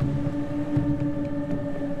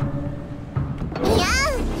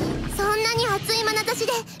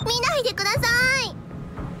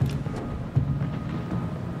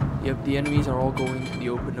 Yep, the enemies are all going to the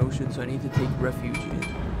open ocean, so I need to take refuge in.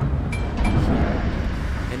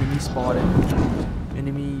 Enemy spotted.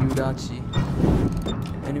 Enemy Yudachi.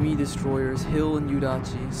 Enemy destroyers Hill and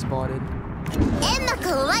Yudachi spotted.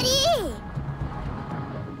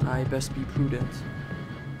 I best be prudent.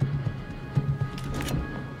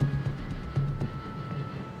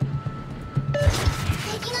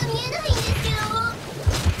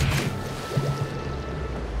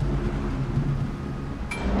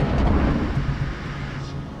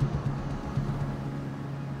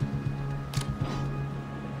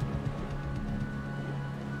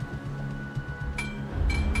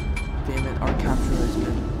 Damn it, our capture has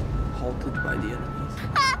been halted by the enemies.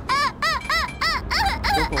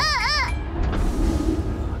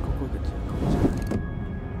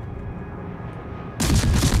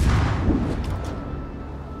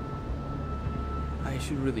 I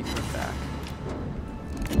should really turn back.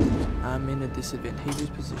 I'm in a disadvantageous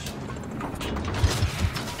position.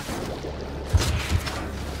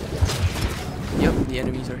 Yep, the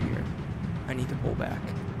enemies are here. I need to pull back.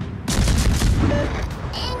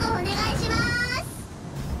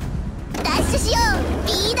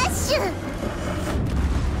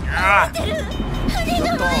 Ah!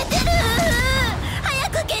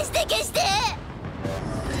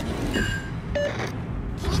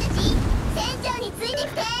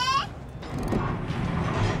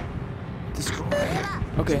 Destroy.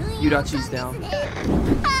 Okay, Yudachi's down.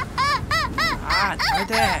 Ah, right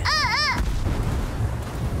there.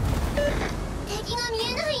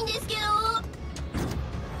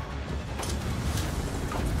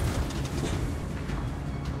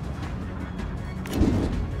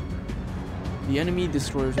 The enemy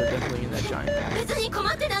destroyers are definitely in that giant pack.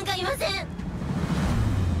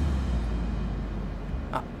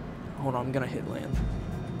 Ah, hold on, I'm gonna hit land.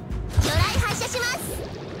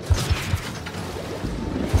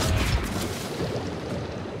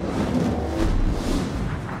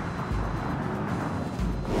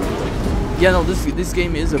 Yeah, no, this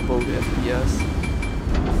game is a boat FPS.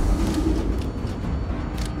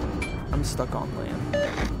 I'm stuck on land.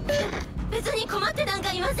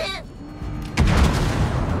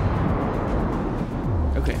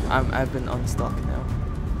 Okay, I've been unstuck now.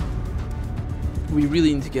 We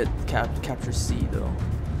really need to get capture C though.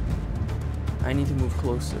 I need to move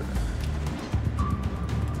closer.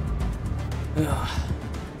 Ugh.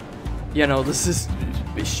 Yeah, no, this is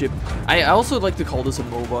a ship. I also like to call this a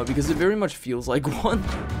MOBA because it very much feels like one.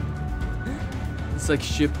 It's like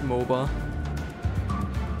ship MOBA.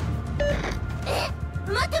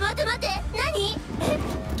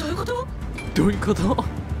 Doikoto?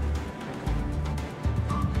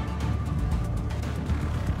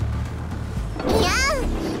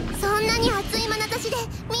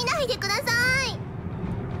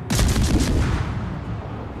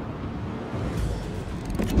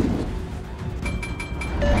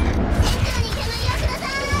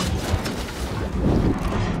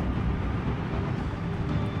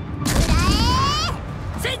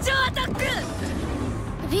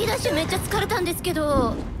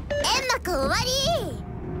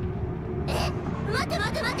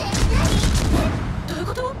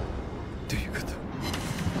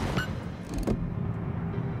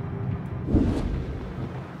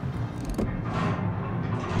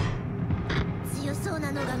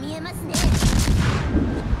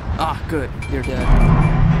 Ah, good. They're dead.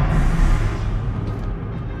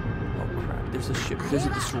 Oh crap, there's a ship. There's a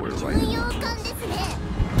destroyer right now.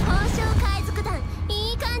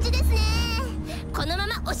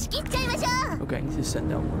 Okay, I need to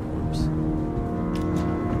send out more orbs.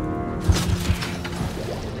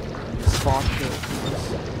 Spot Hill,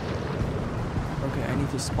 please. Okay, I need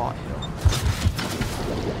to spot Hill.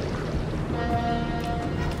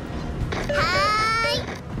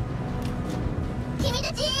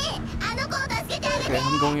 Okay,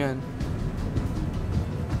 I'm going in.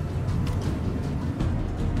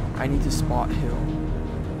 I need to spot Hill.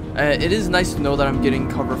 It is nice to know that I'm getting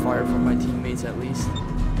cover fire from my teammates at least.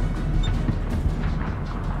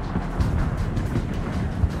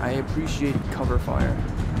 I appreciate cover fire.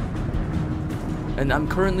 And I'm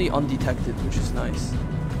currently undetected, which is nice.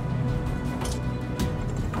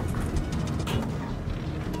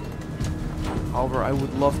 However, I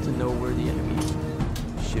would love to know where the enemy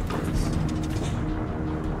ship is.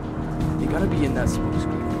 They gotta be in that smoke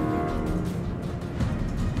screen.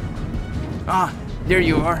 Ah, there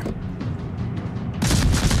you are.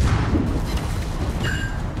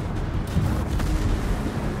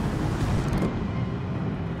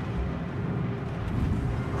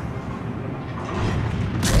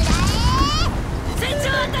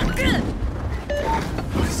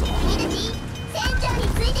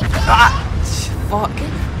 Ah! Fuck.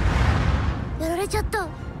 やられちゃった。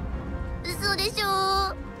嘘でし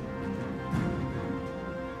ょ。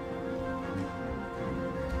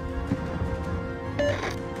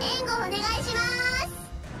援護お願いします。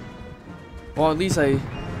 Well, at least I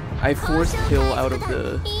forced Hill out of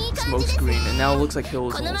the smoke screen, and now it looks like Hill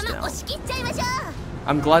is このま almost ま down. 押し切っちゃいましょう。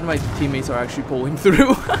 I'm glad my teammates are actually pulling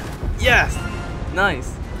through. Yes!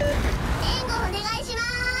 Nice. 援護お願いしま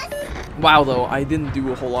す。 Wow, though, I didn't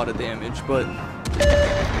do a whole lot of damage, but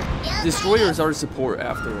destroyers are support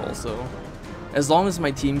after all, so as long as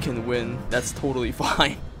my team can win, that's totally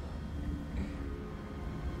fine.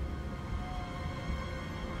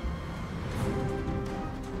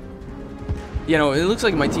 You know, it looks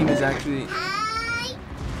like my team is actually...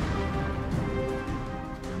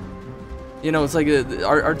 You know, it's like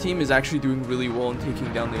our team is actually doing really well in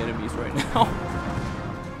taking down the enemies right now.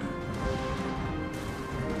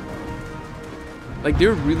 Like,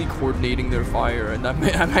 they're really coordinating their fire, and I'm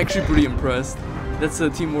actually pretty impressed. That's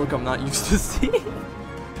a teamwork I'm not used to seeing.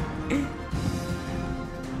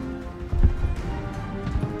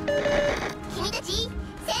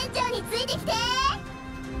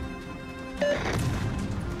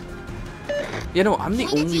 You know, I'm the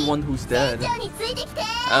only one who's dead.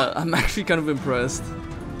 I'm actually kind of impressed.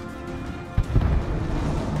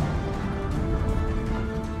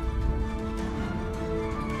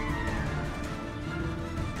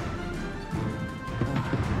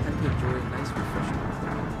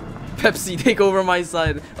 Pepsi, take over my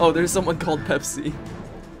side. Oh, there's someone called Pepsi.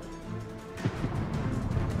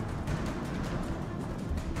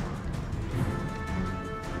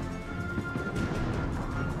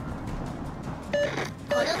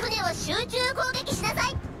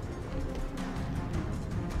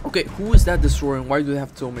 Okay, who is that destroying? Why do they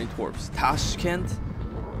have so many torps? Tashkent?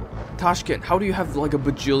 Tashkent, how do you have like a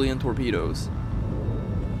bajillion torpedoes?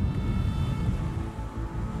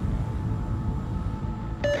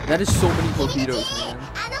 That is so many torpedoes, man.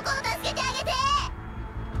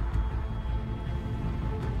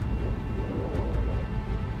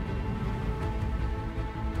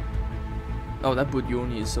 Oh, that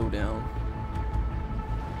Budyoni is so down.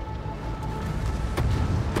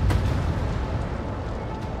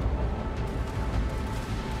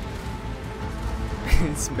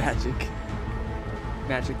 It's magic.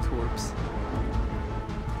 Magic torps.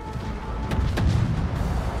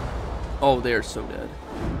 Oh, they're so dead.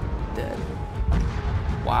 Dead.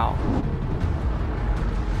 Wow.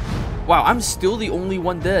 Wow, I'm still the only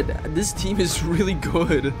one dead. This team is really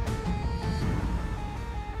good.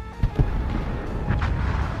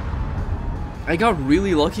 I got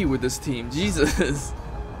really lucky with this team. Jesus.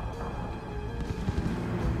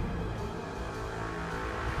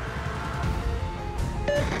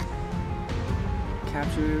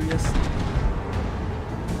 Capture areas.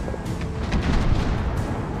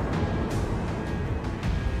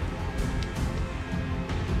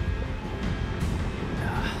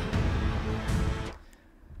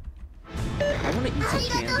 I want to eat some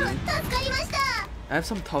candy. I have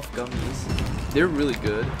some tough gummies. They're really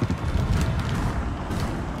good.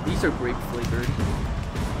 These are grape flavored.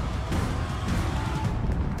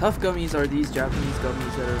 Tough gummies are these Japanese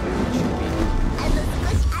gummies that are very chewy.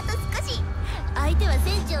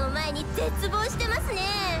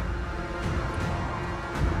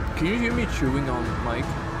 Can you hear me chewing on mic?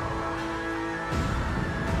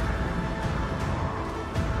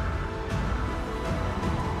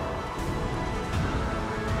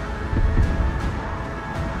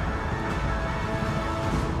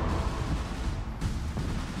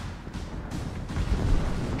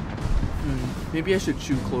 Maybe I should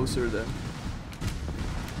chew closer then.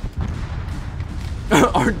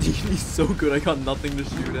 RD's so good, I got nothing to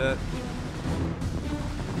shoot at.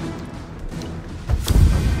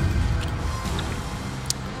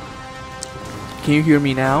 Can you hear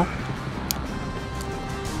me now?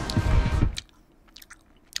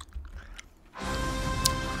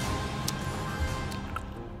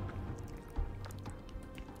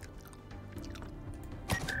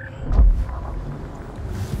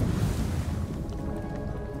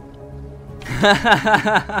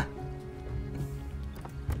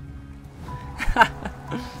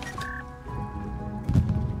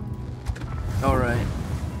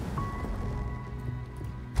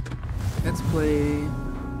 play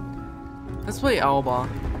Alba.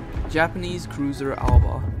 Japanese cruiser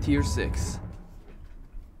Alba, tier 6.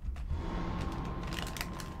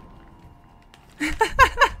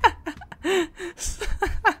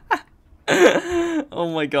 Oh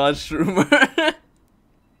my god, Shroomer.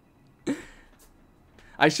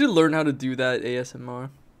 I should learn how to do that ASMR.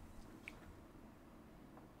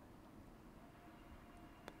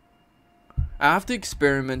 I have to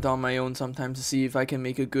experiment on my own sometimes to see if I can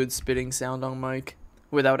make a good spitting sound on mic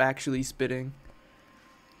without actually spitting.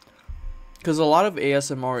 Because a lot of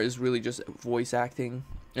ASMR is really just voice acting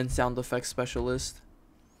and sound effects specialist.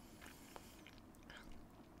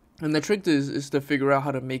 And the trick is to figure out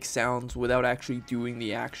how to make sounds without actually doing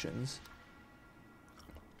the actions.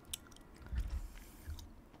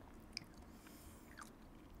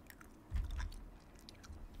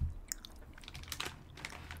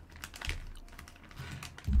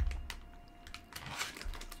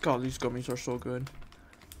 God, these gummies are so good.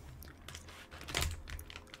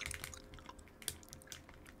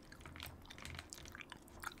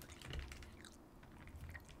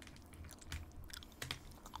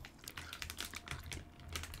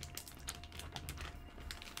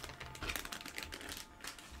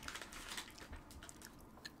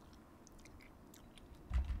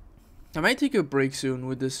 I might take a break soon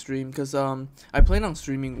with this stream because I plan on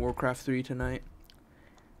streaming Warcraft 3 tonight.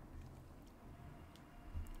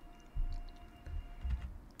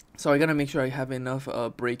 So I gotta make sure I have enough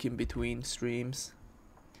break in between streams.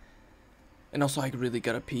 And also I really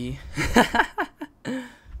gotta pee.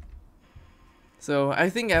 So I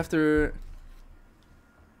think after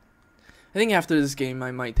this game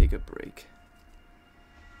I might take a break.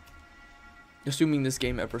 Assuming this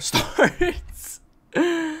game ever starts.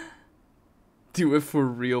 Do it for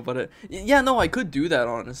real, but yeah, no, I could do that,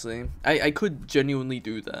 honestly. I could genuinely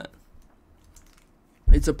do that.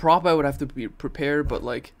 It's a prop I would have to be prepared, but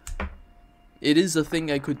like, it is a thing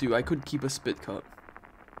I could do. I could keep a spit cup.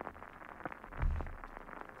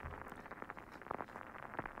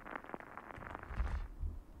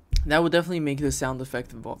 That would definitely make the sound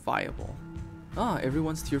effect viable. Ah,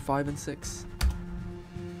 everyone's tier 5 and 6.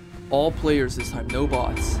 All players this time, no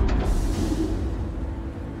bots.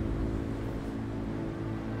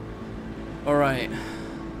 Alright.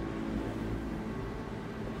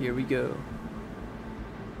 Here we go.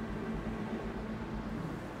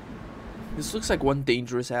 This looks like one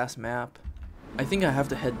dangerous ass map. I think I have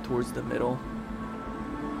to head towards the middle.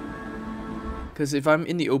 Because if I'm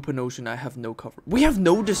in the open ocean, I have no cover. We have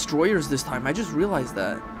no destroyers this time. I just realized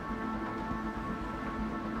that.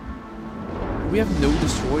 We have no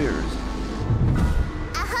destroyers.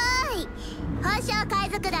 Ahoy! 本省海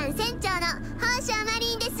賊団船長の本省マ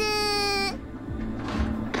リンです。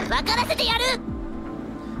分からせてやる!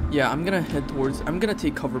 Yeah, I'm gonna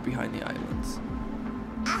take cover behind the islands.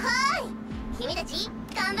 Ahoy! 君たち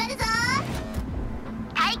頑張るぞ!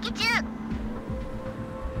 待機中!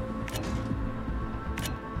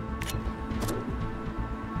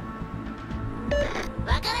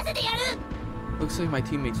 Looks like my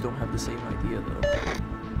teammates don't have the same idea though.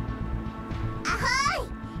 Ahoy!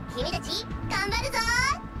 君たち頑張るぞ!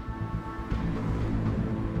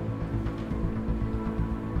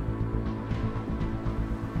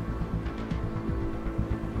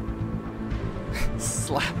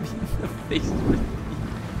 Slap me in the face with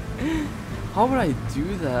me. How would I do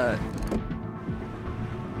that?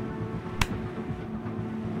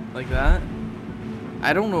 Like that?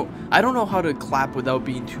 I don't know how to clap without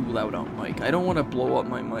being too loud on mic. I don't want to blow up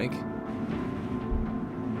my mic.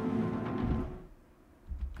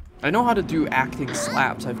 I know how to do acting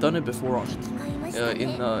slaps. I've done it before on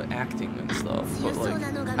in acting and stuff, but like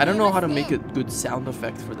I don't know how to make a good sound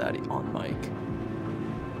effect for that on mic.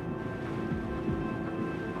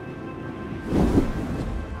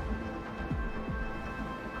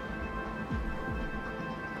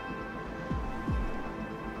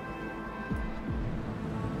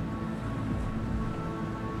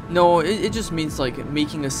 No, it just means like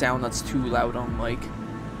making a sound that's too loud on mic.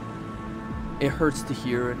 It hurts to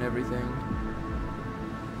hear and everything.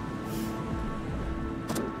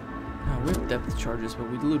 Now we have depth charges,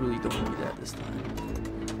 but we literally don't need that this time.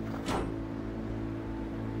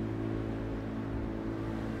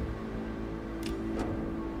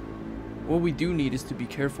 What we do need is to be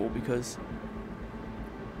careful because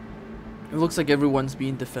it looks like everyone's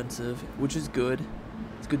being defensive, which is good.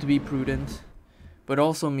 It's good to be prudent. But it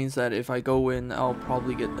also means that if I go in, I'll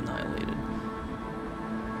probably get annihilated.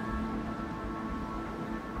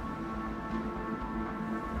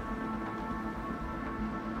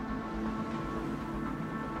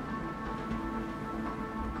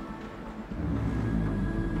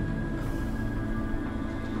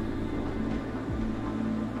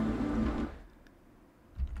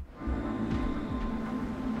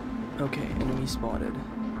 Okay, enemy spotted.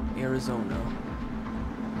 Arizona.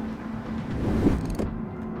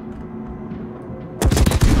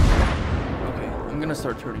 Okay, I'm gonna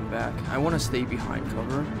start turning back. I want to stay behind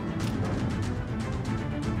cover.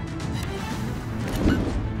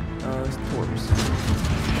 Torps.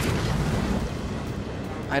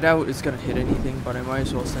 I doubt it's gonna hit anything, but I might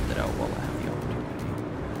as well send it out while I have the opportunity.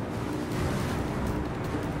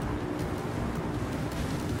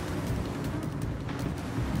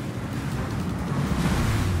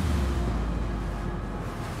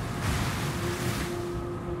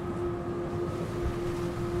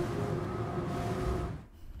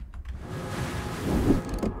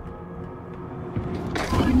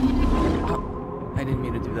 I didn't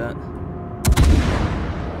mean to do that.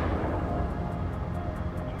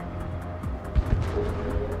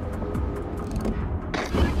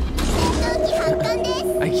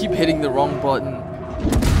 I keep hitting the wrong button.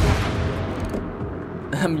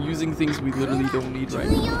 I'm using things we literally don't need right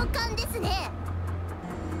now.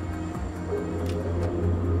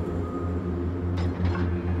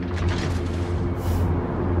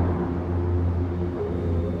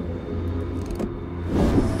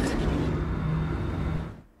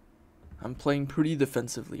 I'm playing pretty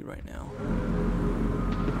defensively right now.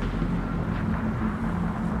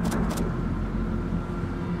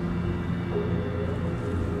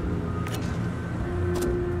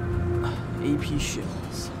 AP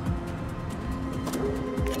shells.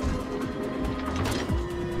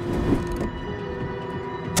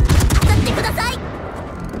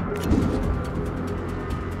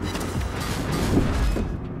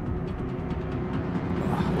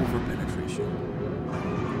 Over penetration.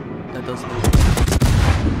 That does no good.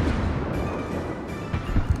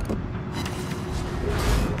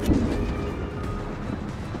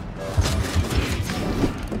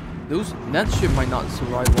 That ship might not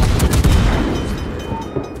survive long.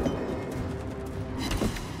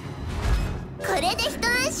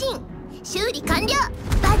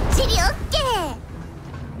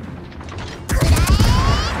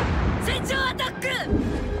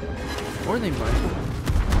 Or they might.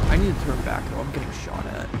 I need to turn back though, I'm getting shot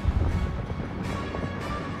at.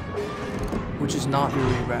 Which is not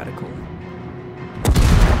very radical.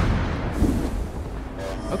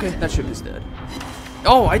 Okay, that ship is dead.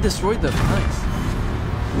 Oh, I destroyed them. Nice.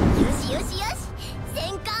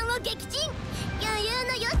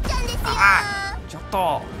 Ah! ちょっ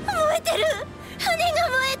と!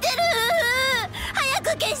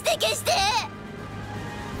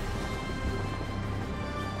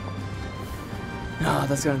 Ah,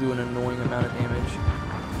 that's gonna do an annoying amount of damage.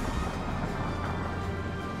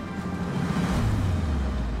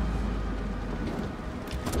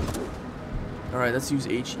 Alright, let's use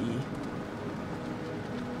HE.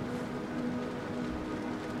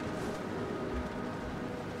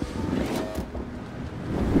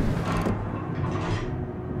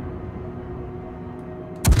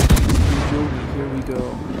 Here we go.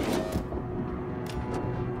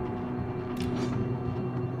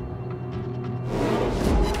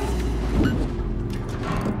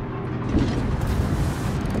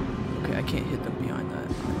 Okay, I can't hit them behind that.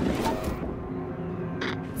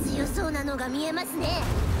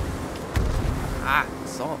 Ah,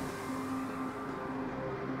 saw.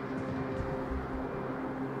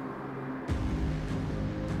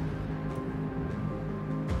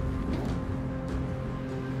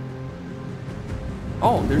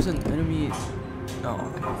 Oh, there's an enemy.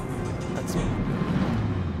 Oh, okay. That's me.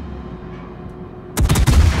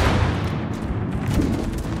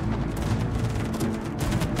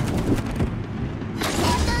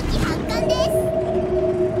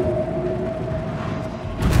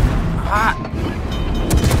 Ah!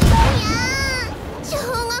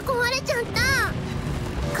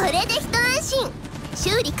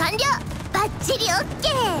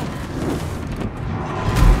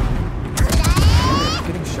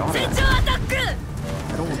 Getting shot at.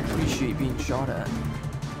 I don't appreciate being shot at.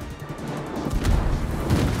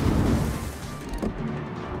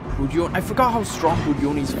 I forgot how strong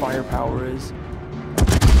Budyoni's firepower is.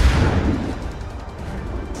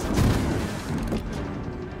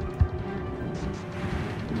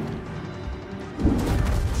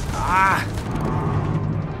 Ah!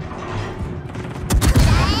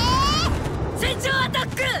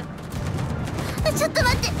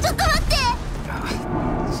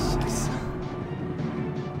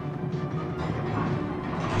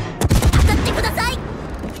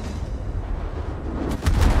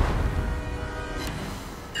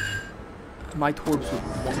 My torps would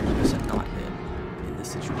 100% not hit in this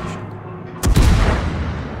situation.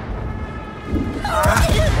 Ah,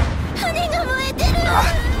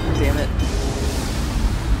 damn it.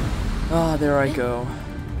 Ah, there I go.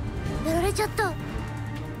 やられちゃった。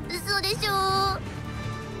嘘でしょ。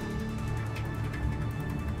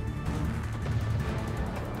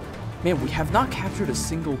Man, we have not captured a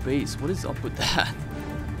single base. What is up with that?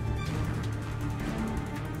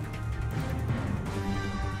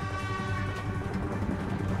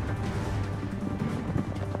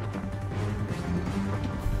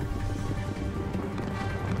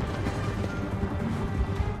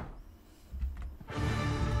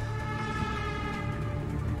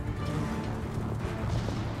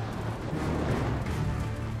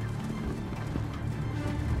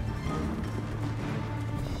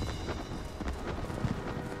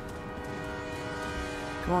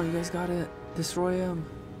 Come on, you guys got it. Destroy him.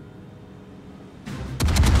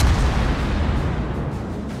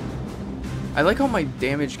 I like how my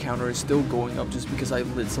damage counter is still going up just because I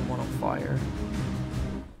lit someone on fire.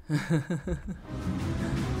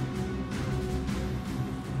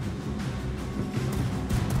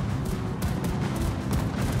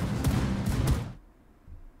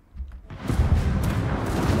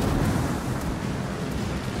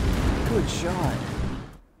 Good shot.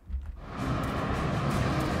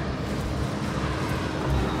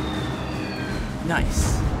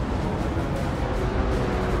 Nice.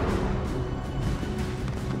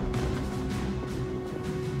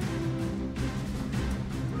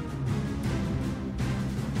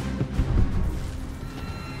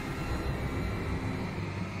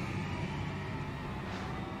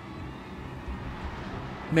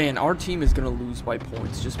 Man, our team is gonna lose by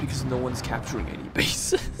points just because no one's capturing any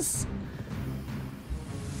bases.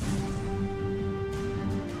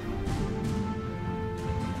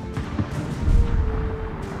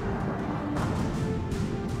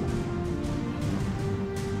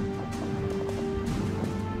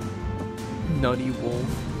 Nutty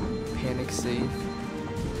Wolf, panic save.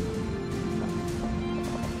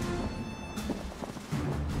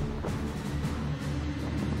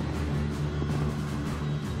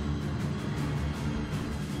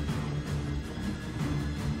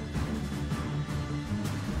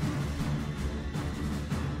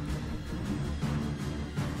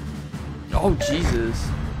 Oh Jesus!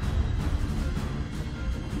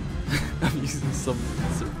 I'm using some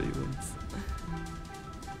surveillance.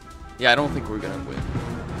 Yeah, I don't think we're gonna win.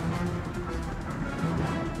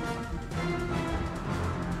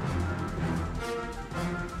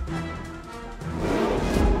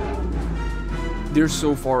 They're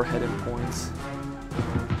so far ahead in points.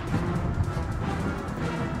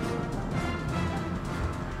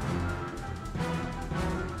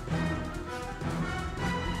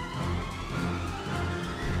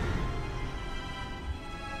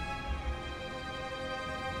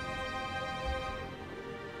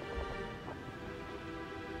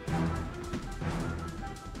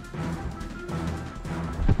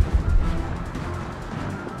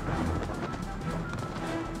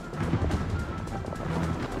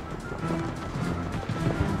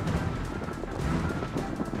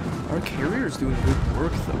 Carrier's doing good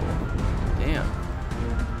work though. Damn.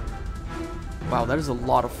 Wow, that is a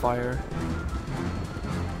lot of fire.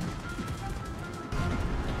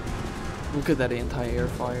 Look at that anti-air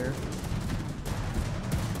fire.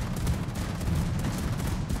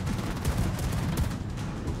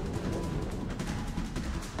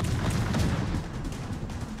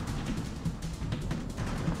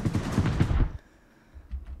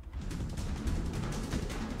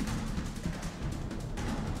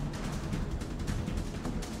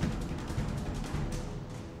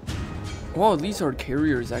 Wow, at least our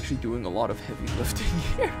carrier is actually doing a lot of heavy lifting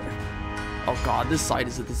here. Oh god, this side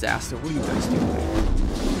is a disaster. What are you guys doing?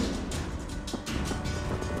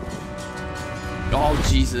 Oh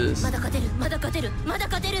Jesus.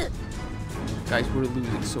 Guys, we're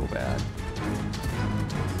losing so bad.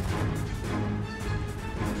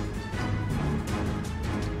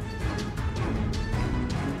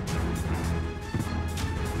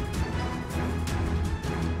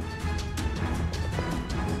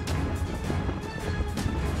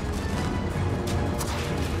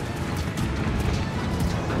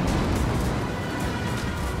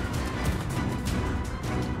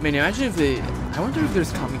 Man, imagine if they... I wonder if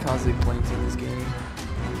there's kamikaze planes in this game.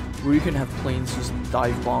 Where you can have planes just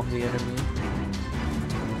dive bomb the enemy.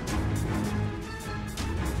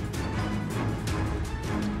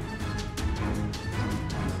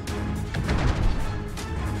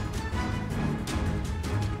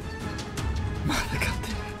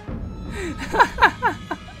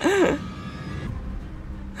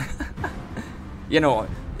 You know,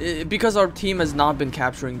 because our team has not been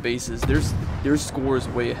capturing bases, their score is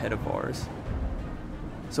way ahead of ours.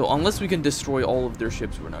 So unless we can destroy all of their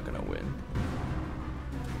ships, we're not gonna win.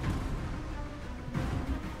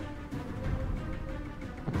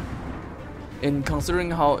 And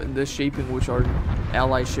considering how the shape in which our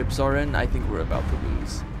ally ships are in, I think we're about to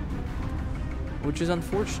lose. Which is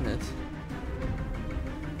unfortunate.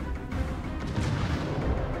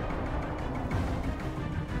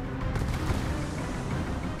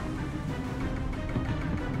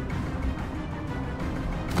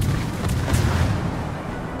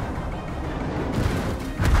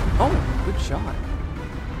 Oh, good shot.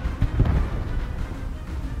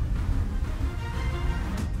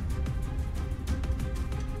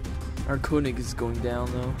 Our Koenig is going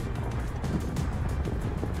down though.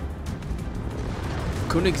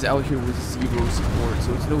 Koenig's out here with 0 support,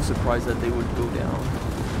 so it's no surprise that they would go down.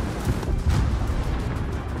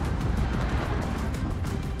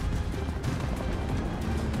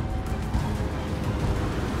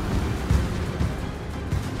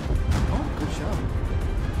 Oh, good shot.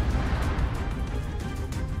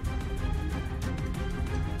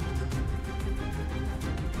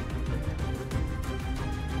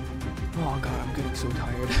 Oh god, I'm getting so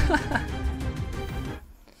tired.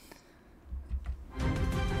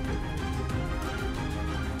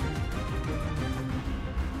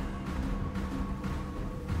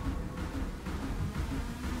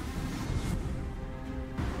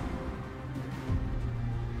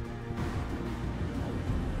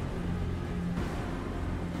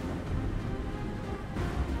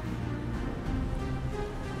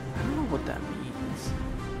 What that means.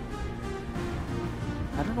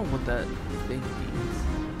 I don't know what that thing means.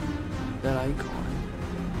 That icon.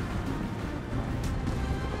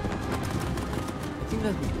 I think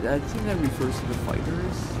that refers to the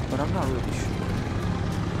fighters, but I'm not really sure.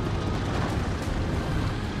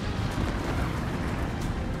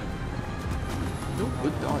 No,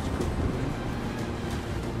 good dodge, quickly.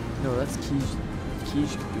 No, that's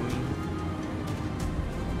Quiche doing.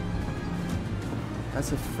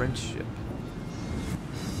 That's a French ship.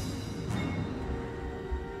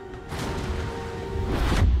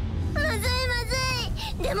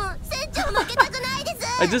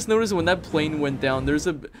 I just noticed when that plane went down, there's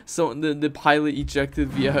the pilot ejected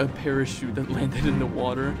via a parachute that landed in the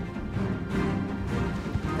water.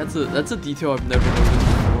 That's a detail I've never noticed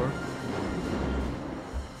before.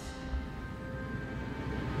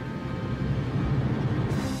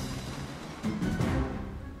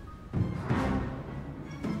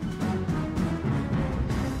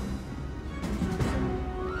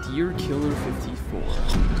 Deer Killer 54.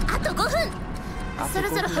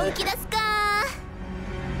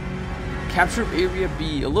 Capture Area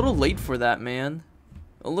B. A little late for that, man.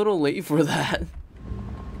 A little late for that.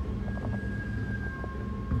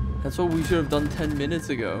 That's what we should have done 10 minutes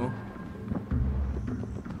ago.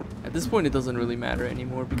 At this point, it doesn't really matter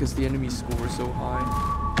anymore because the enemy score is so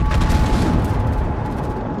high.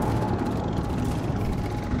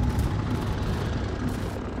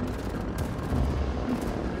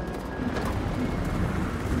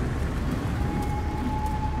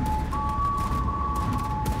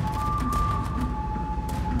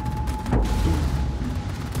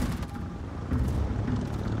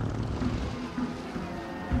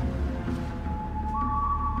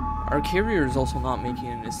 Our carrier is also not making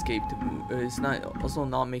an escape to move. It's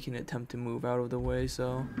not making an attempt to move out of the way,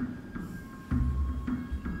 so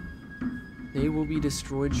they will be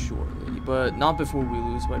destroyed shortly, but not before we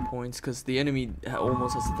lose by points, because the enemy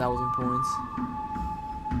almost has 1,000 points.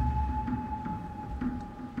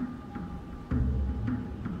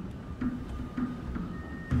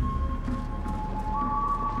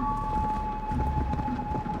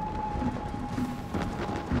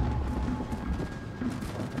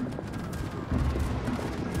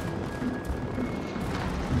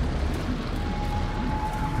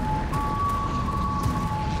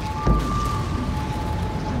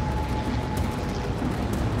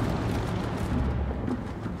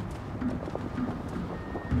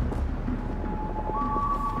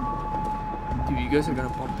 You guys are gonna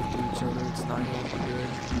bump into each other, it's not gonna be good.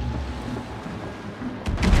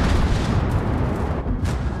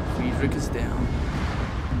 Friedrich is down.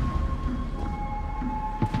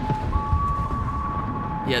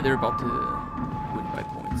 Yeah, they're about to win by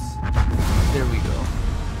points. There we go.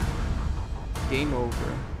 Game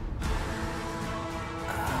over.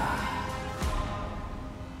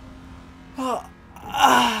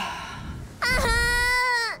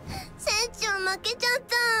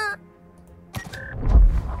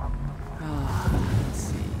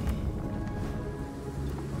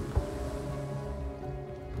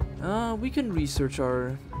 We can research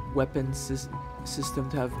our weapon system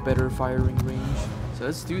to have better firing range. So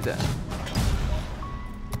let's do that.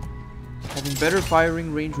 Having better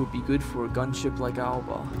firing range will be good for a gunship like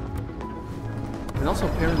Alba. And also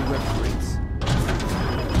apparently we have crates.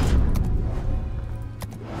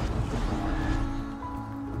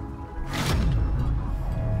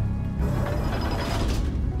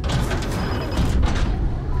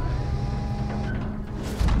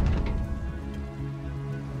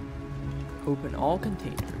 all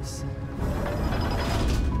containers.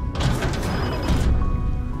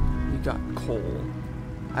 We got coal.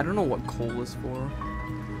 I don't know what coal is for.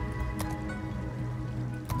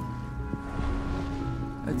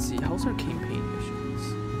 Let's see, how's our campaign missions?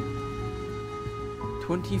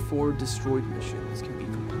 24 destroyed missions can be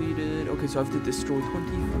completed. Okay, so I have to destroy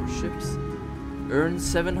 24 ships. Earn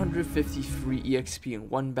 750 free EXP in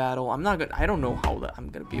one battle. I don't know how I'm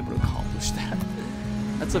gonna be able to accomplish that.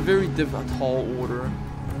 That's a very tall order.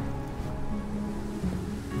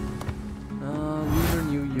 Lunar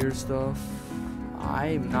New Year stuff.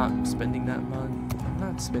 I'm not spending that money. I'm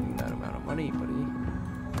not spending that amount of money, buddy.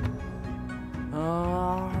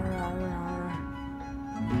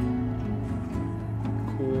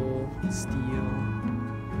 Coal, steel,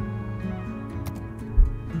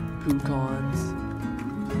 Pukons.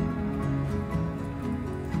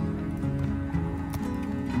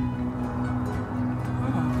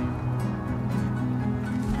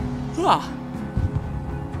 Ah.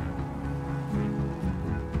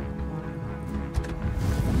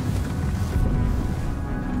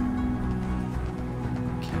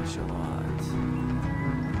 Cash a lot.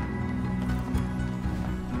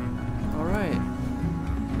 Alright.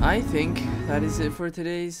 I think that is it for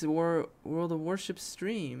today's World of Warships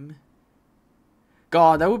stream.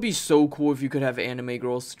 God, that would be so cool if you could have anime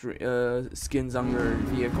girl skins on your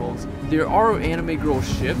vehicles. There are anime girl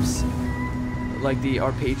ships, like the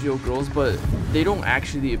Arpeggio girls, but they don't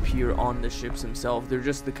actually appear on the ships themselves. They're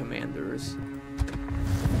just the commanders.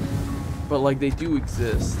 But like, they do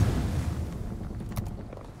exist.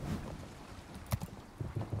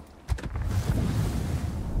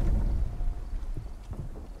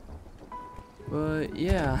 But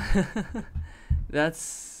yeah,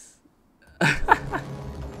 that's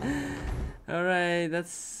alright,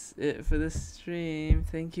 that's it for this stream.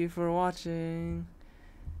 Thank you for watching.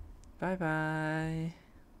 Bye bye.